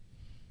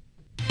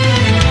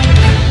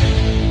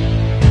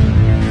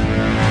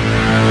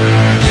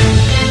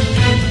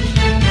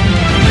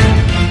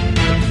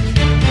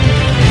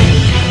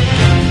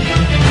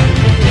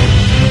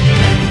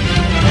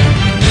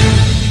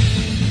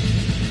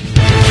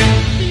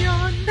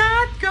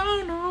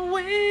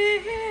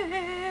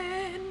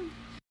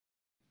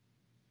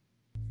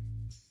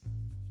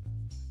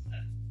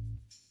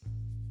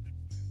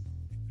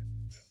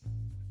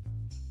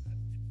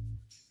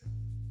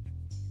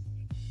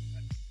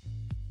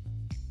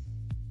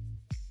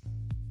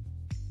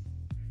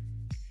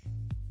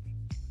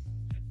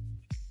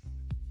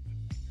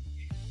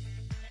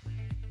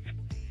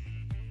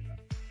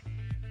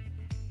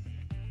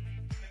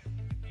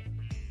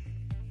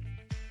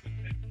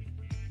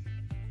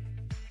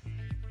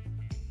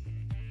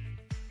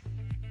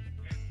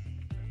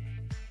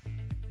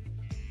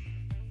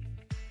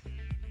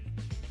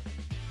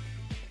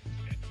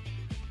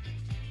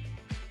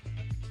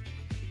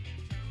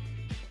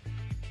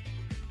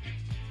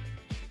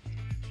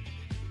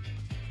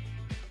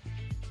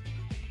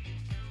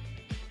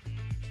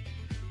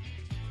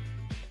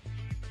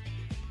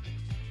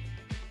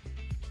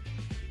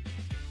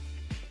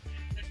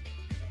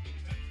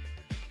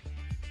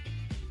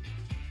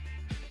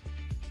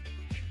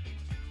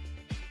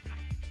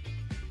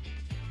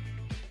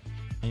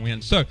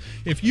 win. So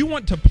if you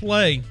want to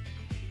play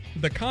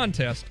the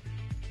contest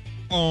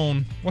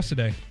on, what's the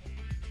day?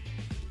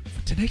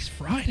 Today's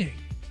Friday.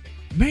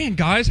 Man,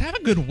 guys, have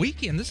a good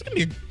weekend. This is going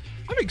to be,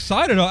 I'm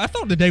excited. I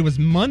thought today was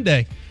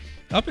Monday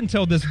up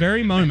until this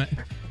very moment.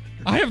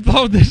 I have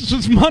thought this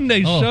was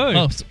Monday's show.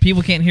 Oh, so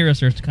people can't hear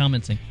us or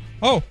commenting.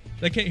 Oh,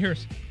 they can't hear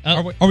us.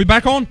 Oh. Are we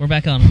back on? We're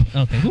back on.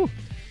 Okay. Whew.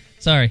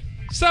 Sorry.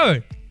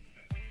 So,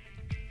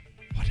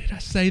 what did I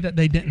say that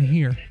they didn't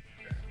hear?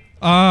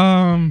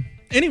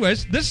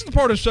 Anyways, this is the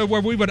part of the show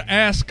where we would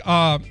ask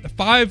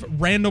 5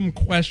 random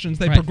questions.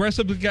 They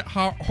progressively get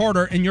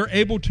harder, and you're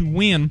able to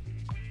win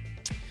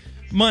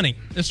money.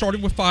 It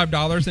started with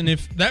 $5, and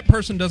if that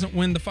person doesn't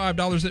win the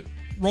 $5, it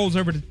rolls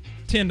over to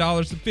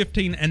 $10 to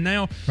 $15, and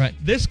now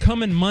this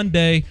coming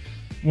Monday,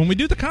 when we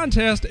do the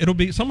contest, it'll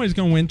be somebody's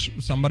going to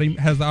win. Somebody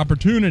has the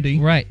opportunity,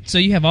 right? So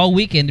you have all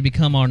weekend to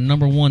become our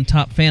 #1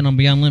 top fan on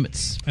Beyond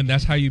Limits, and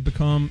that's how you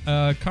become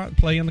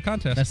play in the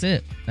contest. That's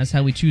it. That's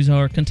how we choose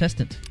our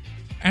contestant.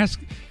 Ask,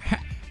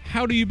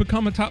 how do you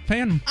become a top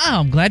fan? Oh,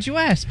 I'm glad you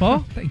asked,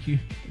 Paul. Thank you.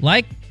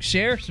 Like,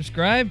 share,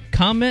 subscribe,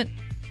 comment.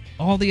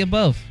 All the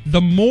above.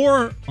 The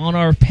more on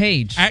our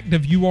page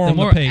active you are on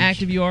the page. The more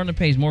active you are on the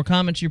page, more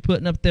comments you're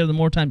putting up there, the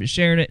more times you're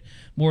sharing it,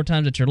 more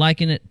times that you're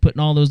liking it, putting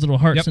all those little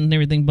hearts and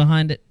everything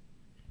behind it.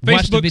 Facebook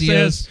Watch the videos.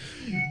 Says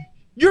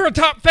you're a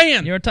top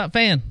fan. You're a top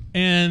fan.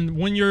 And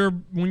when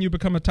you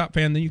become a top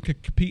fan, then you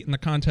could compete in the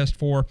contest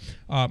for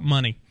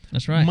money.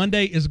 That's right.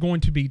 Monday is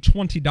going to be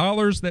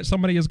 $20 that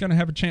somebody is going to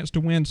have a chance to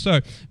win. So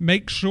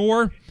make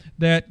sure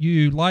that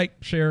you like,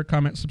 share,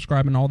 comment,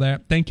 subscribe, and all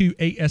that. Thank you,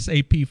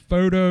 ASAP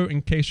Photo.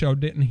 In case y'all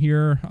didn't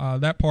hear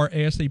that part,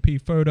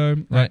 ASAP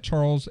Photo at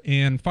Charles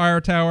and Fire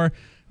Tower.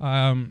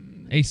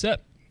 ASAP.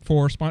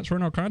 For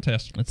sponsoring our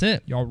contest. That's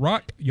it. Y'all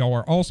rock. Y'all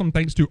are awesome.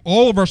 Thanks to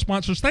all of our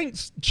sponsors.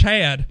 Thanks,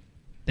 Chad.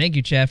 Thank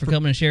you, Chad, for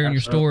coming and sharing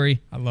your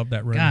story. I love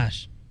that room.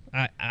 Gosh,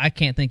 I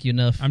can't thank you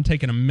enough. I'm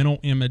taking a mental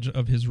image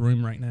of his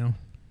room right now.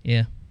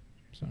 Yeah.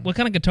 So. What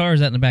kind of guitar is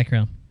that in the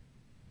background?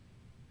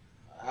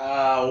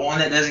 One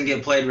that doesn't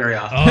get played very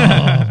often.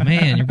 Oh,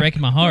 man, you're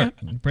breaking my heart.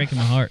 You're breaking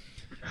my heart.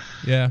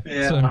 Yeah.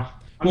 So,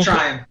 I'm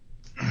trying.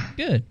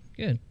 Good.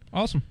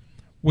 Awesome.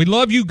 We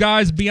love you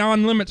guys,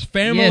 Beyond Limits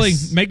family.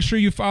 Yes. Make sure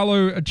you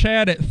follow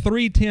Chad at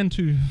 310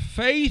 to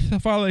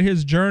Faith. Follow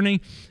his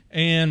journey.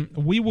 And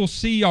we will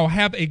see y'all.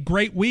 Have a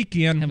great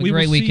weekend. Have a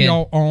great weekend. See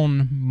y'all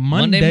on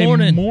Monday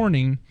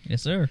morning.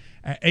 Yes, sir.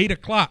 At 8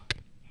 o'clock.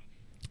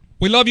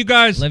 We love you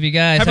guys. Love you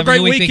guys. Have a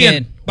great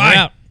weekend. Bye. We're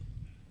out.